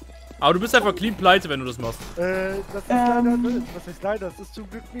 Aber du bist einfach clean pleite, wenn du das machst. Das ist leider, was heißt leider, das ist zum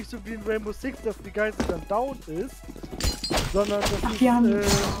Glück nicht so wie in Rainbow Six, dass die Geisel dann down ist, sondern das Ach ist, ja.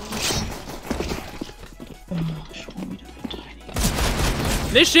 Ach, schon wieder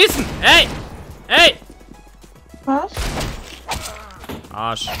verteidigt. Nicht schießen! Ey! Ey! Was?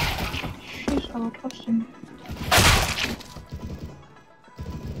 Arsch. Schieß aber trotzdem.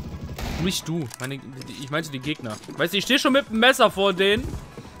 Nicht du. Ich meinte die Gegner. Weißt du, ich stehe schon mit dem Messer vor denen.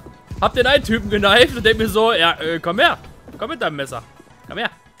 Hab den einen Typen geneift und denk mir so, ja, komm her. Komm mit deinem Messer. Komm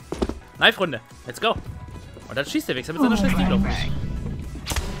her. Knife-Runde. Let's go. Und dann schießt der Wichser mit seiner scheiß Ding auf mich.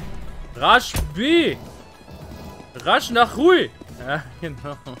 Rasch B. Rasch nach Ruhe. Ja,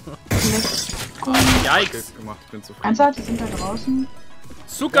 genau. Yikes. Gemacht, bin zufrieden. Ernsthaft, die sind da draußen.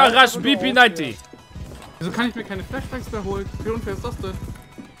 Zucker Rasch BP90. Wieso kann ich mir keine Flashbacks mehr holen? Wie unfair ist das denn?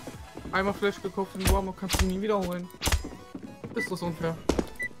 Einmal Flash gekauft in Warhammer kannst du nie wiederholen. Ist das unfair?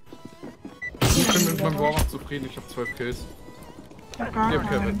 Ich bin mit meinem Warhammer zufrieden, ich habe 12 Kills. Gar Ja, keinen.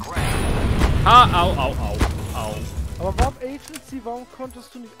 Kevin. Au. Aber warum Agency? Warum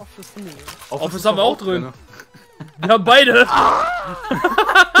konntest du nicht Office nehmen? Office haben wir auch drin. Wir haben beide.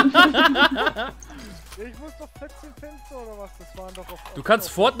 Ich muss doch 14 Fenster oder was? Das waren doch auf. Du kannst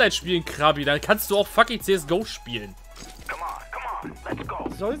Fortnite spielen, Krabi. Dann kannst du auch fucking CSGO spielen.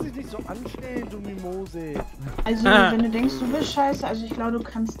 Soll sie dich so anstellen, du Mimose? Also, wenn du denkst, du bist scheiße, also ich glaube, du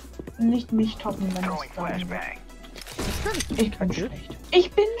kannst nicht mich toppen, wenn du es darum geht. Ich bin schlecht.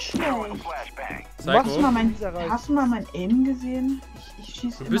 Ich bin schlecht. Hast du mal mein Aim gesehen? Ich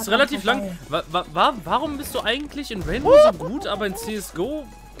schieße Du bist immer relativ vorbei. lang. Warum bist du eigentlich in Rainbow so gut, aber in CSGO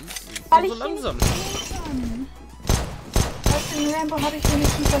so langsam? Weißt du, in Rainbow habe ich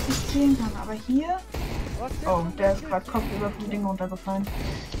wenigstens, dass ich zielen kann, aber hier... Oh, der ist gerade kopfüber vom Ding runtergefallen.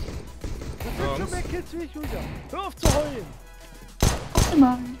 Das sind schon mehr Kills wie ich, Julia. Hör auf zu heulen. Was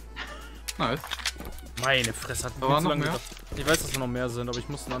immer. Nice. Meine Fresse, hat Da mir waren zu noch lange mehr? gedacht. Ich weiß, dass da noch mehr sind, aber ich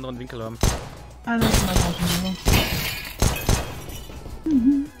muss einen anderen Winkel haben. Also, das ist mal draußen.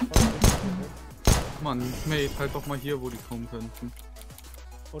 Mann, Mate, halt doch mal hier, wo die kommen könnten.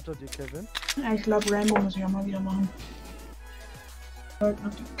 Unter dir, Kevin. Ja, ich glaube, Rainbow muss ich auch mal wieder machen.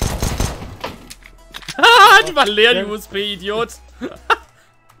 Die war leer, die USB-Idiot.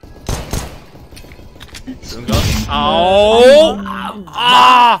 Au!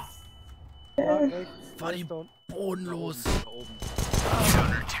 Ah! War die bodenlos.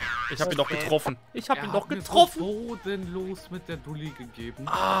 Ich hab ihn doch getroffen. Ich hab ihn doch getroffen. Bodenlos mit der Dulli gegeben.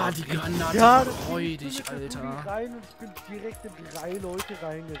 Ah, die Granate. Ja, freudig, Alter. Rein und ich bin direkt in 3 Leute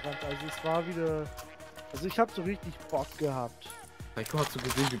reingerannt. Also es war wieder... Also ich hab so richtig Bock gehabt. Heiko, hast du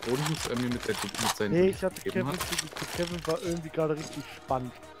gesehen, wie bodenlos er mir mit seinen Nee, ich hatte gegeben Kevin hat? zugeguckt. Kevin war irgendwie gerade richtig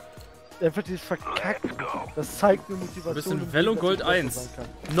spannend. Einfach dieses Verkackt. Das zeigt mir Motivation. Du bist in und Velo dass Gold ich besser 1. sein kann.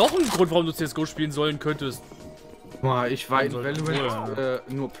 Noch ein Grund, warum du CSGO spielen sollen könntest. Mal, ich war in Also,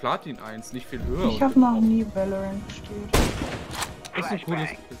 Valorant nur Platin 1, nicht viel höher. Ich habe noch nie Valorant gespielt. Das ist ein cooles,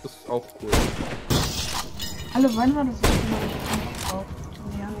 das ist auch cool. Alle wollen wir das Spiel, aber ich kann auch drauf.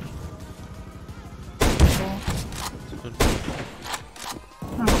 Ja,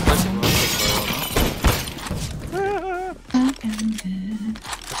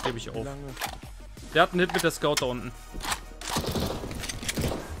 Das gebe ich auf. Der hat einen Hit mit der Scout da unten.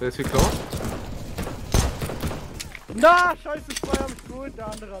 Der ist geklaut? Na, scheiße, 2 hab ich geholt, der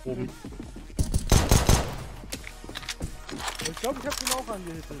andere hat Oben. nicht. Ich glaube, ich hab ihn auch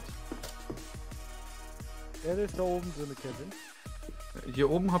angehittet. Ja, der ist da oben drin, Kevin. Hier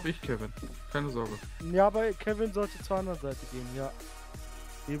oben habe ich Kevin. Keine Sorge. Ja, aber Kevin sollte zur anderen Seite gehen, ja.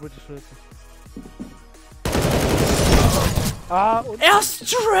 Über die Schulter. Ah, und... Er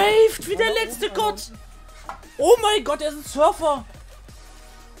strafed wie der letzte Gott! Oh mein Gott, er ist ein Surfer!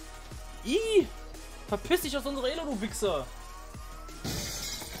 Ih! Verpiss dich aus unserer Elo, du Wichser!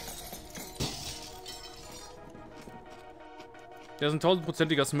 Der ist ein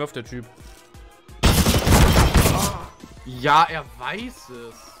 1000%iger Smurf, der Typ. Ja, er weiß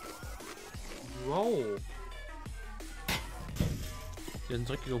es. Wow. Der ist ein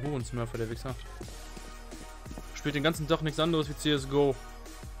dreckiger Huren-Smurfer, der Wichser. Spielt den ganzen Tag nichts anderes wie CSGO.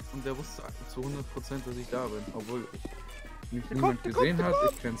 Und der wusste zu 100%, dass ich da bin. Obwohl mich niemand gesehen hat,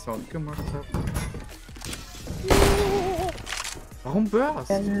 ich keinen Sound gemacht habe. Warum Burst?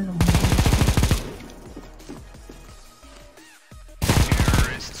 Let's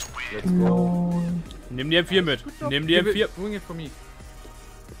go. Nimm die M4 mit. Nimm die M4. Bring it for me.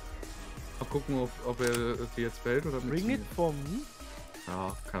 Mal gucken, ob er die jetzt fällt oder mit. Bring it for me?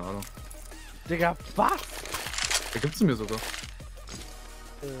 Ja, keine Ahnung. Digga, was? Da gibt's sie mir sogar.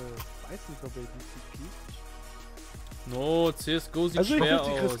 Weiß nicht, ob er die gibt. No, CSGO sieht Also ich schwer muss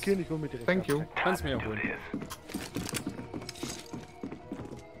die aus. riskieren, ich hol mir direkt. Thank you. Kannst mir ja holen.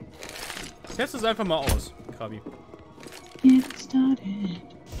 Test es einfach mal aus, Krabi.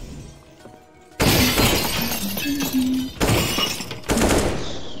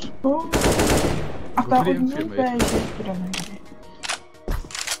 Oh. Ach, da Wo sind die unten sind M4, welche. Mate? Ich wieder nicht.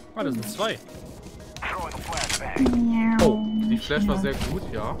 Ah, das sind 2. Oh, die Flash war sehr gut,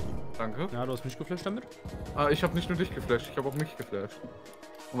 ja. Danke. Ja, du hast mich geflasht damit? Ah, ich habe nicht nur dich geflasht, ich habe auch mich geflasht.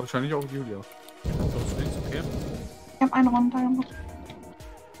 Und wahrscheinlich auch Julia. Das ist nichts, okay. Ich hab einen runtergemacht.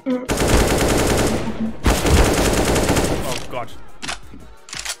 Oh Gott.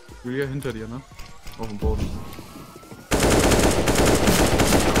 Julia hinter dir, ne? Auf dem Boden.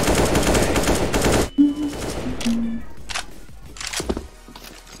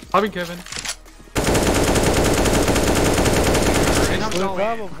 Hab ihn, Kevin. Den hab ich auch.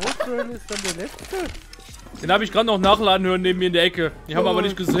 Aber wo zur Hölle ist dann der letzte? Den habe ich gerade noch nachladen hören neben mir in der Ecke. Die haben wir aber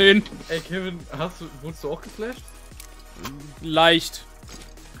nicht gesehen. Ey, Kevin, wurdest du auch geflasht? Leicht.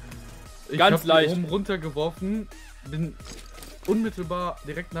 Ganz leicht. Ich hab runtergeworfen, bin unmittelbar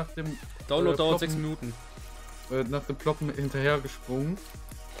direkt nach dem Download dauert Ploppen, 6 Minuten. Nach dem Ploppen hinterher gesprungen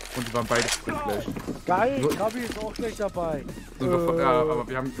und die waren beide geflasht. Geil, So- Krabi ist auch gleich dabei. Ja, aber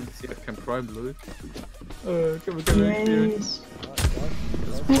wir haben jetzt kein Prime, blöd. Können wir spielen? Yes.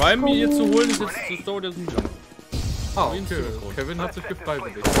 Prime mir hier zu holen, ist jetzt, das dauert jetzt nicht lang. Ah, okay. Kevin hat sich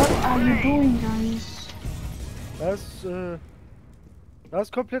gefreiwilligt. What are you doing, guys? Das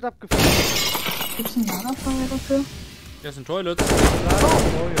ist komplett abgefahren. Gibt's ein Lagerfeuer dafür? Der ist ein Toilet.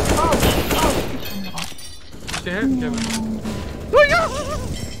 Ich dir helfen, Kevin.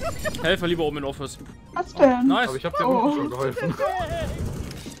 Helfer lieber oben in Office. Was denn? Nice. Aber ich hab dir unten schon geholfen.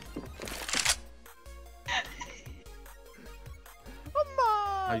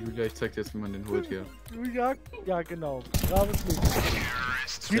 Ah, Julia, ich zeig dir jetzt, wie man den holt hier. Ja, genau. Braves Lied.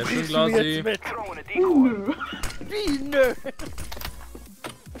 Sehr schön, kriegst du Glasi. jetzt mit? Nö. Wie, nö?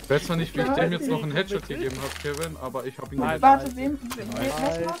 Ich weiß zwar nicht, wie ich dem jetzt noch einen Headshot gegeben habe, Wem, aber ich hab ihn Nein, gerettet.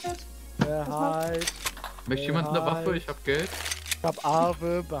 Warte, was macht jetzt? Behalt. Möchte jemand eine Waffe? Ich hab Geld. Ich hab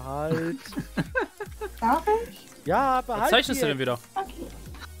Arve, behalt. Darf ich? Ja, behalt. Was zeichnest du hier. denn wieder? Okay.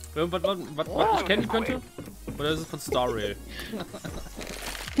 Irgendwas, was ich kennen könnte? Oder ist es von Star Rail?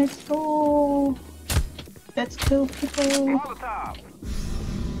 Let's go. Let's kill people.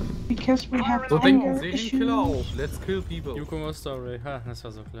 Because we have So denken anger Serienkiller auch. issues. Let's kill people. Newcomer Star Rail. Ha, das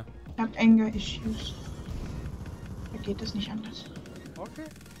war so klar. Ich hab anger issues. Da geht es nicht anders. Okay.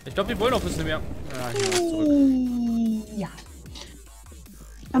 Ich glaube, die wollen Office nicht mehr. Ja, ich mach zurück. Ja.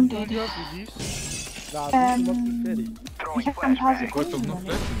 Am Dead. Ja, wie lief's? Klar, du machst mich fertig. Ich hab ein paar Ich wollte doch Sekunden noch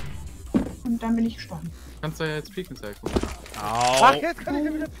überlebt. flashen. Und dann bin ich gestorben. Kannst du ja jetzt pieken, Psycho. Ach, Au. jetzt kann ich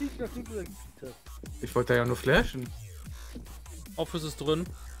ja wieder fliegen, nachdem du da gepiekt hast. Ich wollte ja nur flashen. Office ist drin.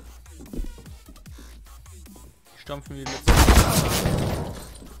 Die stampfen wie die letzte.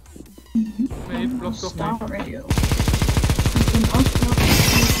 Nee, block doch Star nicht. Radio. Ich bin ausgelockt.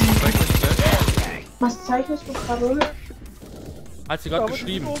 Zeig euch Flash. Was zeichnest du gerade? Hat sie gerade Aber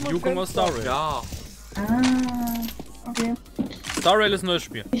geschrieben. das ist oben Newcomer im Star Fenster. Rail. Ja. Ah, okay. Star Rail ist ein neues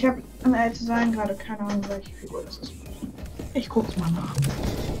Spiel. Ich habe, um ehrlich zu sein, gerade keine Ahnung, welche Figur das ist. Ich guck's mal nach.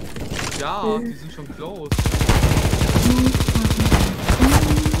 Ja, die sind schon close.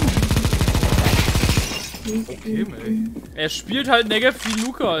 Okay, mate. Er spielt halt Negev wie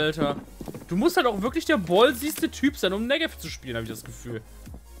Luca, Alter. Du musst halt auch wirklich der ballsieste Typ sein, um Negev zu spielen, habe ich das Gefühl.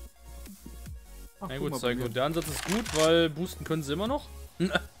 Ach, Na guck gut, mal, sehr gut. Der Ansatz ist gut, weil boosten können sie immer noch. Ja,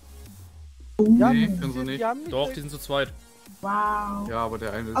 Nee, können sie nicht. die haben nicht Doch, die sind zu zweit. Wow. Ja, aber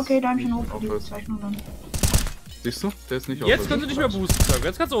der eine ist. Okay, danke nicht noch für die Office. Bezeichnung dann. Siehst du? Der ist nicht Jetzt Office. können sie nicht mehr boosten, Zeug.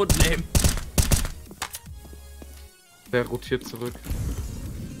 Jetzt kannst du unten nehmen. Der rotiert zurück.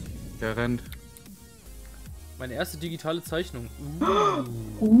 Der rennt. Meine erste digitale Zeichnung.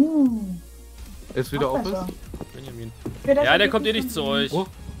 Er ist wieder Auch Office. besser. Benjamin. Ja, das Ja, der hat kommt eh wirklich nicht zu euch. Oh,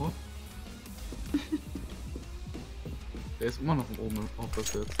 oh. Der ist immer noch oben im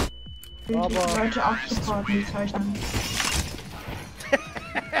Office jetzt. die Leute auch supporten, die zeichnen.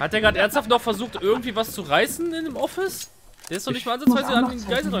 Hat der gerade ernsthaft noch versucht, irgendwie was zu reißen in dem Office? Der ist doch nicht mal ansatzweise an die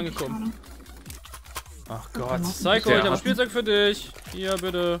Geiseln rangekommen. Ach Gott. Zeig Der euch, ich hab hat- Spielzeug für dich. Hier,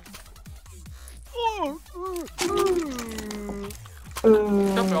 bitte.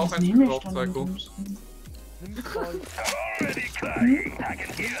 Ich hab mir auch eins gekauft, Psycho. Nimm Zeus.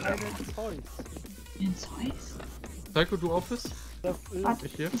 Den Zeus? Psycho, du Office? Das ist Was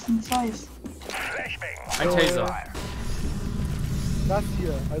Ich hier? ist ein Zeus? Ein Taser. das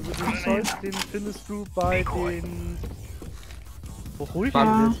hier. Also den Zeus, den findest du bei den... Wo hol ich Ja.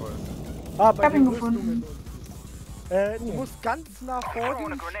 den jetzt? Ah, bei Ich hab den ihn gefunden. Rüstungen. Du musst ganz nah vor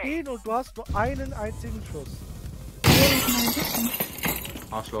dir stehen und du hast nur einen einzigen Schuss.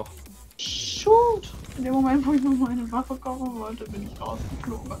 Arschloch. Shoot! In dem Moment, wo ich noch meine Waffe kaufen wollte, bin ich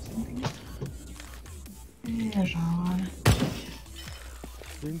rausgeflogen. Was irgendwie. Ja, schau mal.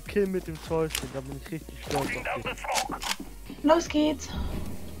 Den Kill mit dem Zollchen, da bin ich richtig stolz auf dich. Los geht's.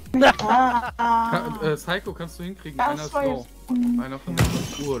 Psycho kannst du hinkriegen, Das einer ist war low. jetzt Einer von uns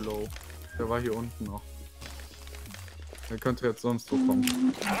ist urlow. Der war hier unten noch. Der könnte jetzt sonst so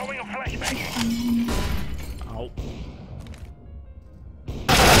kommen. Au.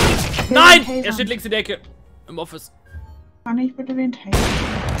 Nein! Er steht links in der Ecke. Im Office. Kann ich bitte den Taser?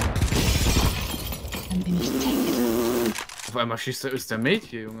 Dann bin ich Taser. Auf einmal schießt der, ist der Mate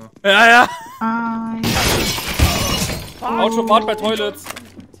hier, Junge. Ja, ja. Ich Automat bei Toilets.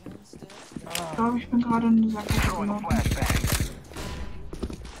 glaube, ich bin gerade in der Sackgasse gelaufen.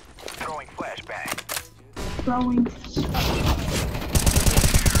 Throwing.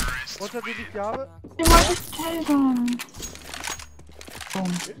 Unter die Jahre? Den wollte ich tasern.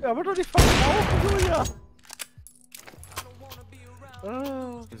 Aber doch nicht verkaufen, Julia!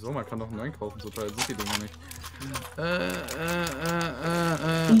 Ah. Wieso? Man kann doch einen einkaufen, so teuer sind die Dinger nicht.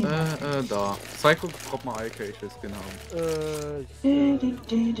 Da. Psycho, drop mal IK, ich will Skin haben.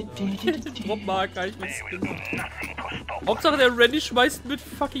 Drop mal, kann ich mit Skin haben. Hauptsache der Randy schmeißt mit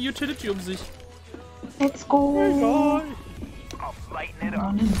fucking Utility um sich. Let's go! Egal.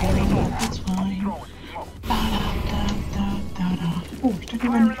 That's fine. Oh, ich dachte,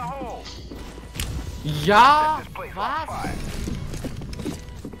 wir werden nicht. Ja! Was?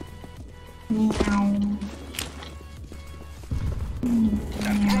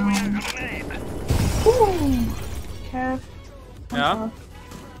 Kev. Ja?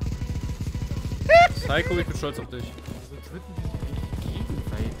 Psycho, ich bin stolz auf dich. Wieso tritten die sich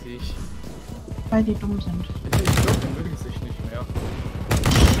gegenseitig? Weil die dumm sind. Ich glaube, die mögen sich nicht mehr.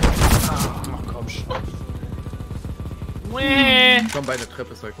 Ach komm schon. Komm bei der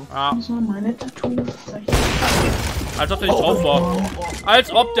Treppe, Psycho. Ah, So, meine Tattoos. als ob der nicht drauf war.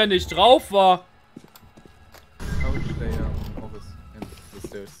 Als ob der nicht drauf war. Aber ich stehe ja im Office. In the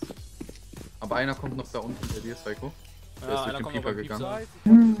stairs. Aber einer kommt noch da unten bei dir, Psycho. Der Ja, ist einer durch den kommt noch Pieper beim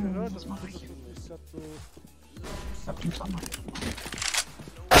gegangen. Gehört, Das mache ich. so. Ich hab den Sommer.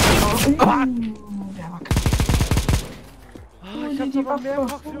 Der war krass. Ich hab's aber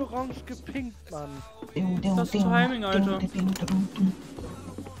mehrfach für orange gepinkt, Mann. Das ist Timing, Alter.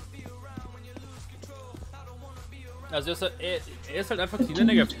 Also er ist halt einfach Cleaner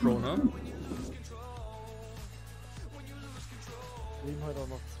Negative Pro, ne? Leben halt auch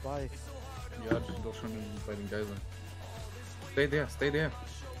noch zwei. Ja, die sind doch schon bei den Geiseln. Stay there, stay there.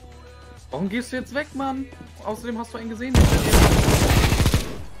 Warum gehst du jetzt weg, Mann? Außerdem hast du einen gesehen.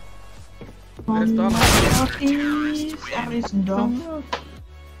 Wer ist da noch?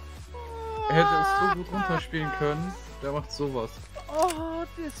 Er hätte es so gut runterspielen können. Der macht sowas. Oh,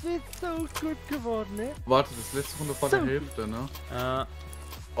 das wird so gut geworden, ne? Warte, das letzte Runde vor der Hälfte, ne? Ja.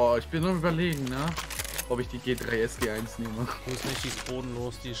 Oh, ich bin noch überlegen, ne? Ob ich die G3 SG1 nehme. Du bist nicht, die ist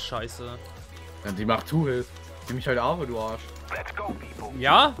bodenlos, die ist scheiße. Ja, die macht Two-Hit. Nimm mich halt Arme, du Arsch.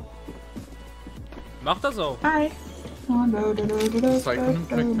 Ja? Mach das auch. Hi. Psycho nimmt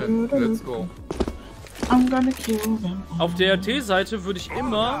Trackpad. Let's go. I'm gonna kill them. Auf der T-Seite würde ich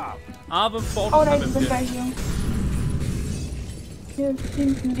immer aber vor Oh, da Autotime ist ein empfehlen. hier. Hier,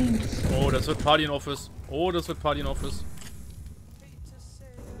 hinten links. Oh, das wird Party in Office. Oh, das wird Party in Office.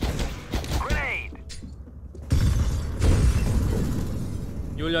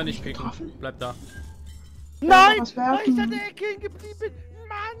 Julia, nicht picken. Bleib da. Nein! Was Weil ich werfen? an der Ecke hängen geblieben.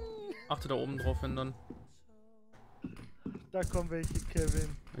 Mann! Achte da oben drauf hin dann. Da kommen welche,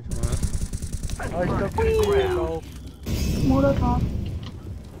 Kevin. Ich weiß. Aber ich glaube, die sind jetzt auf. Molotov.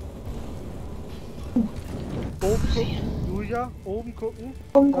 Oben gucken. Julia, oben gucken.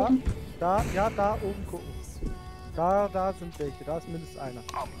 Umgucken. Da, ja, da oben gucken. Da sind welche. Da ist mindestens einer.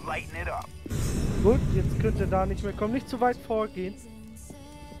 Gut, jetzt könnt ihr da nicht mehr kommen. Nicht zu weit vorgehen.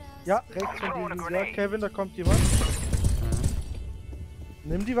 Ja, rechts von dir, Julia. Kevin, da kommt jemand.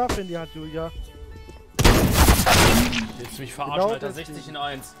 Nimm die Waffe in die Hand, Julia. Willst du mich verarschen, Genau Alter? deswegen. 60 in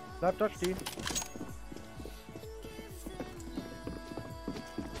 1. Bleib da stehen.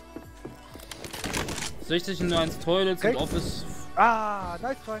 In 1 Toilets und Rechts. Office. Ah,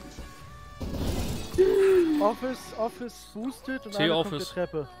 nice try. Office boosted und einer kommt die T-Office.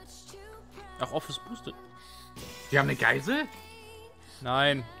 Treppe. Ach, Office boosted. Die haben eine Geisel?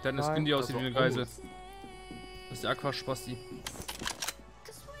 Nein, der hat eine Nein, Skin, die aussieht wie eine Geisel. oh. Das ist der Aquaspasti.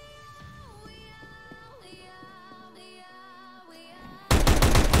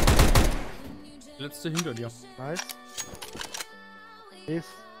 Letzte hinter dir. Nice. Ist.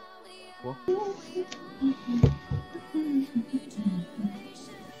 Wo?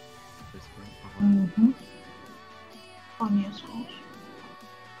 Mhm. Von mir ist raus.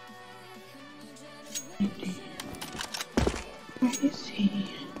 Where is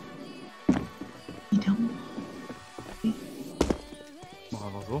he?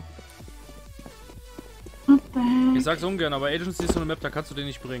 Ich sag's ungern, aber Agency ist so eine Map, da kannst du den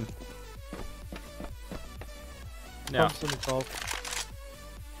nicht bringen. Ja. Kommst du nicht drauf.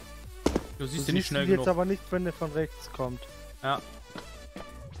 Du siehst den nicht schnell jetzt genug. aber nicht, wenn der von rechts kommt. Ja.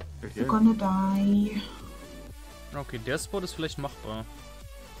 You're gonna die. Okay, der Spot ist vielleicht machbar.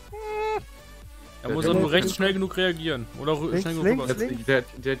 Er muss er nur rechts schnell genug reagieren. Oder Links, schnell genug links, rüber. links. Der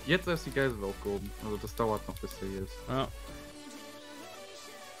hat jetzt erst die Geisel aufgehoben. Also das dauert noch, bis der hier ist. Ja.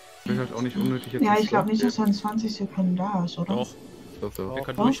 Ich will halt auch nicht unnötig jetzt. Ja, ich glaube nicht, dass er in 20 Sekunden da ist, oder? Doch, So. der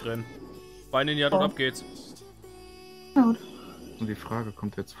kann Doch. durchrennen. Beine in die Hand und ab geht's. Ja, gut. Und die Frage,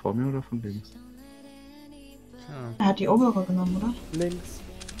 kommt der jetzt vor mir oder von links? Ja. Er hat die obere genommen, oder? Links.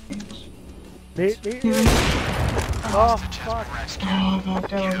 Links. Nee. Ja. Oh, fuck. Oh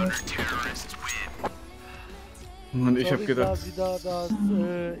Gott, der war gut. Und ich hab Sorry, gedacht, ich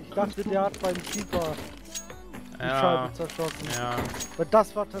dachte, der hat beim Keeper die Ja. Scheibe zerschossen. Ja. Weil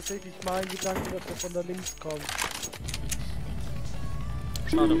das war tatsächlich mein Gedanke, dass er von da links kommt.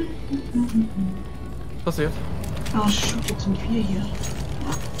 Schade. was jetzt? Oh shit, jetzt sind 4 hier.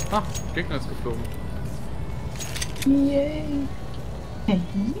 Ah, Gegner ist geflogen. Yay. Hey.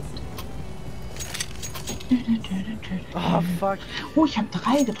 Ah, fuck. Oh, ich habe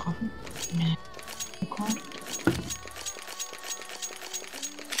 3 getroffen. Oh Gott.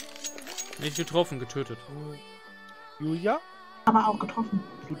 Nicht getroffen, getötet. Julia, Aber auch getroffen.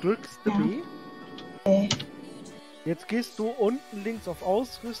 du drückst Ja. B. Äh, Jetzt gehst du unten links auf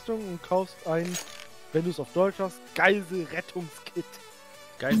Ausrüstung und kaufst ein, wenn du es auf Deutsch hast, Geisel-Rettungskit.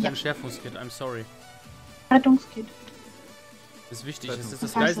 Geiselentschärfungskit, I'm sorry. Rettungskit. Das ist wichtig, das ist das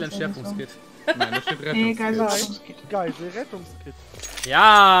Was heißt das denn Geiselentschärfungskit. Nein, da steht Nee, Rettung. Geisel-Rettungskit. Geisel-Rettungskit.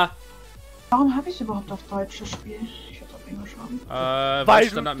 Ja! Warum habe ich überhaupt auf Deutsch das Spiel? Ich hätte auf Englisch haben. Weil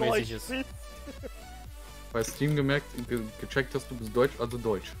es standardmäßig Deutsch ist. bist. Bei Steam gecheckt hast, du bist Deutsch, also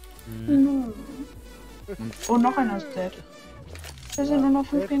Deutsch. Nö. Oh, noch einer ist dead. Wir sind nur noch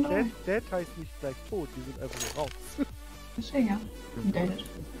 5 gegen 3. Dead heißt nicht gleich tot, die sind einfach nur raus. Deswegen ja. Dead.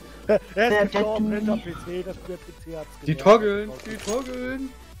 Er Der ist gestorben Dead hinter PC, der PC hat's Die gemerkt. toggeln, die toggeln.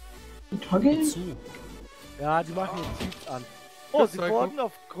 Die Toggeln? Zu. Ja, die machen jetzt Teams an. Oh, sie Psycho. wurden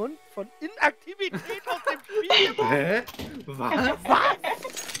aufgrund von Inaktivität aus dem Spiel geworfen. Hä? Was?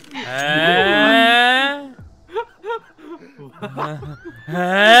 Hä?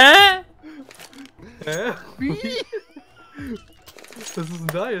 Hä? Wie? Was ist denn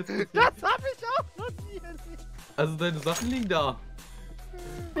da jetzt? Das hab ich auch noch nie erlebt. Also deine Sachen liegen da.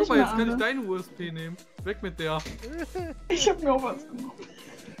 Guck Nicht mal, mehr jetzt kann ich alle. deine USP nehmen. Weg mit der. Ich hab mir auch was genommen.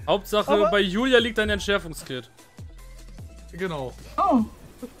 Hauptsache, Aber- bei Julia liegt ein Entschärfungskit. Genau. Oh.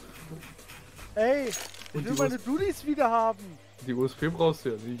 Ey, ich Und will die meine Dudies wieder haben. Die USP brauchst du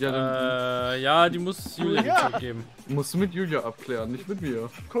ja nicht. Ja, dann Ja, die muss Julia Ja. zurückgeben. musst du mit Julia abklären, nicht mit mir.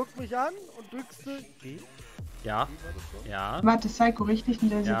 Guck mich an und drückst du. G. Ja, ja, Warte, Psycho, richtig?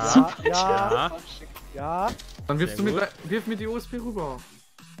 Der Ja. sitzt so Ja, ja. ja, Dann wirfst du Sehr mir, wirf mir die USP rüber.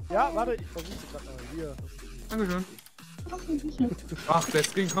 ja, warte, ich versuche gerade mal hier. Dankeschön. falsch. Ach, der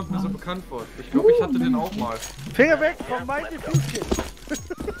Skin kommt mir so bekannt vor. Ich glaube, ich hatte den auch mal. Finger weg von meinem Diffuse-Kit.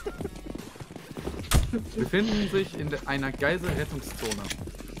 Befinden sich in einer Geisel-Rettungszone.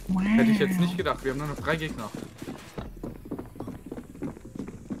 Hätte ich jetzt nicht gedacht. Wir haben nur noch 3 Gegner.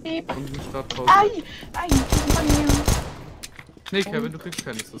 Und eine Startpause. Ei, ei, bei mir. Nee, Kevin, du kriegst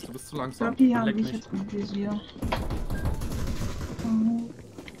keinen Assist. Du bist zu Ich langsam. glaube, die haben Leck mich mich. jetzt mit Visier.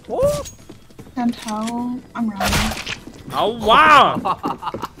 Oh, Dann Tau, am Run. Aua!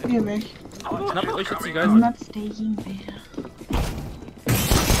 Geh weg. Schnappt euch jetzt die I'm Geisel. not staying there.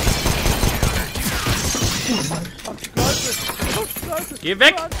 Leute. Geh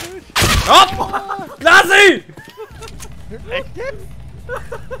weg! Leute. Hopp! Lass ihn! Echt jetzt?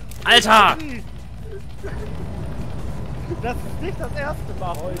 Alter! Das ist nicht das erste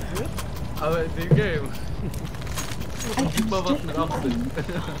Mal heute. Aber in dem Game. Gib mal was mit Absicht.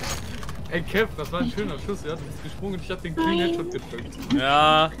 Ey, Kev, das war ein schöner Schuss, ja? Du bist gesprungen und ich hab den Clean Headshot gedrückt.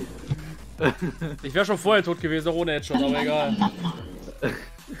 Ja. Ich wäre schon vorher tot gewesen, auch ohne Headshot, aber egal.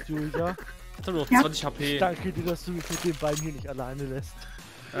 Julia, Ich hatte nur noch Ja. 20 HP. danke dir, dass du mich mit den beiden hier nicht alleine lässt.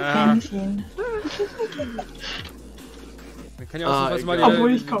 Ja. Dankeschön. Wir können ja auch so was mal egal.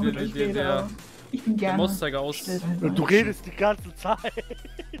 Obwohl ich kaum mit euch rede, der aber ich bin gerne. Mauszeiger aus. still einfach. Und du redest die ganze Zeit.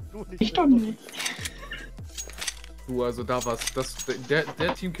 Du nicht. Ich doch nicht. Du, also da war's.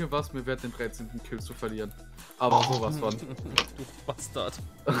 Der Teamkill war's mir wert, den 13. Kill zu verlieren. Aber sowas von. Du Bastard.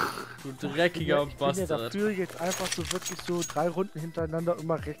 Du dreckiger Ich bin ja Bastard. dafür, jetzt einfach so wirklich so 3 Runden hintereinander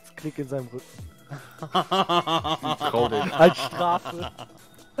immer Rechtsklick in seinem Rücken. Trau dich. Als Strafe.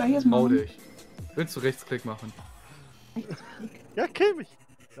 Soll ich jetzt Trau machen? dich. Willst du Rechtsklick machen? Ja, kill mich.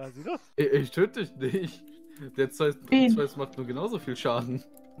 Da sieh doch. Ich töte dich nicht. Der Zeus macht nur genauso viel Schaden.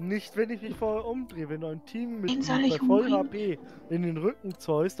 Nicht, wenn ich mich vorher umdrehe. Wenn du ein Team mit Wen soll ich bei voll umbringen? HP in den Rücken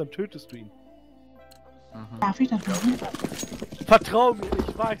zeugst, dann tötest du ihn. Aha. Darf ich das machen? Vertrau mir,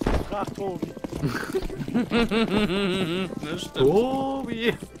 ich weiß, ich frag Tobi. Das stimmt.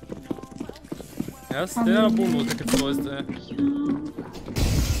 Tobi! Er ist der Bonus, der gezeust, ey.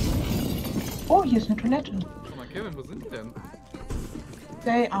 Oh, hier ist eine Toilette. Guck mal, Kevin, wo sind die denn?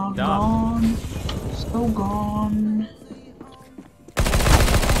 They are Da. gone. So gone.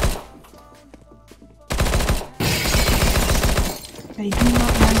 They do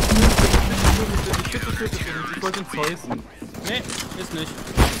not like me. Ich wollte ihn zeusen. Nee, ist nicht.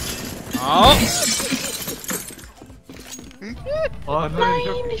 Au! Oh nein, ich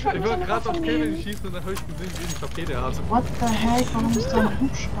wollte ich mich wollte einfach gerade auf von Kevin ihm. schießen und dann habe ich gesehen, wie viel HP der hatte. What the heck? Warum ist da ein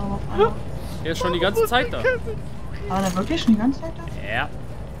Hubschrauber auf einmal? Er ist schon die ganze Zeit da. War der wirklich schon die ganze Zeit da? Ja.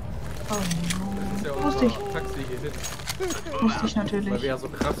 Oh Das ist ja no. Wusste ich. unser Taxi hier hin, Wusste ich weil natürlich. wir ja so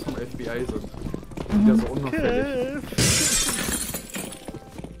krass vom FBI sind. Ja, so unauffällig.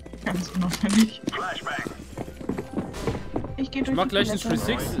 Ganz unauffällig. Ich gehe durch Ich mach die gleich einen Toilette.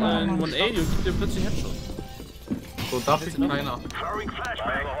 3-6 in 1A und gib dir plötzlich Headshot. So, da fliegt keiner.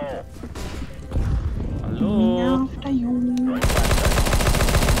 Hallo? Ja, auf der Junge.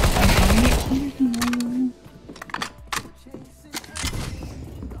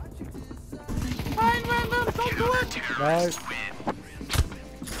 Nice.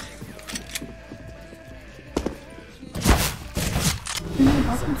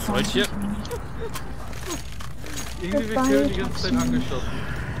 Solche. Irgendwie wird Kevin die ganze Zeit angeschossen.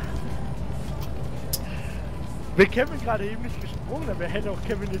 Wenn Kevin gerade eben nicht gesprungen wäre, hätte auch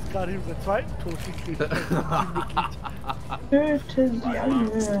Kevin jetzt gerade eben seinen zweiten Tod gekriegt. Töte sie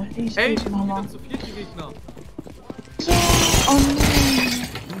alle. Ich Ey, töte Mama. wieder zu viel die Gegner. So, oh nein.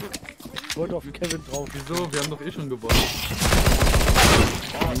 Ich wollte auf Kevin drauf. Wieso? Wir haben doch eh schon gewonnen.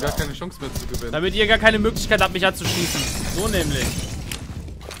 Wir haben gar keine Chance mehr zu gewinnen. Damit ihr gar keine Möglichkeit habt, mich anzuschießen. So nämlich.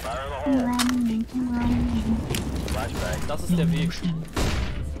 Running, running. Das ist der Weg.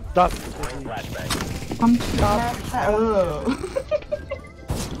 Das ist der Weg. Kommt da.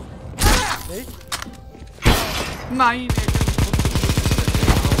 Nicht? Nein,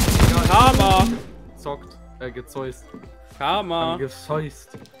 Karma. Zockt, gezeust. Karma.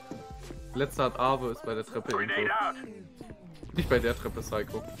 Gezeust. Letzter hat Abe, ist bei der Treppe irgendwo. Nicht bei der Treppe,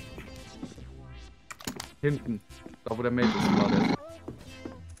 Psycho. Hinten. Da wo der Mate ist, war der.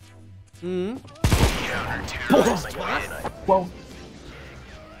 Mhm. Wow.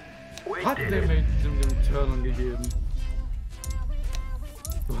 Hat der Mate dem Turn gegeben?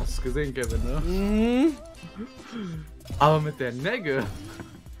 Du hast es gesehen, Kevin, ne? Mhm. Aber mit der Negge.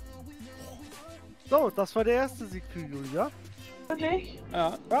 So, das war der erste Sieg für Julia. Wirklich?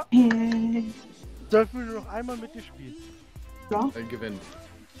 Ja. Dürfen wir nur noch einmal mit dir spielen? Ja. Ein Gewinn.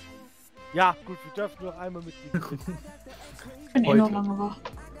 Ja, gut, wir dürfen nur noch einmal mit dir spielen. Ich bin eh Heute. noch lange wach.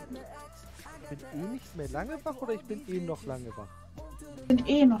 Ich bin eh nicht mehr lange wach oder ich bin eh noch lange wach? Ich bin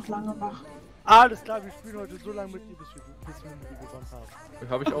eh noch lange wach. Alles klar, wir spielen heute so lange mit dir, bis wir mit dir gewonnen haben.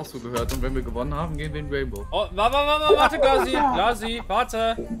 Habe ich auch so gehört. Und wenn wir gewonnen haben, gehen wir in Rainbow. Oh, warte, Glasi. Glasi,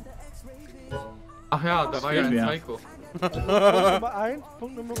 warte. Ach ja, da war ja ein Psycho. Punkt Nummer 1,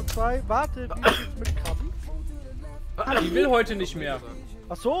 Punkt Nummer 2, warte, wie ist es mit Krabben? Die will heute nicht mehr.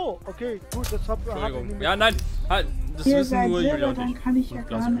 Ach so, okay, gut, das hab ich Entschuldigung. nicht Ja, nein. Halt, das Ihr wissen seid nur Julia Silber, und dann ich. kann ich ja Und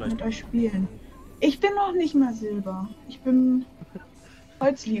gar Glasi nicht vielleicht. mit euch spielen. Ich bin noch nicht mal Silber. Ich bin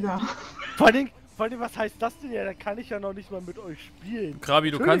Holzliga. Vor allem, was heißt das denn ja? Da kann ich ja noch nicht mal mit euch spielen.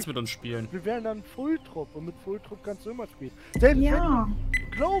 Krabi, du Natürlich. kannst mit uns spielen. Wir wären dann Fulltrupp und mit Fulltrupp kannst du immer spielen. Selbst Ja. wenn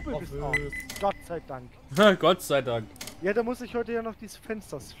du Global bist auch. Gott sei Dank. Gott sei Dank. Ja, da muss ich heute ja noch diese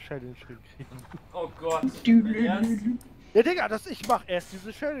Fensters-Challenge hinkriegen. Oh Gott. Ja, Digga, ich mach erst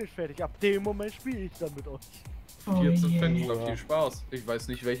diese Challenge fertig. Ab dem Moment spiele ich dann mit euch. 14 Fenster, viel Spaß. Ich weiß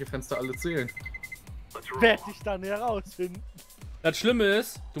nicht, welche Fenster alle zählen. Werd ich dann herausfinden. Das Schlimme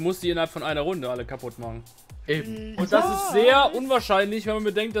ist, du musst die innerhalb von einer Runde alle kaputt machen. Eben. Und das ist sehr unwahrscheinlich, wenn man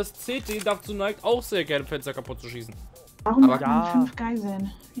bedenkt, dass CT dazu neigt, auch sehr gerne Fenster kaputt zu schießen. Warum Aber hat man ja. 5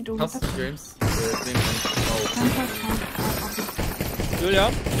 Geiseln? Wie doof ist Passt das? die Games? Nehmen wir Julia,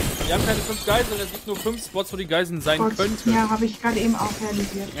 wir haben keine 5 Geiseln, es gibt nur 5 Spots, wo die Geiseln sein könnten. Ja, habe ich gerade eben auch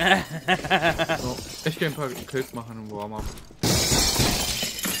realisiert. so, ich gehe ein paar Kills machen im Warm-Up.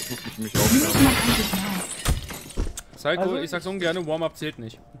 Muss ich mich Wie aufhören. ist man eigentlich nach? Psycho, Also ich sag's ungern, Warm-Up zählt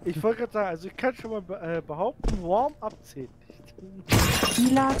nicht. Ich wollte gerade sagen, also ich kann schon mal behaupten, Warm-Up zählt nicht.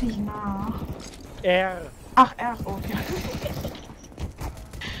 Wie lade ich nach? R. Ach, R, okay.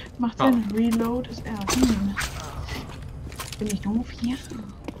 Macht sein Reload ist R. Bin ich doof hier?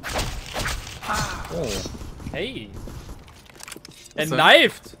 Oh. Hey. Er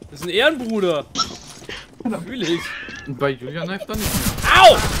knifed. Das ist ein Ehrenbruder. Fühl ich. Und bei Julia knifed dann nicht mehr.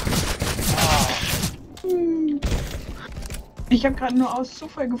 Au! Ich habe gerade nur aus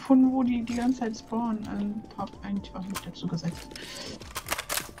Zufall gefunden, wo die ganze Zeit spawnen. Hab eigentlich auch nicht dazu gesetzt.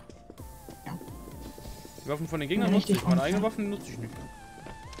 Ja. Die Waffen von den Gegnern nutze ich. Meine eigenen Waffen nutze ich nicht.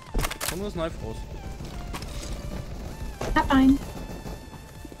 Komm nur das Knife raus. Hab einen.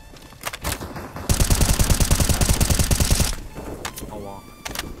 Aua.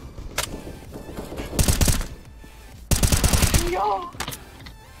 Ja.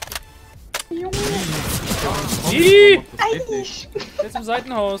 Junge. Ih! Eigentlich. Jetzt im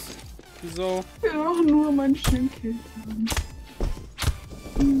Seitenhaus. Wieso? Wir machen nur mal einen schnellen Kill.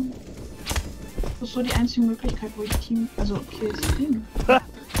 Das ist so die einzige Möglichkeit, wo ich Kills kriege.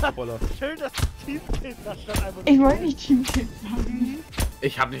 Voller. Schön, dass du Teamkill sagst, dann einfach. Ich wollte nicht Teamkills haben.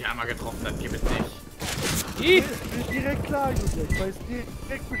 Ich hab nicht einmal getroffen, das gibt es nicht. Ih! Direkt klar, Julia. Ich weiß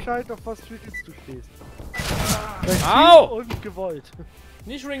direkt Bescheid, auf was für Hits du stehst. Au! Und gewollt.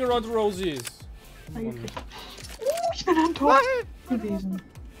 Nicht Ring Around the Rosies. Ich bin ein Tor gewesen.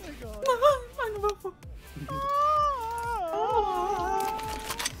 Meine Waffe.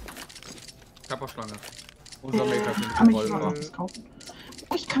 Kapperschlange. Unser Maker findet Kann den ich mir auch Revolver. was kaufen?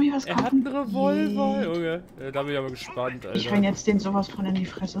 Oh, ich kann mir was Er kaufen. hat einen Revolver, Junge. Da bin ich aber gespannt, Alter. Ich renn jetzt den sowas von in die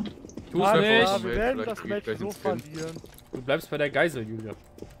Fresse. Tu Ah, es nee, einfach aus wir dem werden Welt, das vielleicht krieg Match ich gleich so einen Skin. verlieren. Du bleibst bei der Geisel, Julia.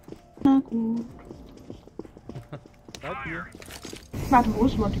 Na gut. Bleib hier. Warte, wo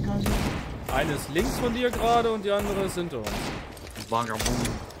ist überhaupt die Geisel? Eine ist links von dir gerade und die andere ist hinter uns. Vagabund.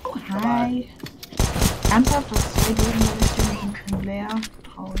 Oh, hi. Ernsthaft, das 2 Leben, wenn ich den mit dem leer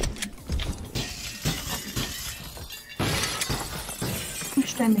traurig. Ich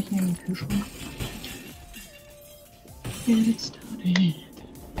stell mich neben den Kühlschrank. Jetzt. Ich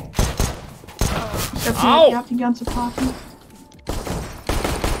Au! ihr habt die ganze Party.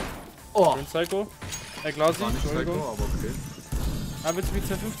 Oh. Den Psycho. Glasi, War nicht Entschuldigung. Psycho, aber okay. Ah, willst du die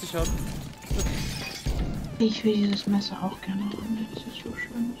 250 haben? Ich will dieses Messer auch gerne haben, das ist so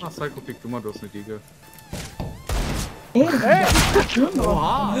schön. Ach, Psycho, pick du mal, du hast eine Diege. Ey, das ist schön.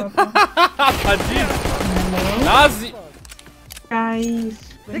 Oha. Verdient! Glasi! Guys.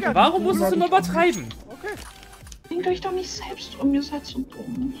 Digga, Warum musst du es immer übertreiben? Okay. Denkt euch doch nicht selbst um, ihr seid so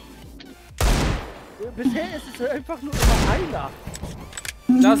dumm. Bisher ist es einfach nur immer einer.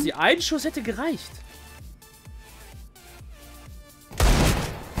 Glasi, ein Schuss hätte gereicht.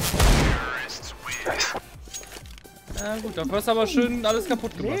 Ja gut, dafür hast du aber schön alles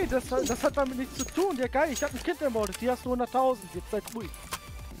kaputt gemacht. Nee, das hat damit nichts zu tun. Ja geil, ich hab ein Kind ermordet, die hast du 100.000. Jetzt seid ruhig.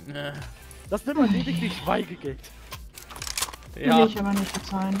 Ja. Das nimmt man lediglich Schweigegeld. Will Ja. ich aber nicht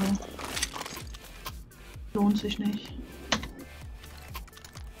bezahlen, du. Lohnt sich nicht.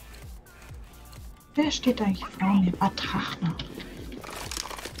 Wer steht eigentlich vor mir? Batrachner.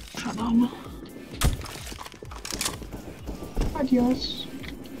 Schauen. Adios.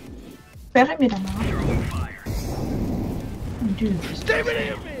 Wäre mir danach.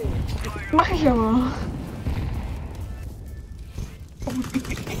 Mach ich aber.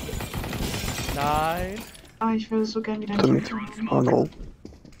 Nein. Ah, ich würde so gern wieder ein Kind haben. Hallo.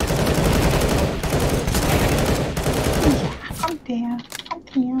 Ja, kommt der.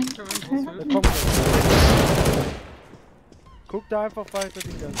 Kommt her. Komm. Guck da einfach weiter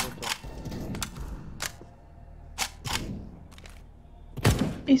die ganze Zeit.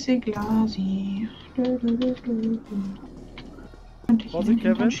 Ich sehe Glasi. Könnte ich Was, ihn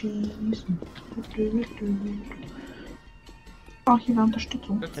Kevin? schießen? Brauche ich wieder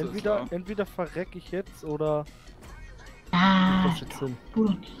Unterstützung. Letztes Jahr. Entweder verreck ich jetzt oder Ah, was jetzt hin. du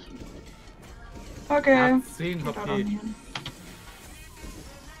doch nicht. Okay. Ja, 10 HP.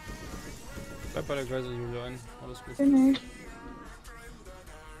 Bleib bei der Geisel, Julia, ein. Alles gut. Bin ich.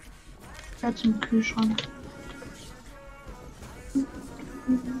 Ja, zum Kühlschrank.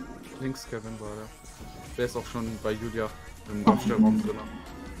 Links Kevin war der. Der ist auch schon bei Julia im Abstellraum drin.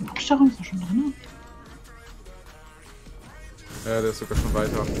 Im Abstellraum ist er schon drin. Ja, der ist sogar schon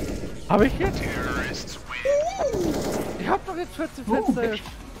weiter. Hab ich jetzt? Ich hab doch jetzt 14 Fenster.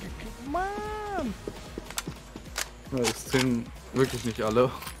 Mann! Ja, das zählen wirklich nicht alle.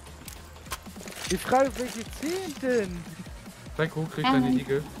 Die Frage, welche 10 denn? Psycho, kriegt deine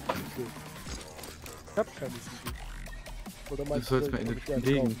Diege. Ich hab keine Siege. Oder Du meinst sollst du, mir ob ich die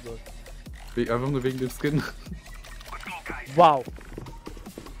entlegen. kaufen soll? Einfach nur wegen dem Skin. Wow.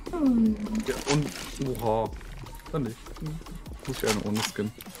 Ja, und. Oha. Dann nicht. Muss ich eine ohne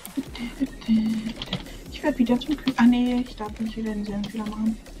Skin. Ich werde wieder zum Kühlschrank. Ah nee, ich darf nicht wieder denselben Fehler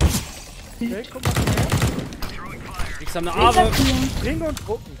machen. Okay, guck mal her. Nix an der Arme. Springen und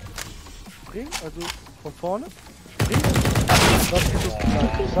drucken. Springen, also Von vorne. Spring. Was ist das?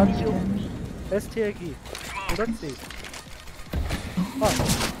 Dann hier oben. STRG. Oder C. Ah.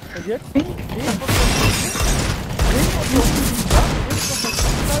 Und jetzt? Spring und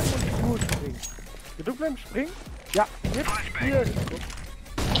gut springen. Du bleibst springen? Ja, jetzt hier.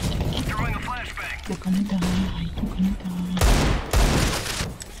 Der kann hinterher rein, der kann hinterher rein.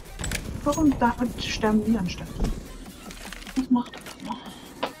 Warum da sterben wir anstatt die? Was macht das noch?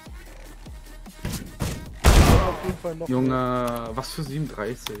 Auf jeden Fall noch Junge, was für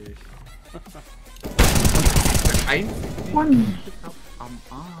 37? Ein Mann! am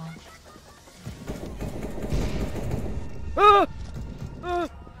Arsch.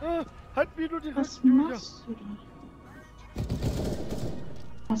 Halt mir nur die Was Rücken, Julia. machst du da?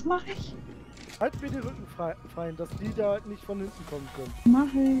 Was mach ich? Halt mir die Rücken frei, dass die da nicht von hinten kommen können. Mach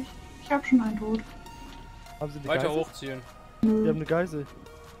ich. Ich hab schon einen Tot. Haben sie eine Weiter Geisel? hochziehen. Wir Nö, haben eine Geisel.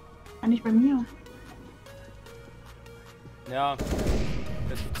 nicht bei mir. Ja. Es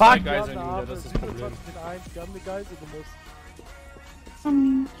gibt Fuck, zwei wir Geiseln, haben eine Julia, das ist das Problem. 27 wir haben eine Geisel gemusst.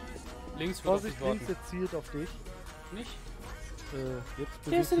 Links wird Vorsicht, auf dich links, warten. jetzt zielt auf dich. Nicht? Jetzt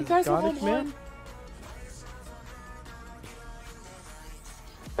Hier ist bewegt die sie sich gar Geisel nicht mehr. rein.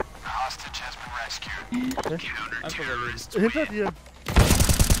 Einfach überleben. Hinter dir.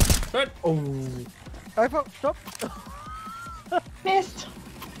 Schön. Oh. Einfach, stopp. Mist!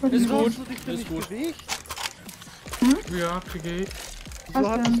 Ist Wieso gut, hast du dich denn ist nicht gut. bewegt? Ja, kriege ich. Wieso Was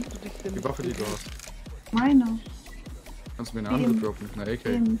hast denn? du dich denn Die nicht Waffe, die du bewegt? hast. Meine. Kannst du mir eine andere droppen? Eine AK.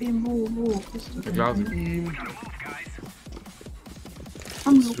 Wem, wo bist du Der denn? Glasi. Ihm.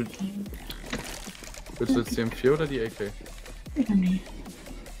 Am Willst du- Looping. Willst du jetzt die M4 oder die AK? Ich nehm die.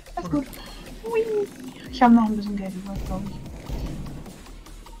 Alles gut. Hui. Ich habe noch ein bisschen Geld über, glaube ich.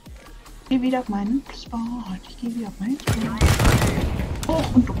 Ich gehe wieder auf meinen Spot. Ich gehe wieder auf meinen Spot.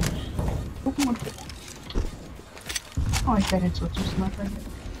 Hoch und ducken. Ducken und hoch. Oh, ich werde jetzt so zu Sniper.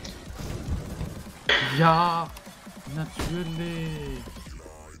 Ja, natürlich.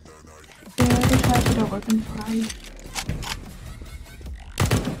 Ich halte der Rücken frei.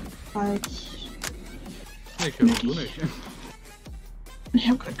 Falls. Nee, kennst du nicht. Ich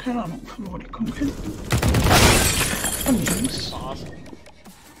habe gerade keine Ahnung, von wo die kommen könnten. Von links. Arsch.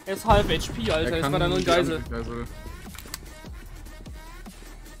 Er ist halb HP, Alter. Jetzt war da nur ein die andere Geisel. Geisel.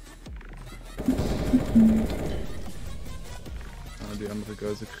 Ah, die andere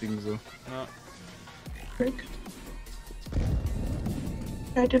Geisel kriegen sie. Ja. Weg.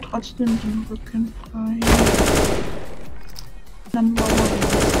 Ich halte trotzdem den Rücken frei. Dann wollen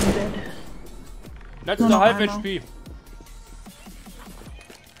wir den Dead. Letzter noch halb einer. HP.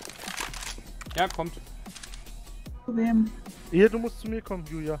 Ja, kommt. Zu wem? Hier, du musst zu mir kommen,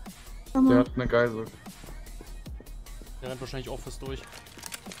 Julia. Komm Der mal. hat eine Geisel. Der rennt wahrscheinlich auch fast durch.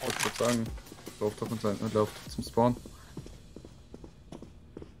 Ich würde sagen, lauft doch mit seinem, lauft zum Spawn.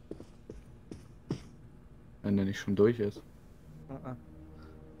 Wenn der nicht schon durch ist.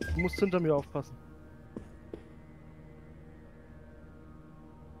 Du musst hinter mir aufpassen.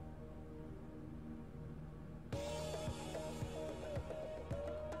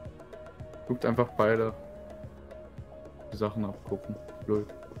 Guckt einfach beide die Sachen abgucken. Blöd.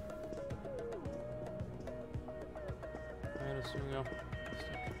 Ja, das ist ja.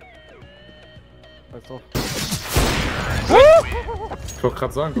 Weiß doch. Ich wollte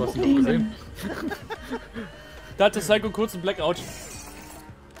gerade sagen, du hast ihn doch gesehen. Da hat der Psycho kurz einen Blackout.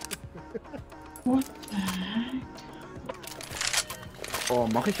 What? Oh,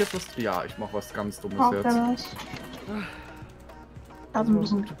 mache ich jetzt was? Ja, ich mache was ganz Dummes Braucht er jetzt. das? Also ein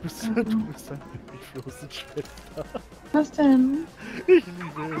bisschen. Du bist ein wirklich Schwester. Was denn? Ich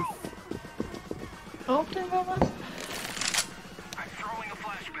liebe es. Braucht er mal was?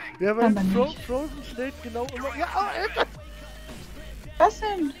 Ja, weil Aber nicht. Frozen schlägt genau immer. Ja, Alter! Was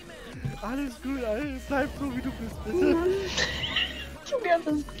denn? Alles gut, alles bleib so wie du bist, bitte. Schon wieder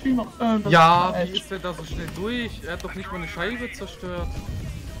das Gefühl noch. Das Ja, falsch. wie ist der da so schnell durch? Er hat doch nicht mal eine Scheibe zerstört.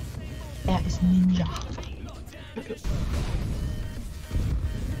 Er ist Ninja.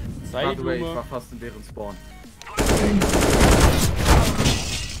 Sei By the way, ich war Blume. fast in deren Spawn.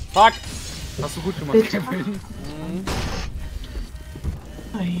 Fuck! Hast du gut gemacht, Bitte. Kevin.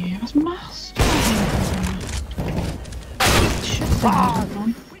 Hey, was machst du? Scheiße,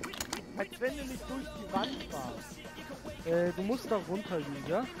 Als wenn du nicht durch die Wand warst. Du musst da runter,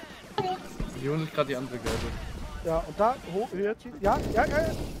 Julia. Die holen sich gerade die andere Geisel. Ja, und da hoch, höher ziehen. Ja.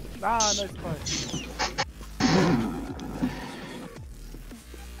 Ah, nice try.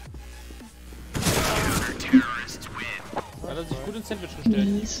 Hat er sich gut ins Sandwich gestellt.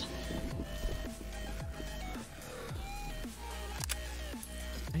 Mies.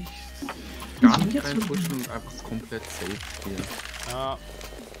 Gar nicht reinpushen und einfach komplett safe spielen. Ja.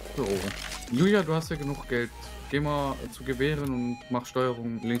 So. Julia, du hast ja genug Geld. Geh mal zu Gewehren und mach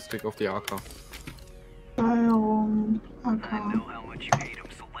Steuerung Linksklick auf die AK. Steuerung, AK.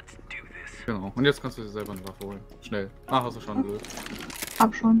 Genau. Und jetzt kannst du dir selber eine Waffe holen. Schnell. Ah, hast du schon blöd.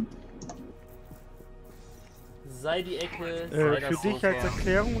 Hab schon. Sei die Ecke, sei Für das dich Sofa. als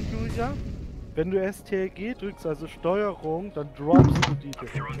Erklärung, Julia, wenn du STRG drückst, also Steuerung, dann droppst du die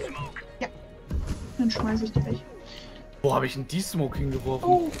direkt. Dann schmeiß ich die weg. Wo habe ich einen D-Smoke hingeworfen?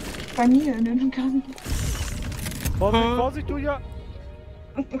 Oh, bei mir in den Gang. Vorsicht, Vorsicht, Julia!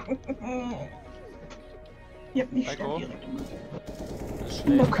 Ich hab nicht Heiko? direkt. Das ist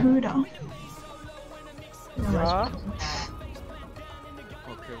In der schlecht. Köder. Ja.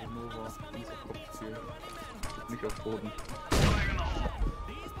 Okay, Nova. Unser Kopfziel. Nicht auf Boden.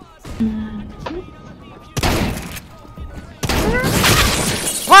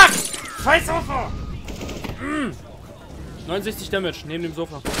 Fuck! Scheiß Sofa! 69 Damage, neben dem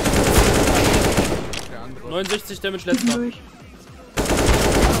Sofa. Der andere. 69 Damage letzter. Durch.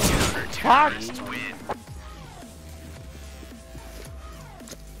 Fuck!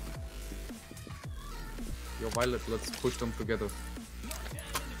 Yo, Violet, let's push them together.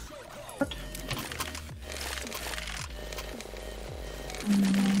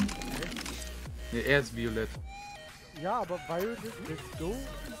 Ne, er ist Violett. Ja, aber Violet, let's go.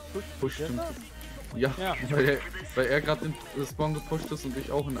 Push them. together? Ja, Ja. weil er gerade in Spawn gepusht ist und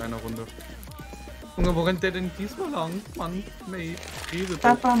ich auch in einer Runde. Junge, wo rennt der denn diesmal lang? Mann, mate, rede doch.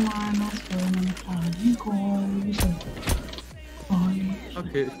 Papa meiner schönen Panikose.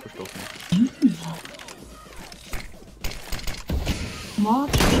 Okay, ich push doch nicht.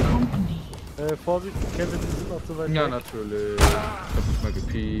 Mord Company. Vorsicht, Kevin, die sind noch zu weit Ja, weg. natürlich. Ich hab nicht mal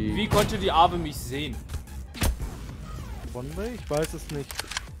gepiekt. Wie konnte die Ave mich sehen? One-Way? Ich weiß es nicht.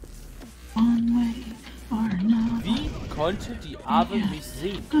 One way or another. Wie konnte die Ave mich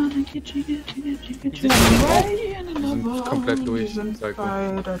sehen? Gonna get you, get you, get you, get you. Die sind komplett durch, Die sind Psycho.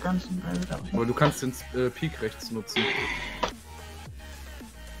 bei der ganzen Welt. Aber du kannst den Peak rechts nutzen.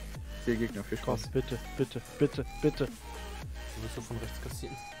 Hier Gegner, viel Komm, Spaß. bitte, bitte, bitte, bitte. Du wirst so von rechts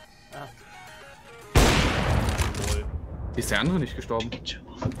kassieren. Ah. Ist der andere nicht gestorben?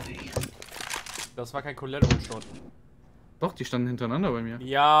 Das war kein Collateral-Shot. Doch, die standen hintereinander bei mir.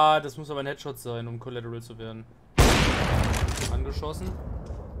 Ja, das muss aber ein Headshot sein, um Collateral zu werden. Angeschossen.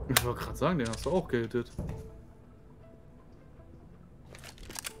 Ich wollte gerade sagen, den hast du auch gehittet.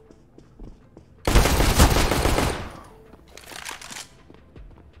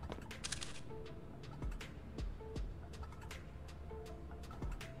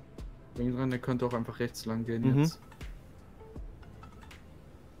 Denk dran, der könnte auch einfach rechts lang gehen jetzt.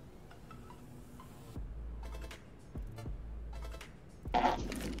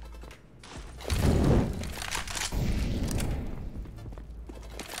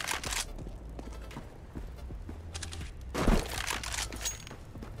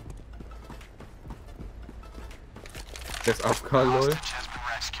 Der ist AFK, lol.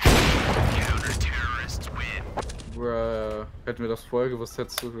 Bruh, hätten wir das vorher gewusst,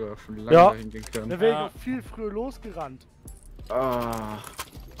 hättest du ja schon lange Ja. dahin gehen können. Da wäre ich Ja. noch viel früher losgerannt. Ah,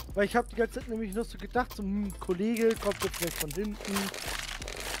 Weil ich habe die ganze Zeit nämlich nur so gedacht, so, Kollege kommt jetzt vielleicht von hinten.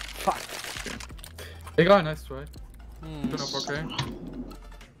 Fuck. egal, nice try. Ich bin auf okay.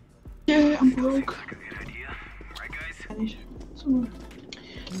 Yeah, I'm broke. Kann ich. So.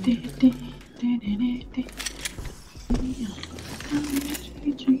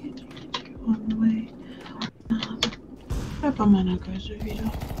 One way. Bleib bei meiner Geise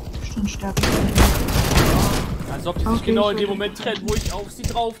wieder. Schon sterben. Als ob die sich Okay, genau in ich dem Moment trennt, wo ich auf sie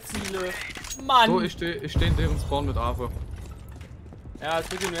drauf ziele. Mann! So, ich steh in deren Spawn mit Ave. Ja,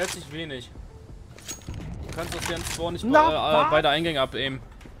 es wird ihm herzlich wenig. Du kannst aus deren Spawn nicht Na, beide Eingänge abaimen.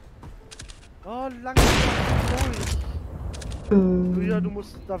 Oh, langsam durch. Julia, du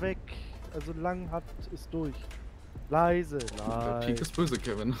musst da weg. Also lang hat es durch. Leise, Der Peak leise. ist böse,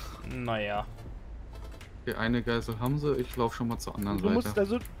 Kevin. Naja. Okay, eine Geisel haben sie, ich lauf schon mal zur anderen Du musst Seite.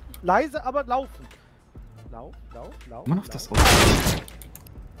 also leise, aber laufen. Lauf, lauf, lauf. Man auf lauf. das auf.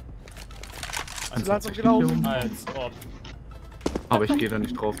 Zu langsam gelaufen. Als ob. Aber ich gehe da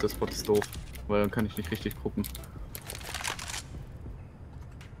nicht drauf, der Spot ist doof. Weil dann kann ich nicht richtig gucken.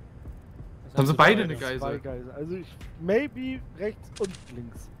 Haben sie beide eine Zwei Geisel? Geisel. Also ich, maybe rechts und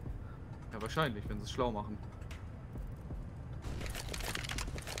links. Ja, wahrscheinlich, wenn sie es schlau machen.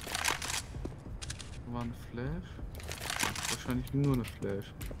 War eine Flash? Wahrscheinlich nur eine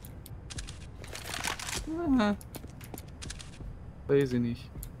Flash. Ah. Weiß ich nicht.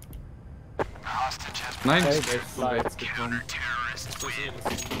 Nein, ich bin echt von rechts gekommen.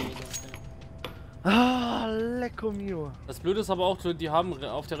 Ah, lecco mio. Das Blöde ist aber auch, die haben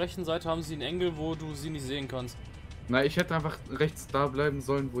auf der rechten Seite haben sie einen Engel, wo du sie nicht sehen kannst. Na, ich hätte einfach rechts da bleiben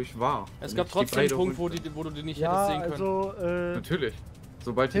sollen, wo ich war. Es gab trotzdem einen Punkt, wo du die nicht hättest sehen können. Also, Natürlich.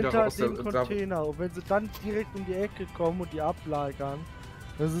 Sobald die da hinter raus dem Container. Und wenn sie dann direkt um die Ecke kommen und die ablagern,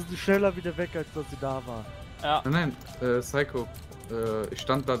 dann sind sie schneller wieder weg, als dass sie da waren. Ja. Nein, Psycho. Ich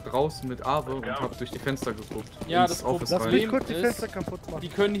stand da draußen mit Ave und hab durch die Fenster geguckt. Ja, ins das Office Lass rein. mich kurz die Fenster kaputt machen. Die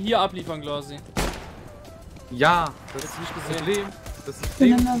können hier abliefern, Glasi. Ja, das Jetzt ist nicht das gesehen. Problem. Das bin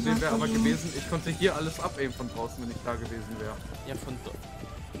Problem in der wäre aber Sache. gewesen, ich konnte hier alles abaimen von draußen, wenn ich da gewesen wäre. Ja, von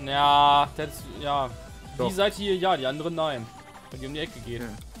ja, ja. Doch. Die Seite hier, ja, die andere nein. Wenn die um die Ecke geht. Ja.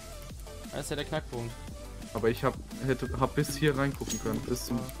 Das ist ja der Knackpunkt. Aber ich hab bis hier reingucken können, bis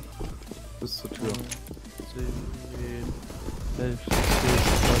zur Tür. 10, 11, 12,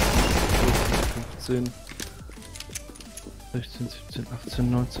 15, 16, 17,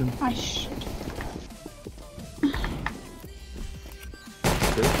 18, 19. Ah, shit.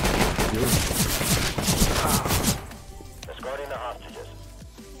 Okay. Jo.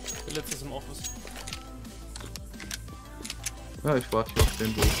 Der letzte ist im Office. Ja, ich warte hier auf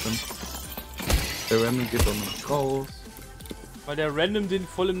den, wo ich bin. Der Random geht doch nicht raus. Weil der Random den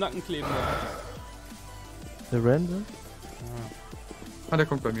voll im Nacken kleben hat. Der Random? Ah, der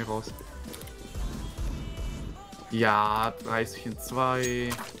kommt bei mir raus. Ja, 30 in 2.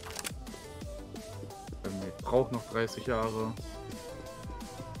 Braucht noch 30 Jahre.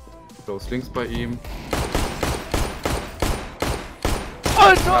 Los, links bei ihm.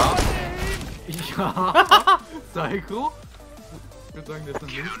 Alter! Ja! Psycho? Ich würde sagen, der ist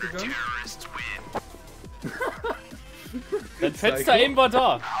nach links gegangen. Dein Fenster eben war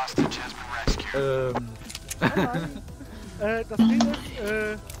da. Das Ding ist,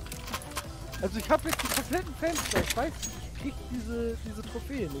 also ich habe jetzt die kompletten Fenster. Ich weiß, ich krieg diese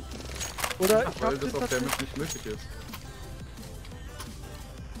Trophäe nicht. Oder ich Weil habe das auf der Map nicht möglich ist.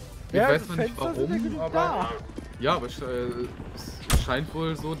 Ich ja, weiß das noch nicht Fenster sind ja warum, genug aber... da. Ja, aber es scheint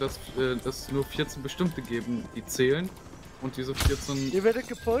wohl so, dass es nur 14 bestimmte geben, die zählen. Und diese 14... Ihr werdet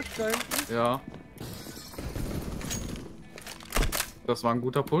gepusht sein. Ja. Das war ein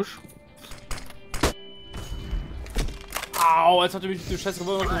guter Push. Au, jetzt hat er mich mit dem scheiß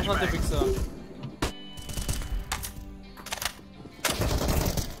Revolver gemacht, der Wichser.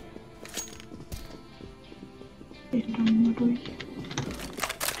 Ich bin dann nur durch.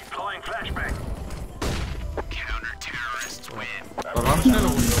 Da war eine schnelle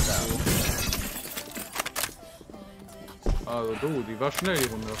Runde. Also du, die war schnell die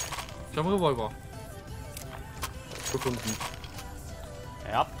Runde. Ich habe einen Revolver. Gefunden.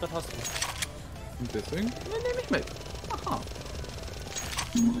 Ja, das hast du. Und deswegen nehme ich mit. Aha.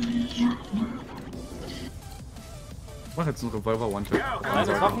 Ich mach jetzt einen Revolver One-Tap.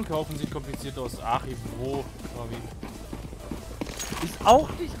 Also Waffen kaufen sieht kompliziert aus. Ach, wo? Ist auch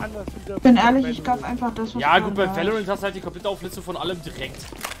nicht anders wieder. Ich bin ehrlich, ich kaufe einfach das, was Ja, da gut, bei ist. Valorant hast du halt die komplette Auflistung von allem direkt.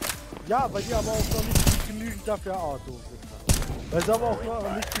 Ja, bei dir aber auch noch nicht genügend dafür. Ah, doof. Weil sie aber auch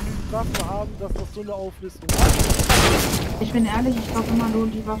noch nicht genügend Waffen haben, dass das so eine Auflistung hat. Ich bin ehrlich, ich kaufe immer nur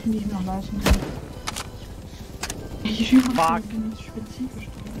die Waffen, die ich mir leisten kann. Ich bin nicht spezifisch.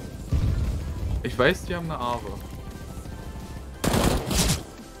 Ich weiß, die haben eine Arve.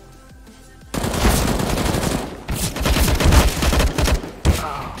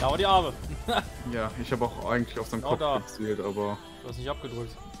 Ja, aber die Arme. Ja, ich habe auch eigentlich auf seinen Oh, Kopf da. gezielt, aber... Du hast nicht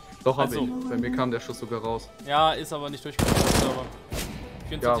abgedrückt. Doch, hab Also. ich. Bei mir kam der Schuss sogar raus. Ja, ist aber nicht durchgekommen. Aber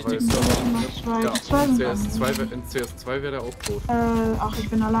Ja, 24 weil Ticks. es Zwei, ja, zwei in sind CS2 wäre der auch tot. ach, ich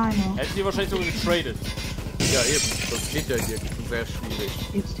bin alleine. Hätten die wahrscheinlich sogar getradet. Ja, eben. Das geht ja hier sehr schwierig.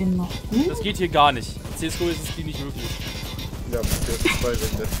 Geht's denen noch gut? Das geht hier gar nicht. In CSGO ist es die nicht möglich. Ja, mit CS2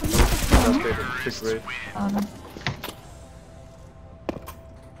 wegen der Pick Rate.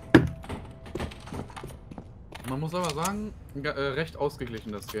 Man muss aber sagen, recht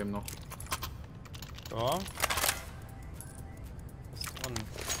ausgeglichen das Game noch. Ja. Ist dran.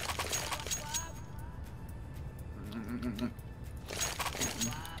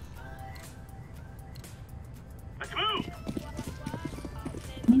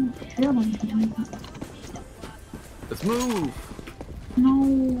 Ich will aber nicht mit dem. Let's move!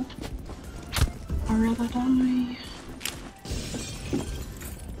 No. I'd rather die.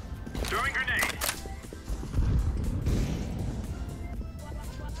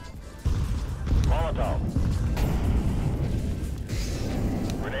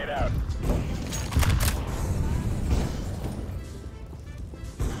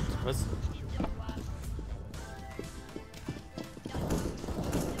 Was?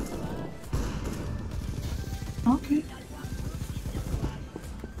 Okay.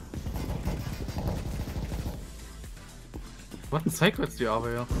 Was ein Psycho jetzt die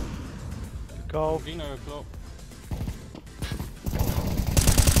aber ja. Gekauft. Gegner geklaut.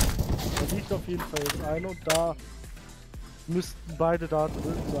 Da liegt auf jeden Fall jetzt eine und da müssten beide da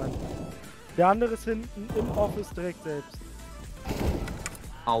drin sein. Der andere ist hinten im Office direkt selbst.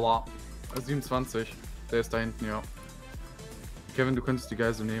 Aua. 27. Der ist da hinten, ja. Kevin, du könntest die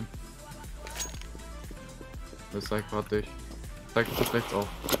Geisel nehmen. Das zeigt gerade dich. Zeigt das rechts auf.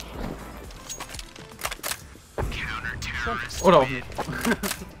 Oder auch nicht.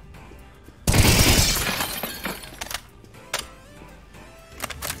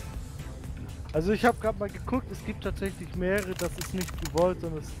 Also ich habe gerade mal geguckt, es gibt tatsächlich mehrere, das ist nicht gewollt,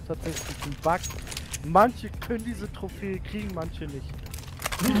 sondern es ist tatsächlich ein Bug. Manche können diese Trophäe kriegen, manche nicht.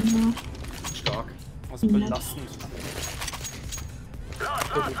 Stark. Was belastend.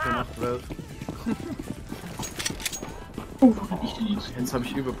 Gut gemacht, Ralph. Oh, wo bin ich denn jetzt? Jetzt habe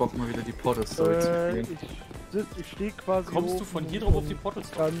ich übel Bock, mal wieder die Portal-Story zu spielen. Ich stehe quasi Kommst du oben von hier drauf auf die und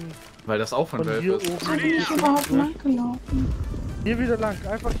Portals? kann Weil das auch von von Ralph hier ist. oben... Wo bin ich überhaupt lang gelaufen? Hier wieder lang,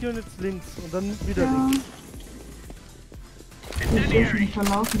 einfach hier und jetzt links und dann wieder Ja. links. Ich sehe schon, ich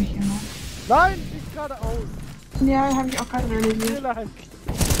verlaufe mich immer. Nein, nicht geradeaus! Ja, habe ich auch gerade Hier realisiert. lang!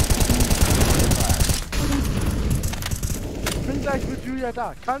 Ich bin gleich mit Julia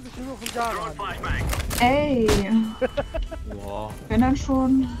da, kann sich nur noch ein Jahr handeln. Ey, Wow. wenn dann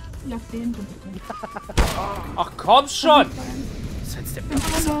schon Jahrzehnte bitte. Ach komm schon! Setz der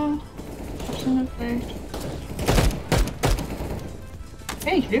Hallo. Ich hab schon gefällt.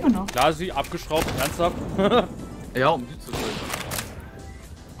 Hey, ich lebe noch. Glasi abgeschraubt, ernsthaft. Ja, um die zu töten.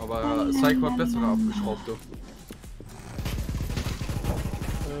 Aber Psycho hat bessere abgeschraubte.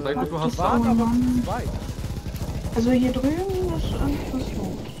 Psycho, du hast Waren aber zu weit. Also hier drüben ist irgendwas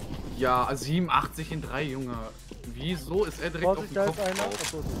los. Ja, 87 in 3, Junge. Wieso ist er direkt auf Vorsicht, den da Kopf ist einer. drauf?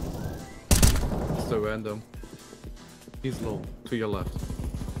 Achso. Das ist so random. He's low. To your left.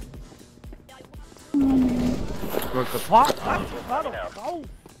 Ich wollte War doch drauf! grad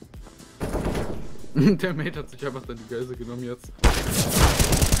der Mate hat sich einfach dann die Geise genommen jetzt.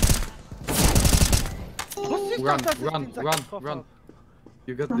 Wusste ich Run, doch, dass ich run, den Sack run, getroffen run. hab.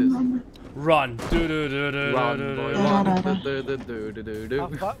 You got this. Run. Run, boy, Ja, da, run.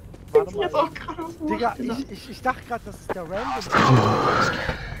 da. Ach, warte Ich mal. jetzt auch gerade auf dem Digga, Markt. ich dachte gerade, das ist der Random.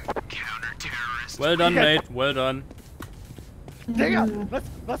 Well done, mate. Well done. Digga,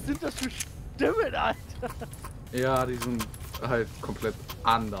 was sind das für Stimmen, Alter? Ja, die sind halt komplett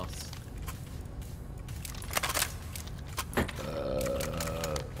anders.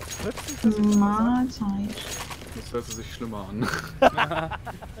 Hört sich das jetzt mal an? Mahlzeit. Das hört sich schlimmer an.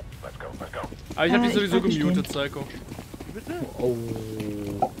 Aber ich hab dich Ich sowieso bleib nicht gemutet, Psycho. Bitte? Oh.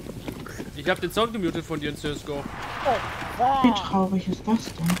 Ich hab den Sound gemutet von dir in CSGO. Wie traurig ist das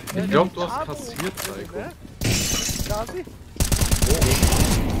denn? Ich glaube, du hast kassiert, Psycho. Ne? Quasi?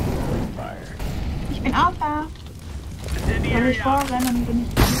 Ich bin auch da. Wenn ich vorrenne, bin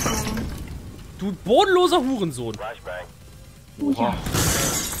ich da. Du bodenloser Hurensohn. Oh ja.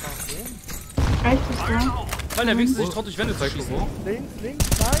 Rechts ist da. Weil der Wichser sich traut, durch Wände zu Psycho schießen. wo? Links,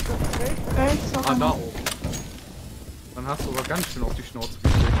 das ist rechts. Rechts auch Ah, da noch. oben. Dann hast du aber ganz schön auf die Schnauze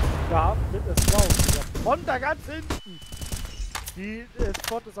gekriegt. Da, mit der Frau. Digga. Von da ganz hinten. Die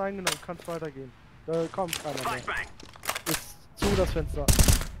Spot ist eingenommen, kannst weitergehen. Da kommt keiner mehr. Ist zu, das Fenster.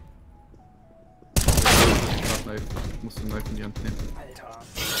 Musst du einen Knife in die Hand nehmen. Alter.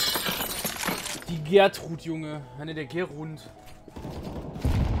 Die Gertrud, Junge. Eine der Gerund.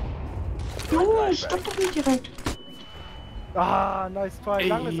 Junge, stopp doch nicht direkt. Ah, nice try.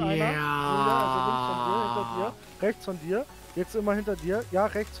 Lang ist einer. Ja. Ja, also links von dir, hinter dir. Rechts von dir. Jetzt immer hinter dir. Ja,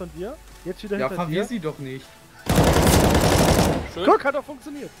 rechts von dir. Jetzt wieder Ja, hinter verwirr dir. sie doch nicht. Schön. Guck, hat doch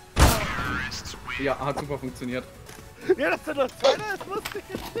funktioniert. Ja, hat super funktioniert. Ja, dass der noch zweiter ist, wusste ich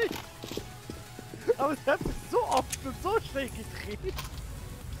jetzt nicht. Aber es hat sich so oft und so schnell gedreht.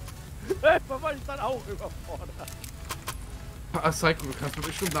 Irgendwann war ich dann auch überfordert. Ah, Psycho, du kannst mir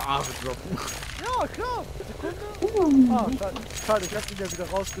bestimmt eine Arme droppen. Ja, klar. Sekunde. Ah, schade, ich hab ihn ja wieder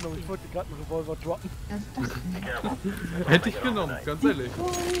rausgenommen. Ich wollte gerade einen Revolver droppen. Was ist das denn? Hätte ich genommen, ganz ehrlich.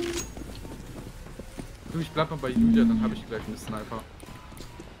 Du, ich bleib mal bei Julia, dann habe ich gleich einen Sniper.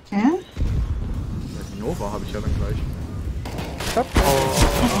 Hä? Ja, die Nova habe ich ja dann gleich. Ich hab Die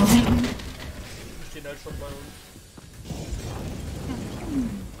stehen halt schon bei uns.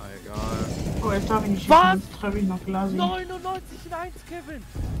 Ah, egal. Oh, jetzt darf ich nicht Was? schießen, jetzt treffe ich noch Glasi. 99 in 1, Kevin.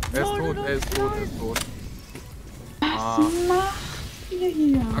 Er ist tot, er ist tot, er ist tot. Ah, Was macht ihr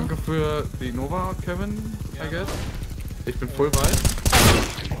hier? danke für die Nova, Kevin, I guess. Ich bin voll weit.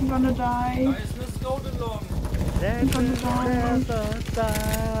 I'm gonna die. Da ist eine Scout Long. Never, never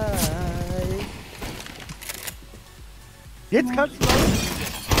die. Jetzt kannst du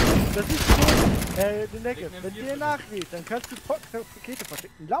laufen. Das ist so, den Neckes. Wenn der nachgeht, dann kannst du Pakete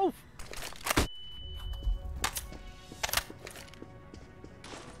verstecken. Lauf!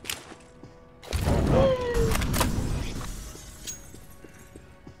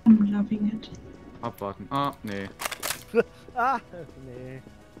 I'm loving it. Abwarten. Ah, nee. Ah, nee.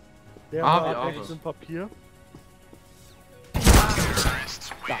 Der Ah, war wie echt im Papier.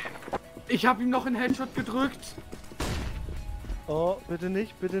 Ich hab ihm noch einen Headshot gedrückt. Oh, bitte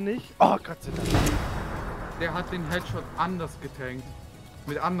nicht, bitte nicht. Oh, Gott sei Dank. Der hat den Headshot anders getankt.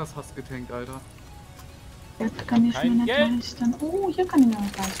 Mit anders hast getankt, Alter. Jetzt kann ich Kein mir Geld. nicht leisten. Oh, hier kann ich mir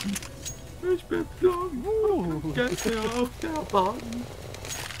was leisten. Ich bin blank. Gäste auf der Bahn.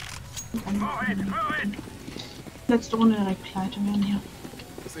 Letzte Runde direkt pleite werden hier.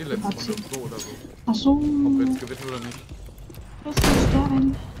 Das ist eh letzte Runde, so oder so. Ach so. Ob wir jetzt gewinnen oder nicht. Was ist der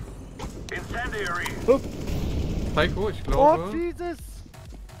denn? Psycho, ich Oh, glaube. Jesus!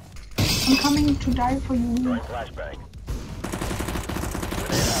 I'm coming to die for you. I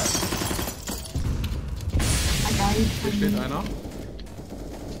died for Hier steht you. einer.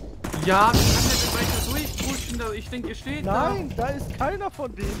 Ja, wie kann der denn weiter durchpushen? Ich denke, ihr steht Nein, da ist keiner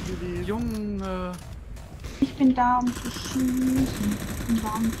von denen gewesen. da. Junge. Ich bin da, um zu schießen. Ich bin da,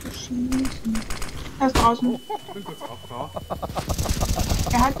 um zu schießen. Er ist draußen. Ich bin kurz abgefahren.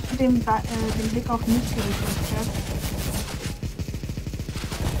 Er hat den Blick auf mich gerichtet, Chef.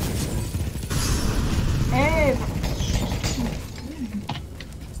 Ey!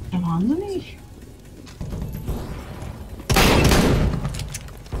 Ja, wahnsinnig.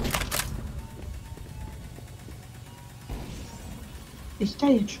 Ist der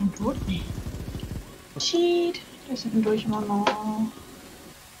jetzt schon tot? Nee. Cheat! Der ist hinten durch, Mama.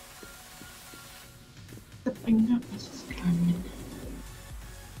 Das bringt mir was. Das kann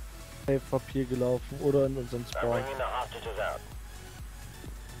Papier gelaufen oder in unseren Spawn.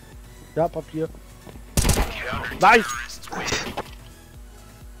 Ja, Papier. Nice!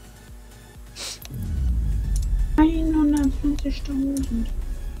 120.000.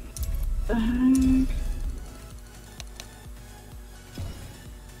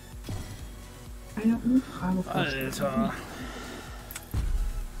 Eine Umfrage. Alter.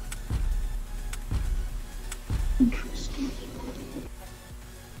 Interesting.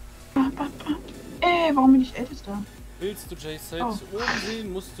 Warum bin ich Ältester? Willst du J-Set Oh. oben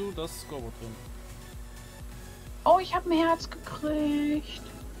sehen, musst du das Scoreboard drin. Oh, ich habe ein Herz gekriegt.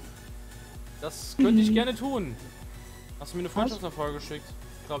 Das könnte ich gerne tun. Hast du mir eine Freundschaftsanfrage geschickt?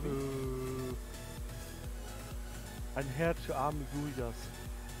 Krabi. Ein Herz für arme Julias.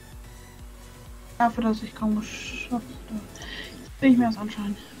 Dafür, dass ich kaum geschafft habe. Jetzt will ich mir das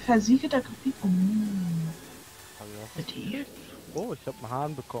anschauen. Versiegelter Kaffee. Oh. Bitte. Oh, ich habe einen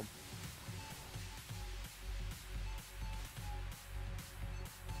Hahn bekommen.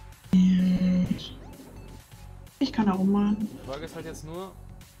 Ich kann da rummachen. Die Frage ist halt jetzt nur.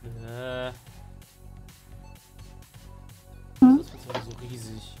 Hm? Das ist halt so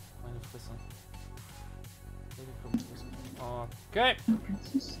riesig. Meine Fresse. Okay.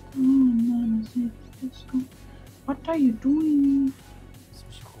 What are you doing? Lass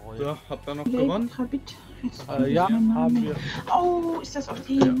mich rollen. Ja, habt ihr noch gewonnen? Ja, haben wir. Oh, ist das auf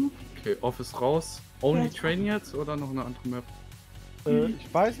dem? Okay, Office raus. Only Ja. Train jetzt oder noch eine andere Map?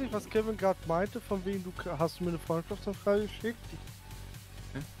 Ich weiß nicht, was Kevin gerade meinte, von wegen du hast du mir eine Freundschaftsanfrage geschickt.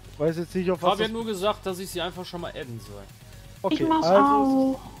 Ich weiß jetzt nicht, auf was. Fabi hat nur gesagt, dass ich sie einfach schon mal adden soll. Okay, Ich mach's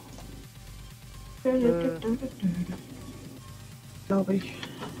also auch. Glaube ich.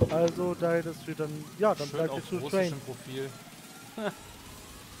 also da hättest du dann, ja, dann Schön bleibt auf jetzt nur Train. russischem Profil.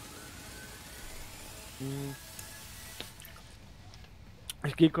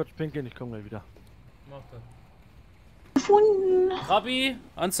 Ich gehe kurz pinkeln, ich komme gleich wieder. Mach das. Gefunden. Krabi,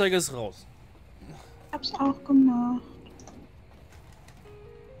 Anzeige ist raus. Hab's auch gemacht.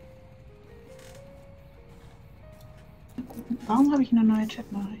 Warum habe ich eine neue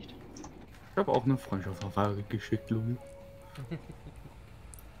Chatnachricht? Ich habe auch eine Freundschaftsanfrage geschickt, Louis.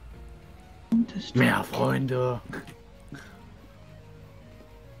 Mehr Freunde.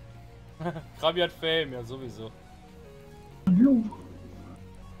 Krabi hat Fame, ja sowieso. Hallo.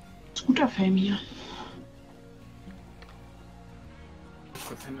 Ist guter Fame hier.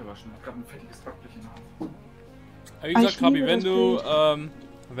 Das Hände waschen. Ich habe ein fettiges Backblech in der Hand. Wie gesagt, Ich Krabi, liebe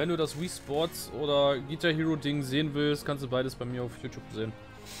wenn das du das Wii Sports oder Guitar Hero Ding sehen willst, kannst du beides bei mir auf YouTube sehen.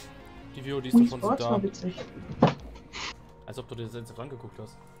 Die VODs Wii davon sind Sports da. war witzig. Als ob du dir das jetzt angeguckt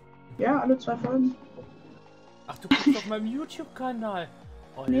hast. Ja, alle 2 Folgen. Ach, du guckst auf meinem YouTube-Kanal.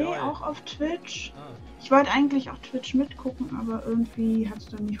 Oh, Nee, lol. auch auf Twitch. Ah. Ich wollte eigentlich auf Twitch mitgucken, aber irgendwie hat es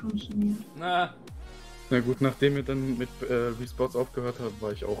dann nicht funktioniert. Na, Na gut, nachdem wir dann mit Respawns aufgehört haben,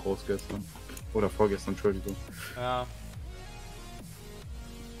 war ich auch raus gestern. Oder vorgestern, Entschuldigung. Ja.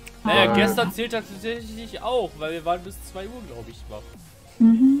 Naja, gestern zählt das tatsächlich auch, weil wir waren bis 2 Uhr, glaube ich, wach.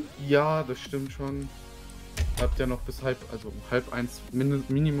 Mhm. Ja, das stimmt schon. Habt ja noch bis um halb eins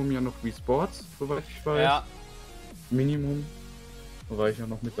Minimum ja noch Resports, soweit ich weiß. Ja. Minimum. Da war ich ja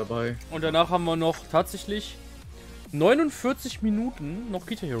noch mit dabei. Und danach haben wir noch tatsächlich 49 Minuten noch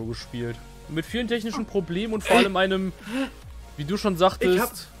Guitar Hero gespielt. Mit vielen technischen Problemen und vor allem einem, wie du schon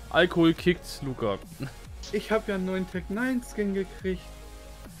sagtest, Alkohol kickt Luca. Ich habe ja einen neuen Tech 9 Skin gekriegt.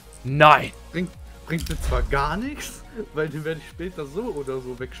 Nein! Bringt mir zwar gar nichts, weil den werde ich später so oder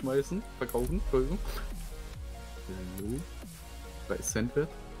so wegschmeißen, verkaufen, Entschuldigung. Bei Cent wird.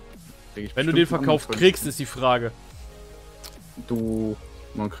 Wenn du den verkauft kriegst, ist die Frage.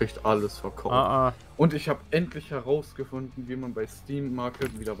 Man kriegt alles verkauft. Und ich habe endlich herausgefunden, wie man bei Steam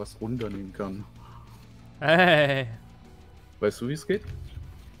Market wieder was runternehmen kann. Hey. Weißt du, wie es geht?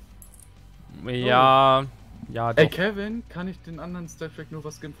 Ja, ja, doch. Ey, Kevin, kann ich den anderen Star Trek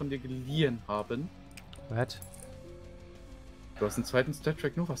Nova Skin von dir geliehen haben? Was? Du hast einen zweiten Star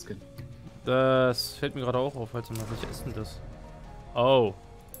Trek Nova Skin. Das fällt mir gerade auch auf, heute mal. Welcher ist denn das? Oh.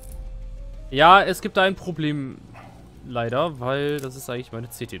 Ja, es gibt da ein Problem. Leider, weil das ist eigentlich meine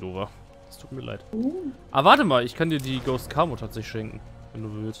CT Nova. Es tut mir leid. Aber warte mal, ich kann dir die Ghost Camo tatsächlich schenken, wenn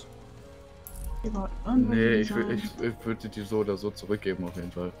du willst. Nee, ich würde die so oder so zurückgeben auf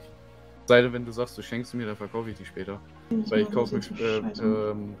jeden Fall. Sei denn, wenn du sagst, du schenkst mir, dann verkaufe ich die später. Weil ich kaufe mich,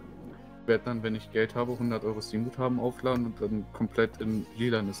 werde dann, wenn ich Geld habe, 100 Euro Steam-Guthaben aufladen und dann komplett in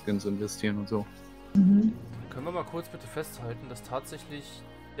lilane Skins investieren und so. Mhm. Können wir mal kurz bitte festhalten, dass tatsächlich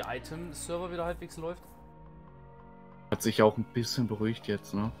der Item-Server wieder halbwegs läuft? Hat sich auch ein bisschen beruhigt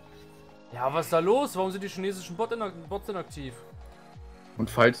jetzt, ne? Ja, was ist da los? Warum sind die chinesischen Bots inaktiv? Und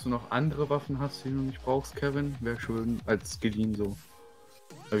falls du noch andere Waffen hast, die du nicht brauchst, Kevin, wäre schön als geliehen so.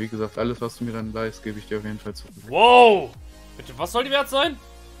 Aber wie gesagt, alles, was du mir dann leihst, gebe ich dir auf jeden Fall zurück. Wow! Bitte, was soll die wert sein?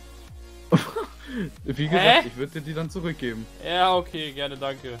 Wie gesagt, ich würde dir die dann zurückgeben. Ja, okay, gerne,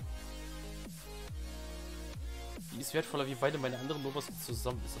 danke. Die ist wertvoller wie beide meine anderen Novas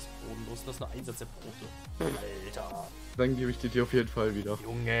zusammen. Ist das bodenlos? Das ist nur Einsatz der Brote. Alter. Dann gebe ich dir auf jeden Fall wieder.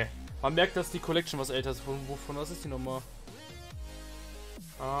 Junge. Man merkt, dass die Collection was älter ist. Von was ist die nochmal?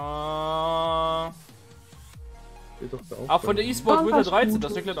 Von der E-Sport Winter 13.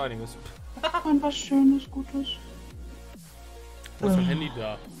 Das erklärt einiges. Und was Schönes, Gutes. Das ist mein Handy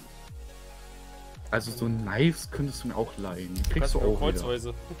da. Also so Knives könntest du mir auch leihen. Die kriegst Kannst du du auch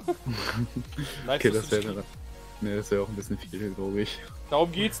kreuzweise. Okay, das wäre auch ein bisschen viel, glaube ich.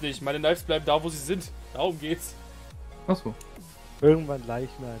 Darum geht's nicht. Meine Knives bleiben da, wo sie sind. Darum geht's. Achso. Irgendwann leih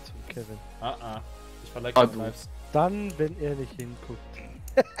ich mir eins von Kevin. Ich verleihe keine Knives. Dann, wenn er nicht hinguckt.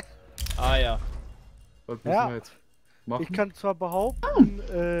 Ja. Was müssen wir jetzt machen? Ich kann zwar behaupten,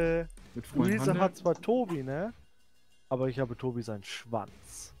 Mit Freunden Luisa hat zwar Tobi, ne? Aber ich habe Tobi seinen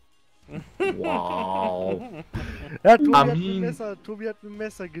Schwanz. Wow. Ja, Tobi hat mir ein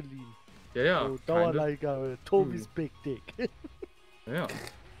Messer geliehen. Ja. So, Dauerleihgabe. Tobis Big Dick. Ja.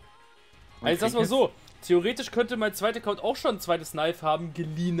 Also sag mal so, theoretisch könnte mein zweiter Account auch schon ein zweites Knife haben,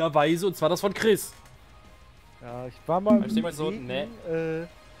 geliehenerweise, und zwar das von Chris. Ja, ich war mal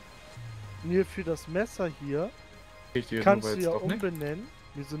mir für das Messer hier, Richtig, kannst du ja umbenennen,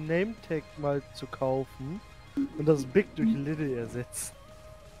 mir so ein Name-Tag mal zu kaufen und das Big durch Little ersetzen.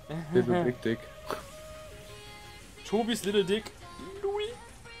 Little Big Dick. Tobis Little Dick. Louis.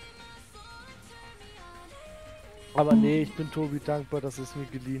 Aber nee, ich bin Tobi dankbar, dass es mir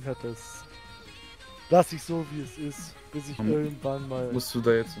geliehen hat. Das lass ich so, wie es ist, bis ich irgendwann mal... Musst du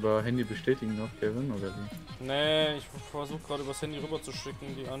da jetzt über Handy bestätigen noch, Kevin, oder wie? Nee, ich versuche gerade übers Handy rüber zu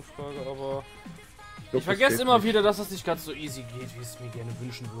schicken, die Anfrage, aber... Ich vergesse immer wieder, dass das nicht ganz so easy geht, wie es mir gerne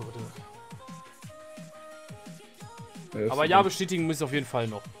wünschen würde. Ja, aber ja, bestätigen muss ich auf jeden Fall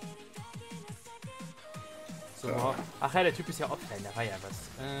noch. So. Ja. Ach ja, der Typ ist ja offline, da war ja was.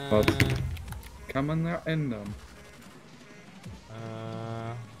 Was? Kann man ja ändern.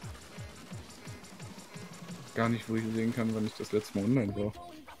 Gar nicht, wo ich sehen kann, wann ich das letzte Mal online war.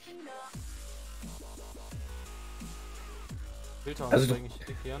 Filter also du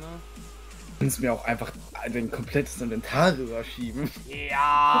eigentlich gerne. Kannst mir auch einfach ein komplettes Inventar rüberschieben.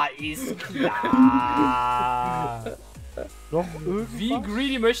 Ja, ist klar. Noch irgendwas? Wie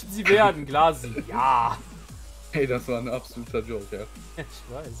greedy möchten sie werden, Glasi? Ja. Hey, das war ein absoluter Joke, ja. Ich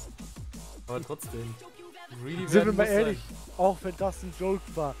weiß. Aber trotzdem. Greedy Sind wir mal ehrlich, auch wenn das ein Joke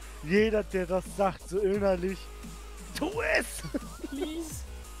war, jeder, der das sagt, so innerlich, tu es! Please.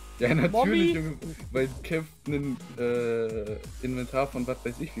 Ja, natürlich, Junge, weil Kev ein Inventar von was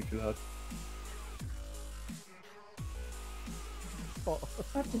weiß ich wie viel hat. Oh.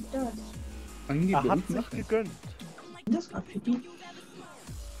 Was ist das? Er hat Angebot sich machen. gegönnt. Das Graffiti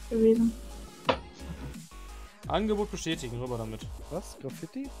gewesen. Angebot bestätigen, rüber damit. Was?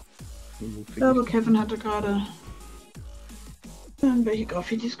 Graffiti? Ich glaube, Kevin hatte gerade irgendwelche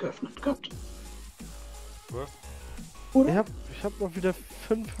Graffitis geöffnet gehabt. Ja. Oder? Ich hab noch wieder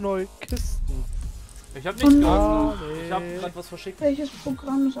 5 neue Kisten. Ich hab nichts Ah, geöffnet. nee. Ich hab grad was verschickt. Welches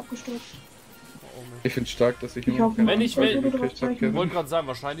Programm ist abgestürzt? Oh, Mensch. Ich finde stark, dass ich Ich immer hoffe, Wenn ich das will- würde gekriegt drauf habe, zeichnen. Ich Kevin. wollte gerade sagen,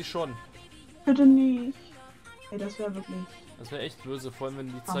 wahrscheinlich schon. Bitte nicht. Ey, das wäre wirklich. Das wäre echt böse, vor allem wenn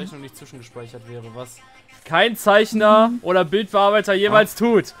die Zeichnung nicht zwischengespeichert wäre, was kein Zeichner oder Bildbearbeiter jemals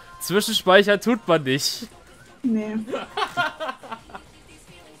tut. Zwischenspeichern tut man nicht. Nee.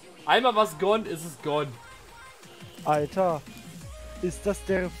 Einmal was gone, ist es gone. Alter, ist das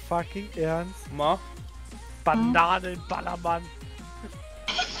der fucking Ernst? Ma? Bananenballermann.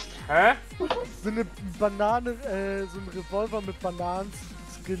 Hä? So eine Banane, so ein Revolver mit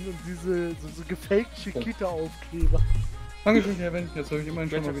Bananenskin und diese so gefaked Chiquita-Aufkleber. Dankeschön, Kevin. Jetzt habe ich immerhin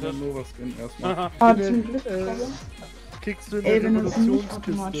schon mal wieder einen Nova-Skin erstmal. Ah, Den, zum Glück. kriegst du in Ey, der wenn es nicht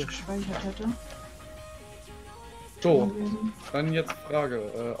automatisch Revolutionskiste. gespeichert hätte. So, gewesen. dann jetzt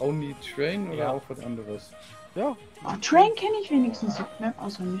Frage. Only Train oder Ja. auch was anderes? Ja, Oh, Train kenne ich wenigstens. Ne,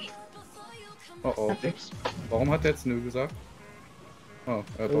 außer nicht. Oh oh. Perfekt. Warum hat er jetzt nö gesagt? Oh,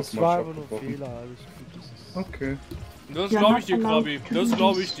 er hat das auch war mal einfach nur gebrochen. Fehler. Alles gut. Das ist Okay. Das Ja, glaube ich dir, erlaubt. Krabi. Das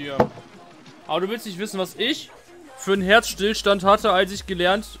glaube ich dir. Aber du willst nicht wissen, was ich für einen Herzstillstand hatte, als ich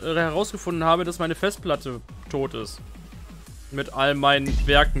herausgefunden habe, dass meine Festplatte tot ist. Mit all meinen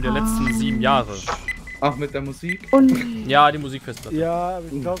Werken der letzten 7 Jahre. Ach, mit der Musik? Und Ja, die Musikfestplatte. ja, aber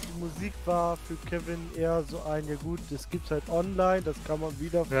ich glaube, die Musik war für Kevin eher so ein, ja gut, das gibt's halt online, das kann man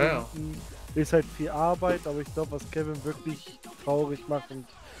wiederfinden. Ja, ja. Ist halt viel Arbeit, aber ich glaube, was Kevin wirklich traurig macht und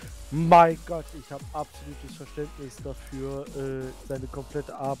mein Gott, ich habe absolutes Verständnis dafür, seine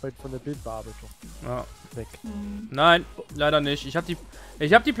komplette Arbeit von der Bildbearbeitung Ja. weg. Nein, leider nicht. Ich hab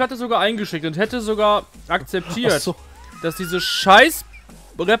die Platte sogar eingeschickt und hätte sogar akzeptiert, Ach so. dass diese scheiß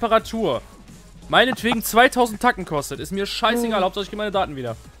Reparatur meinetwegen 2000 Tacken kostet. Ist mir scheißegal, Hauptsache ich kriege meine Daten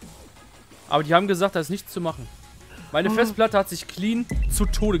wieder. Aber die haben gesagt, da ist nichts zu machen. Meine Festplatte hat sich clean zu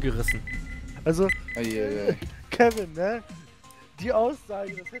Tode gerissen. Also, Eieiei. Kevin, ne? Die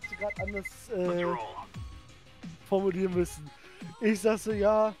Aussage, das hättest du gerade anders formulieren müssen. Ich sag so,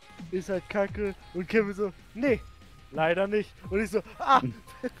 ja, ist halt kacke. Und Kevin so, nee, leider nicht. Und ich so,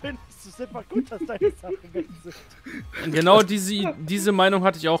 findest du es einfach gut, dass deine Sachen weg sind. Genau diese Meinung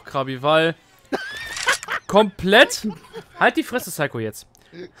hatte ich auch, Krabi, weil komplett... Halt die Fresse, Psycho, jetzt.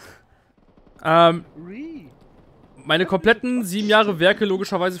 Meine kompletten 7 Jahre Werke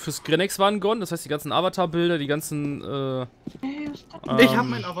logischerweise fürs Grenex waren gone. Das heißt, die ganzen Avatar-Bilder, die ganzen Ich habe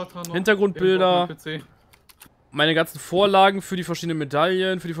meinen Avatar noch. Hintergrundbilder. Irgendwo auf meinem PC. meine ganzen Vorlagen für die verschiedenen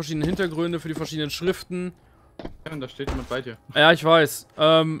Medaillen, für die verschiedenen Hintergründe, für die verschiedenen Schriften. Ja, und da steht jemand bei dir. Ja, ich weiß.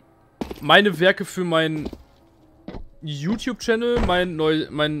 Meine Werke für meinen YouTube-Channel,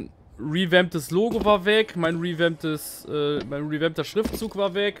 mein revamptes Logo war weg, mein revampter Schriftzug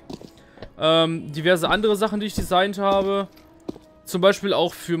war weg. Diverse andere Sachen, die ich designt habe. Zum Beispiel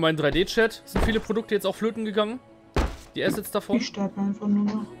auch für meinen 3D-Chat sind viele Produkte jetzt auch flöten gegangen. Die Assets davon. Ich sterbe einfach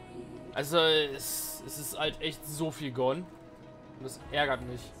nur. Also, es ist halt echt so viel gone. Und das ärgert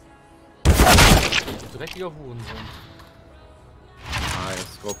mich. Dreckiger Hurensohn. Ah,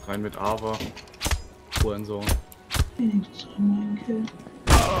 jetzt drauf rein mit Aber. Hurensohn. Wenigstens mein Kill.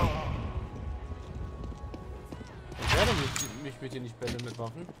 Ich werde mich mit dir nicht bellen mit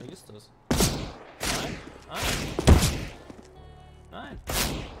Waffen. Vergiss das. Nein. Nein.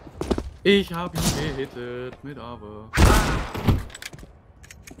 Ich hab ihn gehittet mit Aber.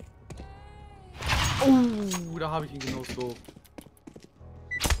 Oh, da habe ich ihn genau so.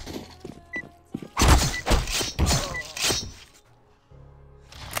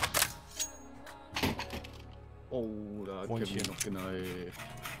 Oh, da hat Freundchen. Kevin noch geneift.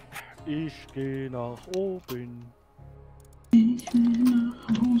 Ich gehe nach oben. Ich will nach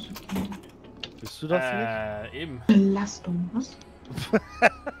Hause gehen. Bist du das nicht? Eben. Belastung, was? Oh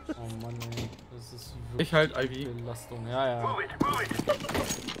Mann, ey. Das ist wirklich Ich halt Ivy. Belastung. Ja.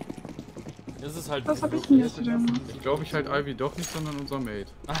 Das ist halt Was hab ich denn jetzt wieder gemacht? Ich glaube, ich halt Ivy doch nicht, sondern unser Mate.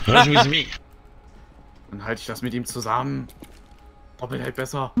 What's with me? Dann halte ich das mit ihm zusammen. Doppelt halt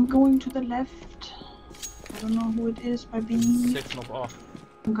besser. I'm going to the left. I don't know who it is by B. Section of A.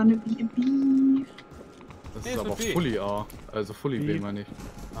 I'm gonna be a B. Das Nee, ist ist aber mit B. Fully A. Also Fully B B. meine ich.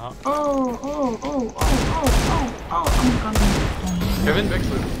 Oh, I'm gonna. Kevin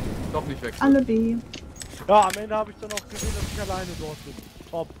wechselt. Doch nicht wechseln. Alle B. Ja, am Ende habe ich dann auch gesehen, dass ich alleine dort bin.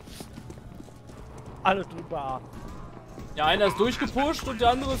 Top. Alles drüber A. Ja, einer ist durchgepusht und der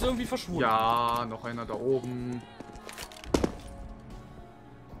andere ist irgendwie verschwunden. Ja, noch einer da oben.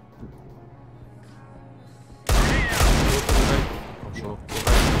 Komm schon.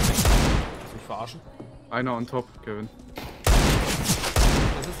 Willst du mich verarschen? Einer on top, Kevin.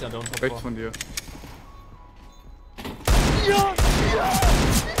 Das ist ja der Unterbau. Rechts von dir. Ja!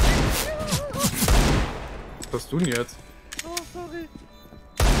 Was tust du denn jetzt? Oh, sorry.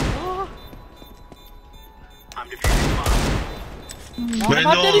 Warum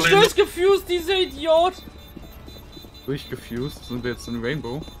hat der nicht durchgefused, dieser Idiot? Durchgefused? Sind wir jetzt in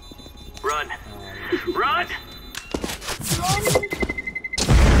Rainbow?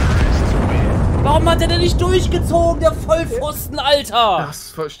 Warum hat er denn nicht durchgezogen, der Vollpfosten, Alter?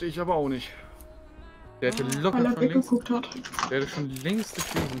 Das verstehe ich aber auch nicht. Der hätte locker Weil er schon links, weggeguckt hat. der hätte schon längst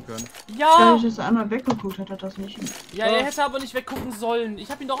diffusen können. Dadurch, Ja! dass er einmal weggeguckt hat, hat das nicht. Ja, er hätte aber nicht weggucken sollen.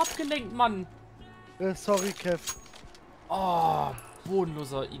 Ich hab ihn doch abgelenkt, Mann. Sorry, Kev. Oh,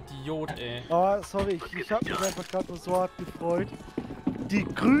 bodenloser Idiot, ey. Oh, sorry, ich hab mich einfach gerade nur so hart gefreut. Die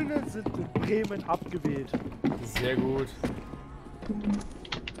Grünen sind in Bremen abgewählt. Sehr gut.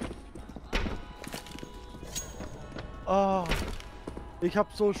 Oh, ich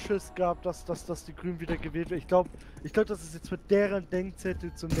hab so Schiss gehabt, dass die Grünen wieder gewählt werden. Ich glaube, das ist jetzt mit deren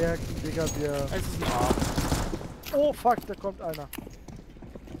Denkzettel zu merken, Digga, wir... Es ist ein A. Oh, fuck, da kommt einer.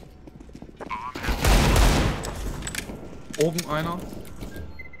 Oben einer.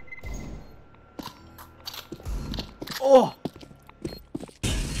 Oh!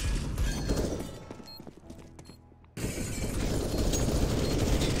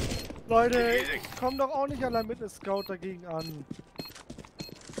 Leute, ich komm doch auch nicht allein mit einem Scout dagegen an.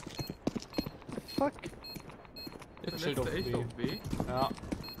 Fuck. Der chillt auf echt B. auf B. Ja.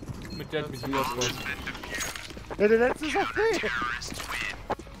 Mit der Das mit ist raus. Ja, der letzte ist auf B.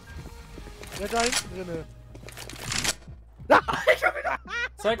 Der da hinten drinne.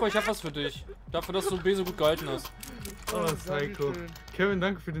 Psycho, ich hab was für dich. Dafür, dass du B so gut gehalten hast. Oh, Psycho. Kevin,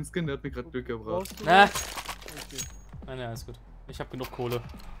 danke für den Skin, der hat mir gerade Glück gebracht. Brauchst du Na. was? Okay. Nein, nein, alles gut. Ich hab genug Kohle.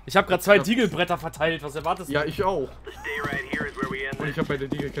 Ich hab gerade 2 Diegelbretter verteilt. Was erwartest du? Ja, ich auch. Und ich habe bei der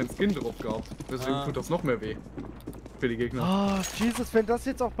Liga keinen Skin drauf gehabt. Deswegen tut das noch mehr weh. Für die Gegner. Oh, Jesus, wenn das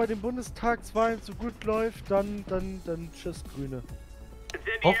jetzt auch bei den Bundestagswahlen so gut läuft, dann tschüss, Grüne.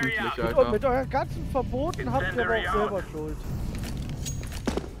 Hoffentlich, Und Alter. mit euren ganzen Verboten habt ihr aber auch selber Schuld.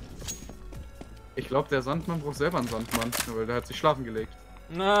 Ich glaube, der Sandmann braucht selber einen Sandmann, weil der hat sich schlafen gelegt.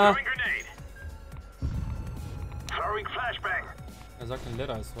 Na. Er sagt, ein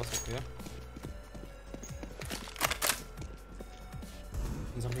Leder ist was, okay.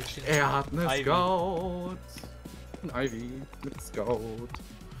 Unser Mädchen. Er hat eine Ivy. Scout. Ein Ivy mit Scout.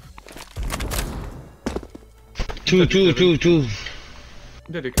 Two.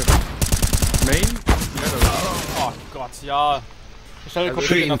 Der Dicke. Main. Oh Gott, ja. Ich stelle Also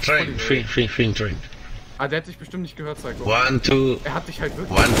Three komplett in train. Ah, der hat dich bestimmt nicht gehört, Psycho. 1, 2, Er hat dich halt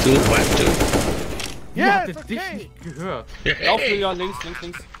wirklich. 1, 2, 1, 2. Wie Ja, hat ist er dich okay. nicht gehört? Lauf, Julia, links.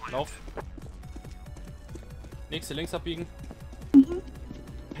 Lauf. Nächste links abbiegen.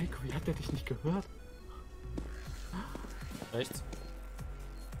 Psycho, wie hat er dich nicht gehört? Rechts.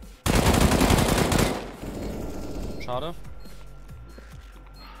 Schade.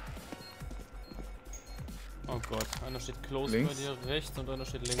 Oh Gott, einer steht close Links. bei dir rechts und einer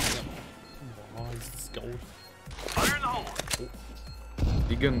steht links. Ja. Boah, das ist Scout.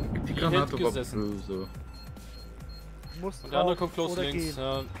 Die Granate war gesessen. böse. Muss Und der andere drauf kommt close oder links. gehen.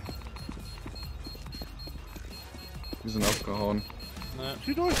 Ja, Die sind abgehauen. ne.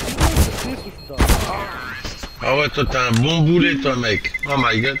 Zieh durch, stehst du schon da. Ah ouais, toi t'as un bon boulet toi mec. Oh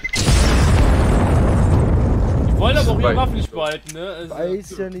my god. Die wollen aber auch ihre Weit. Waffen nicht behalten, ne? Also,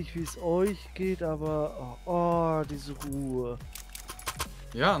 Weiß ja nicht, wie es euch geht, aber oh, diese Ruhe.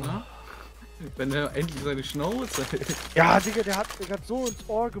 Ja, ne? Wenn er endlich seine Schnauze hält. Ja, Digga, der hat so ins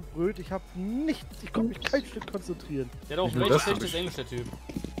Ohr gebrüllt, ich konnte mich kein Stück konzentrieren. der hat auch Nicht nur recht das, schlechtes hab ich- Englisch, der Typ.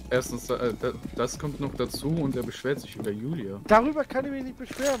 Erstens, das kommt noch dazu und er beschwert sich über Julia. Darüber kann ich mich nicht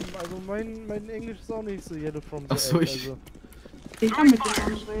beschweren, also mein Englisch ist auch nicht so yellow from the Ach so, egg, ich- also. Ich kann mit dir auch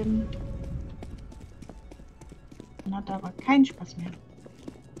nicht reden. Dann hat er aber keinen Spaß mehr.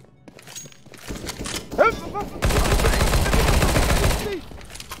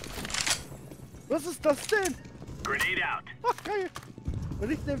 Was ist das denn? Ach, geil.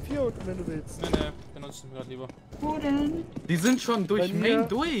 Und ich nehme 4 unten, wenn du willst. Ne, benutze ich gerade lieber. Wo denn? Die sind schon durch Bei mir- Main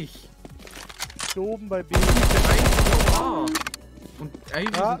durch. Hier oben bei B. Ah. Und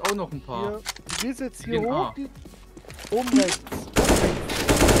Ivy Ja, sind auch noch ein paar. Hier, du gehst jetzt hier Gehen hoch, A. oben rechts.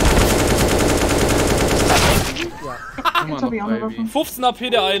 Ja. Immer Jetzt hab ich auch noch eine Ivy. Waffe. 15 AP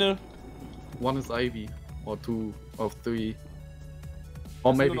der eine. One is Ivy. Or two. of 3.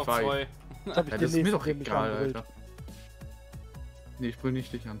 Or maybe 5. Hab ich Ja, den das ist mir nächsten doch nämlich egal, angebrüllt. Alter. Nee, ich brüll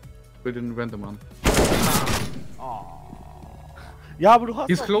nicht dich an. Ich brüll den random an. Ja, aber du hast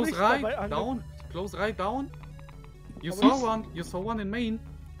He's doch close nicht right, dabei down. Close right, down. You Aber saw one. You saw one in Main.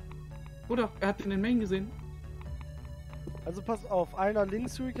 Oder? Er hat in den Main gesehen. Also pass auf, einer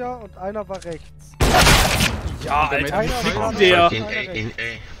links, Rüger, und einer war rechts. Ja, Der Alter, Main- wie Einer fickt war der? rechts, In einer A, rechts. in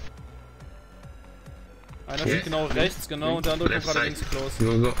A. Einer steht genau rechts, genau, und der andere kommt Left gerade side. links close.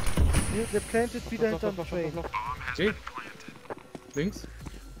 Go, go. Hier, der plantet wieder hinterm Train. Okay. Links.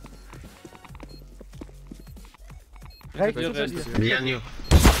 Rechts Hier hinter rechts. dir. Behind you.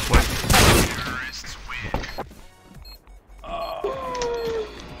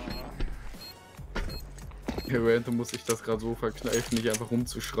 Der Random muss sich das gerade so verkneifen, nicht einfach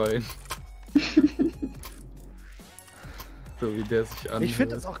rumzuschreien. So wie der sich anhört. Ich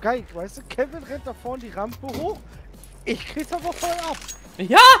finde das auch geil, weißt du, Kevin rennt da vorne die Rampe hoch, ich krieg's aber voll ab.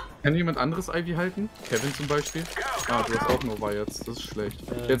 Ja! Kann jemand anderes Ivy halten? Kevin zum Beispiel? Ah, du hast auch Nova jetzt, das ist schlecht.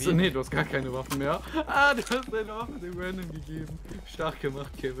 Jetzt, wie? nee, du hast gar keine Waffen mehr. Ah, du hast deine Waffe dem Random gegeben. Stark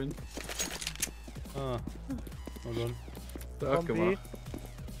gemacht, Kevin. Ah. Na dann. Stark Komm, B. gemacht.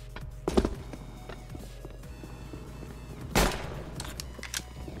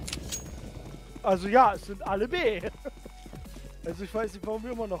 Also ja, es sind alle B. Also ich weiß nicht, warum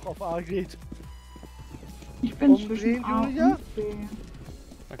wir immer noch auf A geht. Ich bin Umdrehen, zwischen A Julia? und B.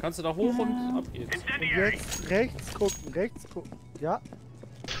 Dann kannst du da hoch und ab geht's. Und jetzt rechts gucken. Ja,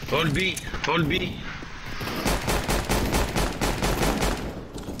 Hold B. Hold B.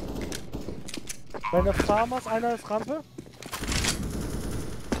 bei der Farmers, einer ist Rampe,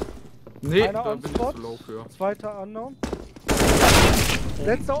 Nee, Einer da on bin ich spot. zu low für. zweiter unknown.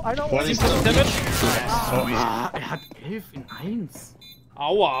 Letzter, einer One on is Damage. Ah, er hat 11 in 1.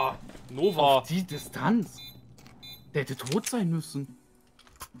 Aua. Nova. Auf die Distanz. Der hätte tot sein müssen.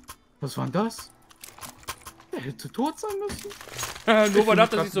 Was war denn das? Der hätte tot sein müssen. Nova Ich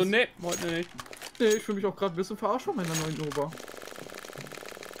dachte find sich so, grad- nee, heute nicht. Nee, ich fühle mich auch gerade ein bisschen verarscht von meiner neuen Nova.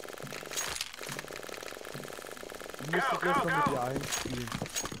 Du musst dich erst mal mit dir einspielen.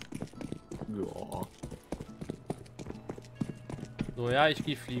 Ja. So, ja, ich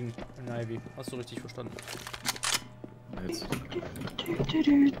geh fliegen. In Ivy. Hast du richtig verstanden. Jetzt.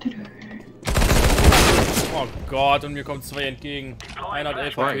 Oh Gott, und mir kommen zwei entgegen. Einer hat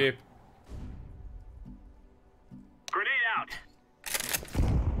 11 HP.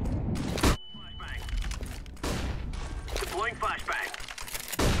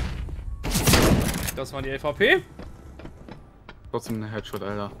 Das waren die 11 HP. Trotzdem eine Headshot,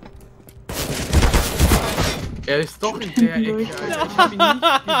 Alter. Er ist doch in der Ecke, Alter. Ich hab ihn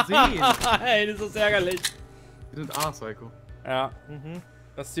nicht gesehen. Ey, das ist ärgerlich. Wir sind A, Psycho. Ja. Mhm.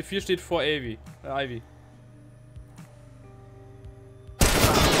 Das C4 steht vor Ivy. Ivy.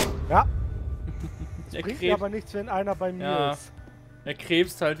 Ja, Er bringt mir krebst, aber nichts, wenn einer bei mir Ja. ist. er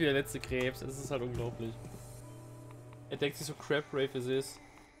krebst halt wie der letzte Krebs. Das ist halt unglaublich. Er denkt sich so crap Ray für sie ist.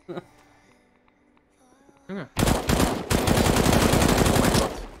 Junge.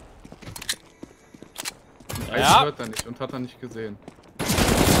 Ja. Eis hört er nicht und hat er nicht gesehen.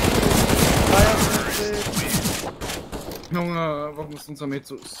 Junge, warum ist unser Mate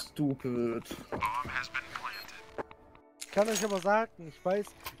so stupid? Ich kann euch aber sagen, ich weiß,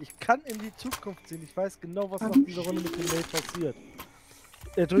 ich kann in die Zukunft sehen. Ich weiß genau, was nach dieser Runde mit dem Mate passiert.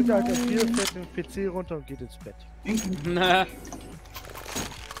 Er drückt halt F4, fährt den PC runter und geht ins Bett. Na.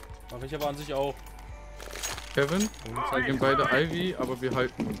 Mach ich aber an sich auch. Kevin, wir gehen beide Ivy, aber wir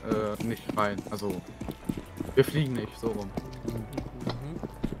halten nicht rein. Also, wir fliegen nicht, so rum.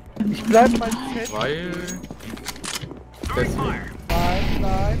 Ich bleib beim Set. Weil... Deswegen. Nein,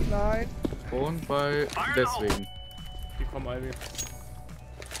 nein, nein. Und weil... Deswegen. Hier kommen Ivy.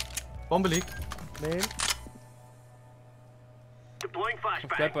 Bombe liegt. Nein. Ich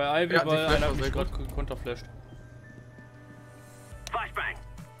bleib bei Ivy, Ja, die weil Flash einer war hat mich sehr gerade konterflasht.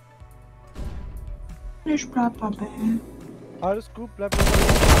 Ich bleib bei B. Alles gut, bleib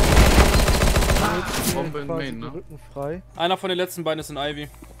Bombe in Main, ne? Rücken frei. Einer von den letzten beiden ist in Ivy.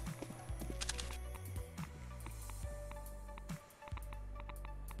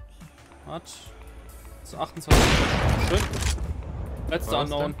 Hat. Das ist 28. Schön. Letzter War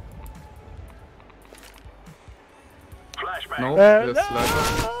das Unknown. No, Äh, der ist leider.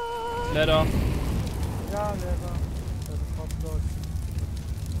 Ladder. Ja, Lehrer. Das kommt dort.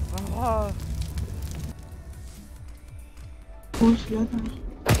 Ah, Wo ist Leather?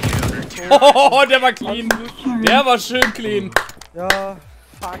 Oh, der war clean. Der war schön clean. ja,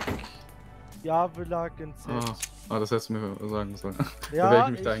 fuck. Ja, wir lag in Z. Ah, das hättest du mir sagen sollen. Ja, wäre ich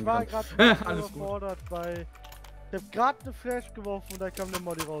mich ich da war eingegangen. gerade Alles gut. überfordert, weil Ich hab gerade eine Flash geworfen und da kam der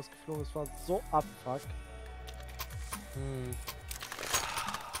Modi rausgeflogen. Es war so abfuck.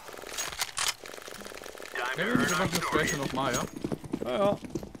 Ja, wir machen das gleiche nochmal, ja? Ja.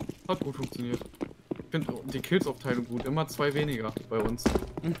 Hat gut funktioniert. Ich finde die Kills-Aufteilung gut. Immer 2 weniger bei uns.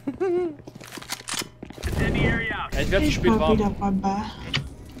 Ich werde zu spät warm.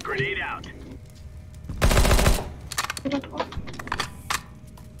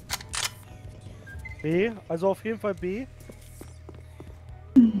 B, also auf jeden Fall B.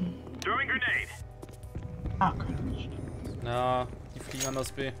 Ah, könnte nicht. Ja, die fliegen an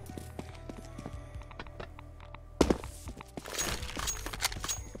das B.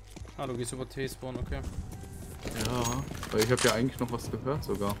 Ah, du gehst über T-Spawn, okay. Ja, weil ich habe ja eigentlich noch was gehört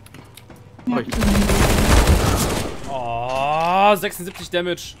sogar. Ja, Oh, ich- Oh, 76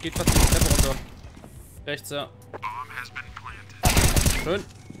 Damage. Geht fast die Treppe runter. Rechts, ja. Schön.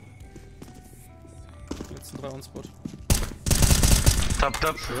 Letzten 3 on-Spot. Top,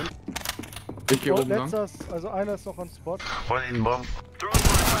 top. Schön. Ich gehe Oh, oben lang. letzter, also einer ist noch on Spot. One in bomb.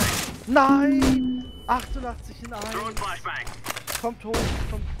 Nein! 88 in 1. Kommt hoch,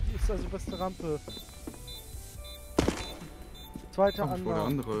 kommt, ist also beste Rampe. Zweiter Wo der Anlauf.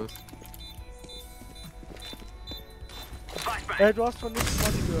 andere ist. Du hast von links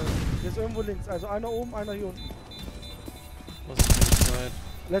Modi gehört. Der ist irgendwo links. Also einer oben, einer hier unten. Was ist denn die Zeit?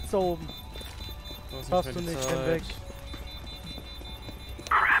 Letzter oben. Was Schaffst ist du denn die nicht, Zeit? renn weg.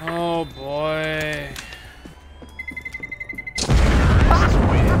 Oh boy.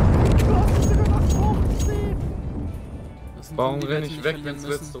 Das sind Warum die renne Wetten, ich die weg, verlieren wenn es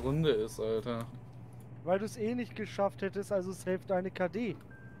müssen. letzte Runde ist, Alter? Weil du es eh nicht geschafft hättest, also save deine KD.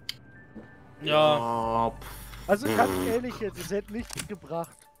 Ja. Oh, Also ganz ehrlich jetzt, es hätte nichts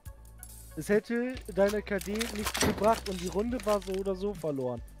gebracht. Es hätte deine KD nichts gebracht und die Runde war so oder so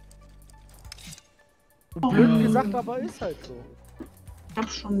verloren. Blöd gesagt, aber ist halt so. Ich hab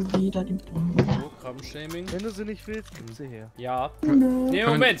schon wieder die Bombe. So, Krabbenshaming. Wenn du sie nicht willst, gib sie her. Ja. Nö. Nee,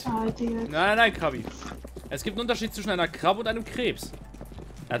 Moment. Alter, jetzt. Nein, Krabi. Es gibt einen Unterschied zwischen einer Krabbe und einem Krebs.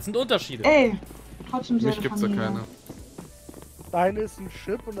 Das sind Unterschiede. Ey, trotzdem mich selbe gibt's da Familie. keine. Das eine ist ein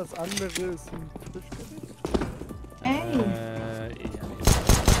Chip und das andere ist ein Frischgericht. Ey, Ja.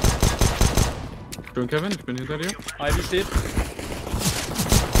 Schön, Kevin, ich bin hinter dir. Ivy steht.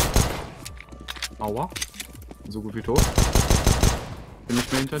 Aua. So gut wie tot. Bin nicht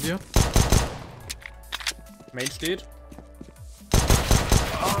mehr hinter dir. Main steht.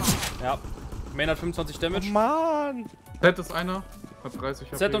 Ja. Main hat 25 Oh Damage. Mann! Z ist einer. Hat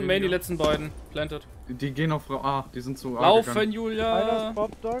 30 Z und Main, die weniger. letzten beiden. Planted. Die gehen auf A. Die sind zu A Laufen, gegangen. Einer Julia. ist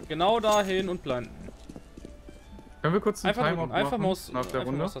Popdog. Genau dahin und planten. Können wir kurz den Einfach Timeout drücken. Einfach machen Maus, nach der einfach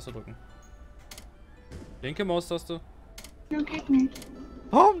Runde? Maustaste drücken. Linke Maustaste. ja, geht nicht.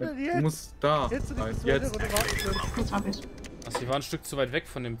 Warum denn Du jetzt? musst da Hättest du rein. nicht zweite Jetzt. Runde warten können? Jetzt hab ich's. Achso, die waren ein Stück zu weit weg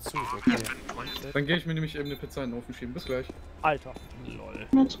von dem Zug. Okay. Dann gehe ich mir nämlich eben eine Pizza in den Ofen schieben. Bis gleich. Alter. Lol.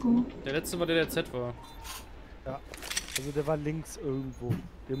 Let's go. Der letzte war der Z war. Also der war links irgendwo.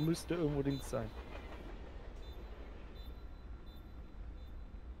 Der müsste irgendwo links sein.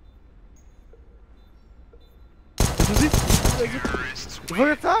 Du siehst, ich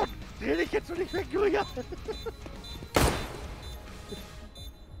wollte jetzt sagen, dreh dich jetzt schon nicht weg, Julia.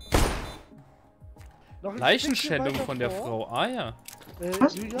 Noch ein Leichenschändung Stückchen von der weiter Frau. Ah ja.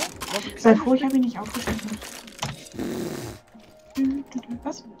 Was? Julia, noch ein Sei kleines froh, ich hab Stück- ihn nicht aufgeschnitten.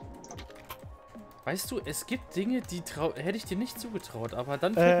 Was? Weißt du, es gibt Dinge, die hätte ich dir nicht zugetraut, aber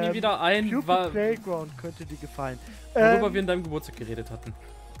dann fällt mir wieder ein, Pupil Playground könnte dir gefallen. worüber wir in deinem Geburtstag geredet hatten.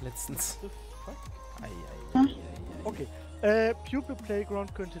 Letztens. Ei, ei, ei, ei, ei. Okay. Pupil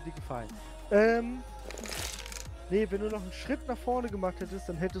Playground könnte dir gefallen. Nee, wenn du noch einen Schritt nach vorne gemacht hättest,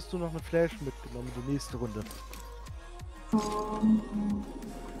 dann hättest du noch eine Flash mitgenommen, die nächste Runde.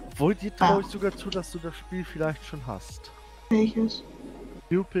 Obwohl, dir traue ich sogar zu, dass du das Spiel vielleicht schon hast. Welches?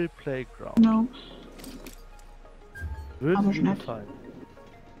 Pupil Playground. No. Würde Aber dir schnell. gefallen.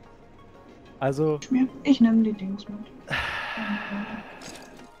 Also, Ich nehme die Dings mit.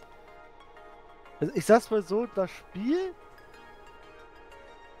 ich sag's mal so, das Spiel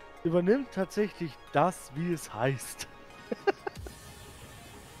übernimmt tatsächlich das, wie es heißt.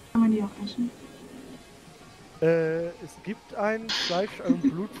 Kann man die auch essen? Es gibt ein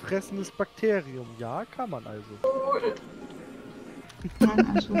blutfressendes Bakterium. Ja, kann man also.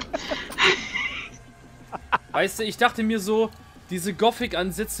 Nein, also. Weißt du, ich dachte mir so, diese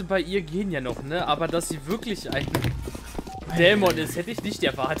Gothic-Ansätze bei ihr gehen ja noch, ne? Aber dass sie wirklich ein Dämon ist, hätte ich nicht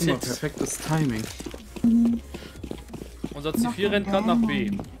Immer erwartet. perfektes Timing. Unser C4 rennt gerade nach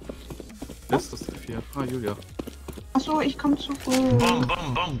B. Ist das C4? Ah, Julia. Achso, ich komm zurück. Bomb,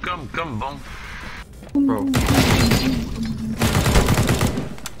 bomb, bomb, komm, komm, bomb. Bro.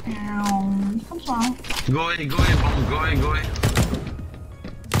 Komm mal. Go away, bomb, go away.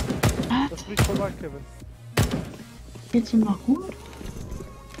 Das riecht vorbei, Kevin. Geht's ihm noch gut?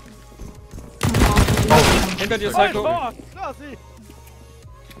 Hinter dir, Psycho. Oh, Klasi!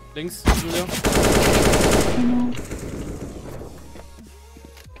 Links, Julia.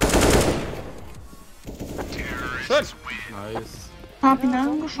 Schön. Nice. Hab ihn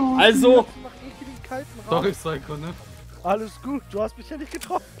angeschaut. Also, Nach ekligen kalten Raum. Sorry, Psycho, ne? Alles gut, du hast mich ja nicht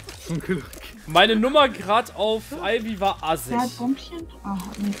getroffen. Zum Glück. meine Nummer gerade auf Ivy war assig. Der hat Bombchen? Ah,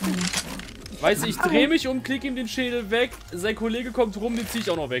 nee, kann nicht. Weißt du, ich drehe mich um, klicke ihm den Schädel weg, sein Kollege kommt rum, den ziehe ich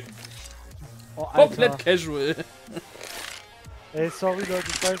auch noch weg. Oh, Alter. Komplett casual. Ey, sorry Leute,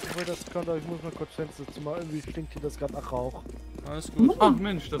 ich weiß nicht, wo das kommt, aber ich muss mal kurz Fenster zu machen. Irgendwie stinkt hier das gerade nach Rauch. Alles gut. Ach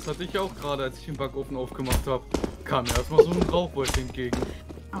Mensch, das hatte ich auch gerade, als ich den Backofen aufgemacht habe. Kam mir erstmal so ein Rauchwolf entgegen.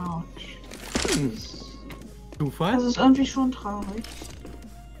 Autsch. Zufall? Das ist irgendwie schon traurig.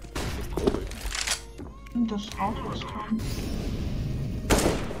 Das ist traurig. Und das Rauch ist dran.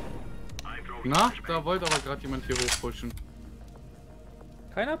 Na, da wollte aber gerade jemand hier hochpushen.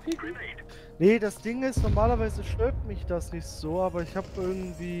 Keiner pieken? Nee, das Ding ist, normalerweise stört mich das nicht so, aber ich habe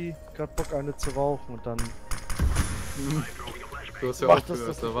irgendwie gerade Bock, eine zu rauchen und dann... Du hast ja Mach auch das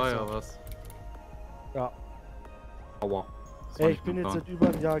gehört, doch da war nicht ja so. was. Ja. Aua. Das war Ey, nicht ich bin mein jetzt Plan. seit über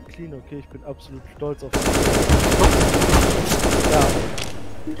einem Jahr clean, okay? Ich bin absolut stolz auf mich. Ja.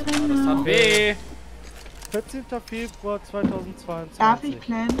 Das hat weh. 14. Februar 2022. Darf ich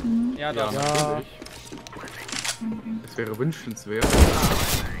planten? Ja, Ja, da. natürlich. Das wäre wünschenswert.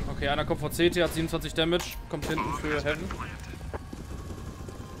 Okay, einer kommt vor CT, hat 27 Damage, kommt hinten für Heaven.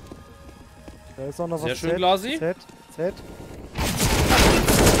 Da ist auch noch Sehr was. schön, Glasi. Z.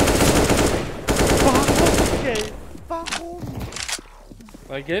 Warum, Gelb? Warum?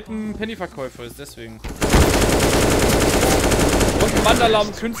 Weil Gelb ein Penny-Verkäufer ist, deswegen. Und ein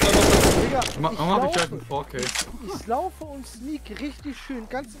Mandala-Künstler noch dazu. Digga, Warum habe ich halt ein 4K? ich laufe und sneak richtig schön,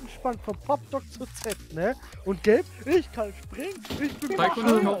 ganz entspannt vom Popdog zu Z, ne? Und Gelb, ich kann springen, ich bin Psycho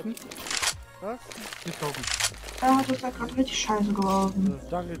nicht kaufen? Was? Nicht kaufen. Er hat uns ja gerade richtig scheiße geworfen.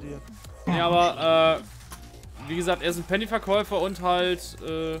 Danke dir. Ja, aber, wie gesagt, er ist ein Penny-Verkäufer und halt,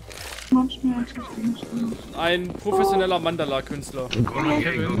 Mobs mir als das ein professioneller Mandala-Künstler.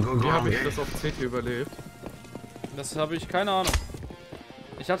 Kevin, wie habe ich das auf CT überlebt? Das habe ich keine Ahnung.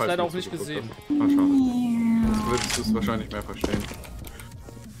 Ich habe es Falls leider du auch nicht zugeguckt gesehen. hast. Ah, schade. Jetzt würdest du es wahrscheinlich mehr verstehen.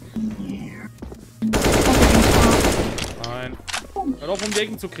 Nein. Hört auf, um die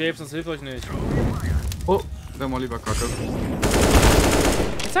Ecken zu krebsen, das hilft euch nicht. Oh, der mal lieber Kacke.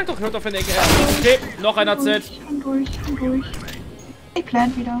 Ich sag doch, hört auf in die Ecke. Okay, noch einer Z. Ich bin durch. Ich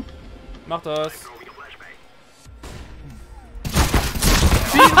plant wieder. Mach das.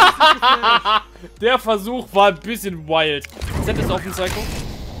 Der Versuch war ein bisschen wild. Z ist offen, Psycho.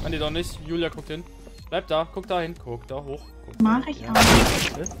 Ah, nee, doch nicht. Julia guckt hin. Bleib da, guck da hin. Guck da hoch. Guck. Mach ich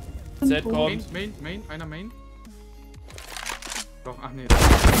auch. Z kommt. Main, einer Main. Doch, ach nee.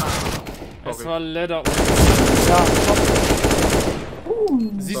 Es war Leather. Ja,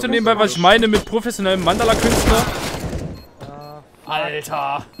 Siehst du nebenbei, was ich meine mit professionellem Mandala-Künstler?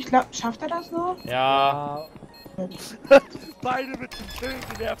 Alter. Ich glaube, schafft er das noch? Ja. Beide mit den schönen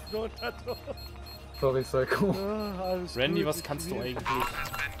genervten Unterton. Sorry, Psycho. Alles Randy, gut, was ich kannst du will- eigentlich?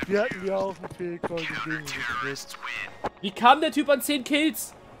 Wir hatten ja auch einen Fehlcall gesehen. Wie kam der Typ an 10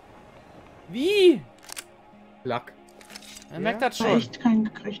 Kills? Wie? Lack. Er merkt das Weil schon. ich keinen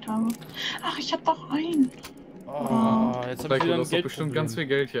gekriegt habe. Ach, ich hab doch einen. Oh, jetzt hab ich Psycho, wieder du ein hast doch bestimmt ganz viel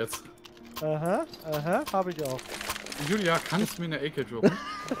Geld jetzt. Aha, habe ich auch. Julia, kannst du mir eine AK droppen?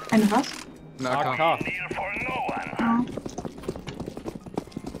 Eine was? Eine AK. AK. Ja.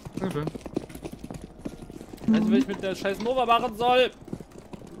 Okay. Weißt du, was ich mit der scheiß Nova machen soll?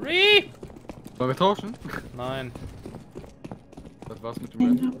 Re! Sollen wir tauschen? Nein. Das war's mit dem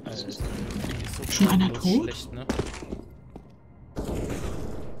Rennen. Das ist So Schon einer so tot? schlecht, ne?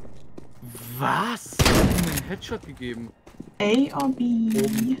 Was? Ich hab ihm einen Headshot gegeben. A or B.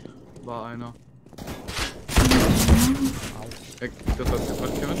 War einer. Das hat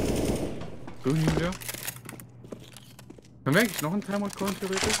gefallen, Kevin. Grün, Julia. Können wir eigentlich noch einen Timeout callen,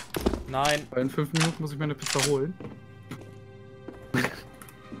 theoretisch? Nein. Weil in 5 Minuten muss ich meine Pista holen.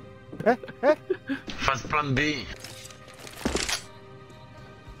 Fast Plan B.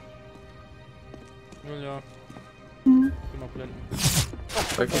 Julia. Hm. Geh mal blenden.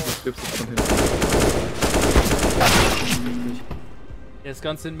 Zeig mir, du stirbst jetzt von hinten. Jetzt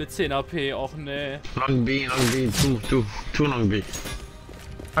ganz hin mit 10 AP. Och ne. Long B, two long B.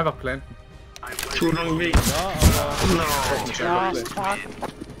 Einfach planten. Two long B. Ja, aber. No. Ja, fuck.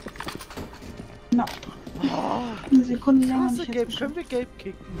 Na. Eine Sekunde länger. Klasse, Gabe. Können wir Gabe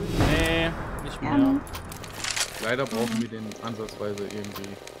kicken? Nee, nicht mehr. Ja. Leider brauchen wir den ansatzweise irgendwie,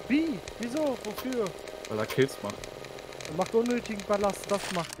 Wie? Wieso? Wofür? weil er Kills macht. Er macht unnötigen Ballast, das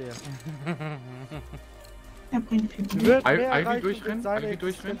macht er. Er bringt viel Blut. Wird Ivy mehr erreichen, durchrennen? wenn seine Ivy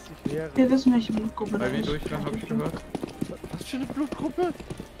durchrennen? Existenz nicht wäre. Wir wissen, welche Blutgruppe das Ivy ist. durchrennen, habe ich gehört. Was für eine Blutgruppe?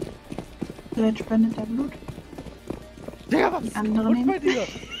 Vielleicht spendet er Blut. Digga, was Die ist andere gut nehmen. bei dir?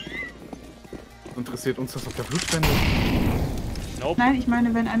 Interessiert uns das, ob der Blut spendet? Nope. Nein, ich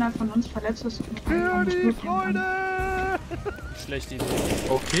meine, wenn einer von uns verletzt ist und Für das die Blut geben kann. Freude! Schlechte Idee.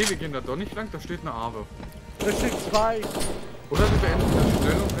 Okay, wir gehen da doch nicht lang, da steht eine Aave. Da steht 2. Oder wir beenden das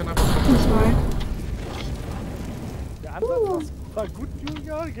schnell und rennen einfach Und zwei. Der Ansatz war gut,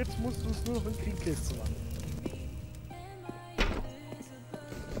 Julia. Jetzt musst du es nur noch in Kriegkiste zu machen.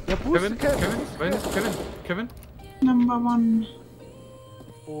 Ja, Kevin? Number one.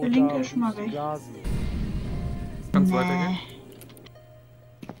 Oh, Der linke da ist schon mal ist weg. Glasi. Kannst weitergehen?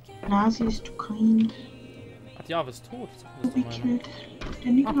 Glasi ist too kind. Ach, die Ave ist tot. Das ist doch meine. Gekillt.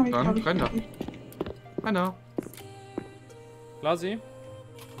 Den Nico habe ich, dann glaube ich, renn da. gekillt. Einer. Glasi?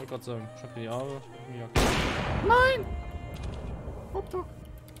 Ich wollte gerade sagen, ich hab die Ave. Hauptsache.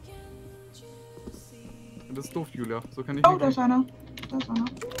 Das ist doof, Julia. So kann ich Oh, nicht. da ist einer. Da ist einer.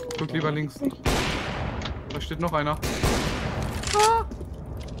 Guck lieber links. Weg. Da steht noch einer.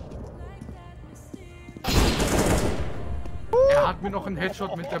 Er hat mir noch einen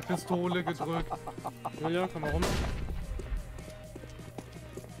Headshot mit der Pistole gedrückt. Julia, komm mal rum.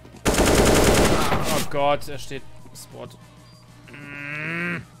 Oh Gott, er steht. Spot.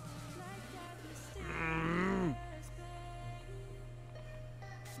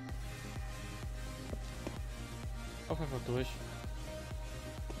 Auf einfach durch.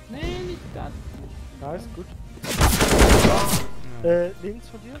 Nee, nicht das. Nice, gut. Links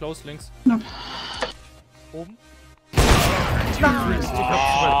von dir? Close links. Oben? Ich hab zu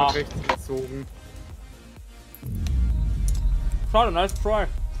weit nach rechts gezogen. Schade, nice try.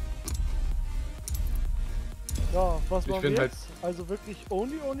 Ja, was Ich machen wir find jetzt? Also wirklich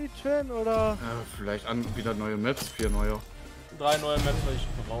only Chan oder? Vielleicht wieder neue Maps, 4 neue. 3 neue Maps, weil ich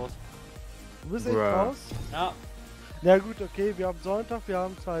bin raus. Du bist echt Bruh. raus? Ja. Na gut, okay, wir haben Sonntag, wir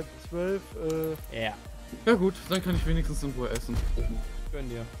haben Zeit 12. Ja. Ja gut, dann kann ich wenigstens in Ruhe essen. Gönn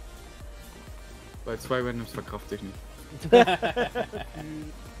dir. Bei 2 Randoms verkrafte ich nicht.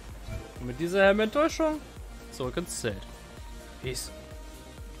 Und mit dieser herben Enttäuschung zurück ins Zelt. Peace.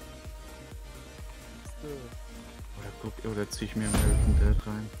 Oder zieh ich mir American Dad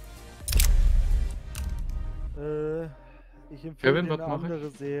rein. Ich empfehle Kevin, dir was eine mach ich?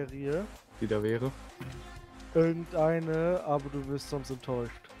 andere Serie. Die da wäre. Irgendeine, aber du wirst sonst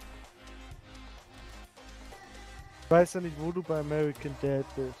enttäuscht. Ich weiß ja nicht, wo du bei American Dad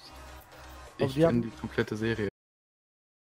bist. Aber Ich die kenne haben- die komplette Serie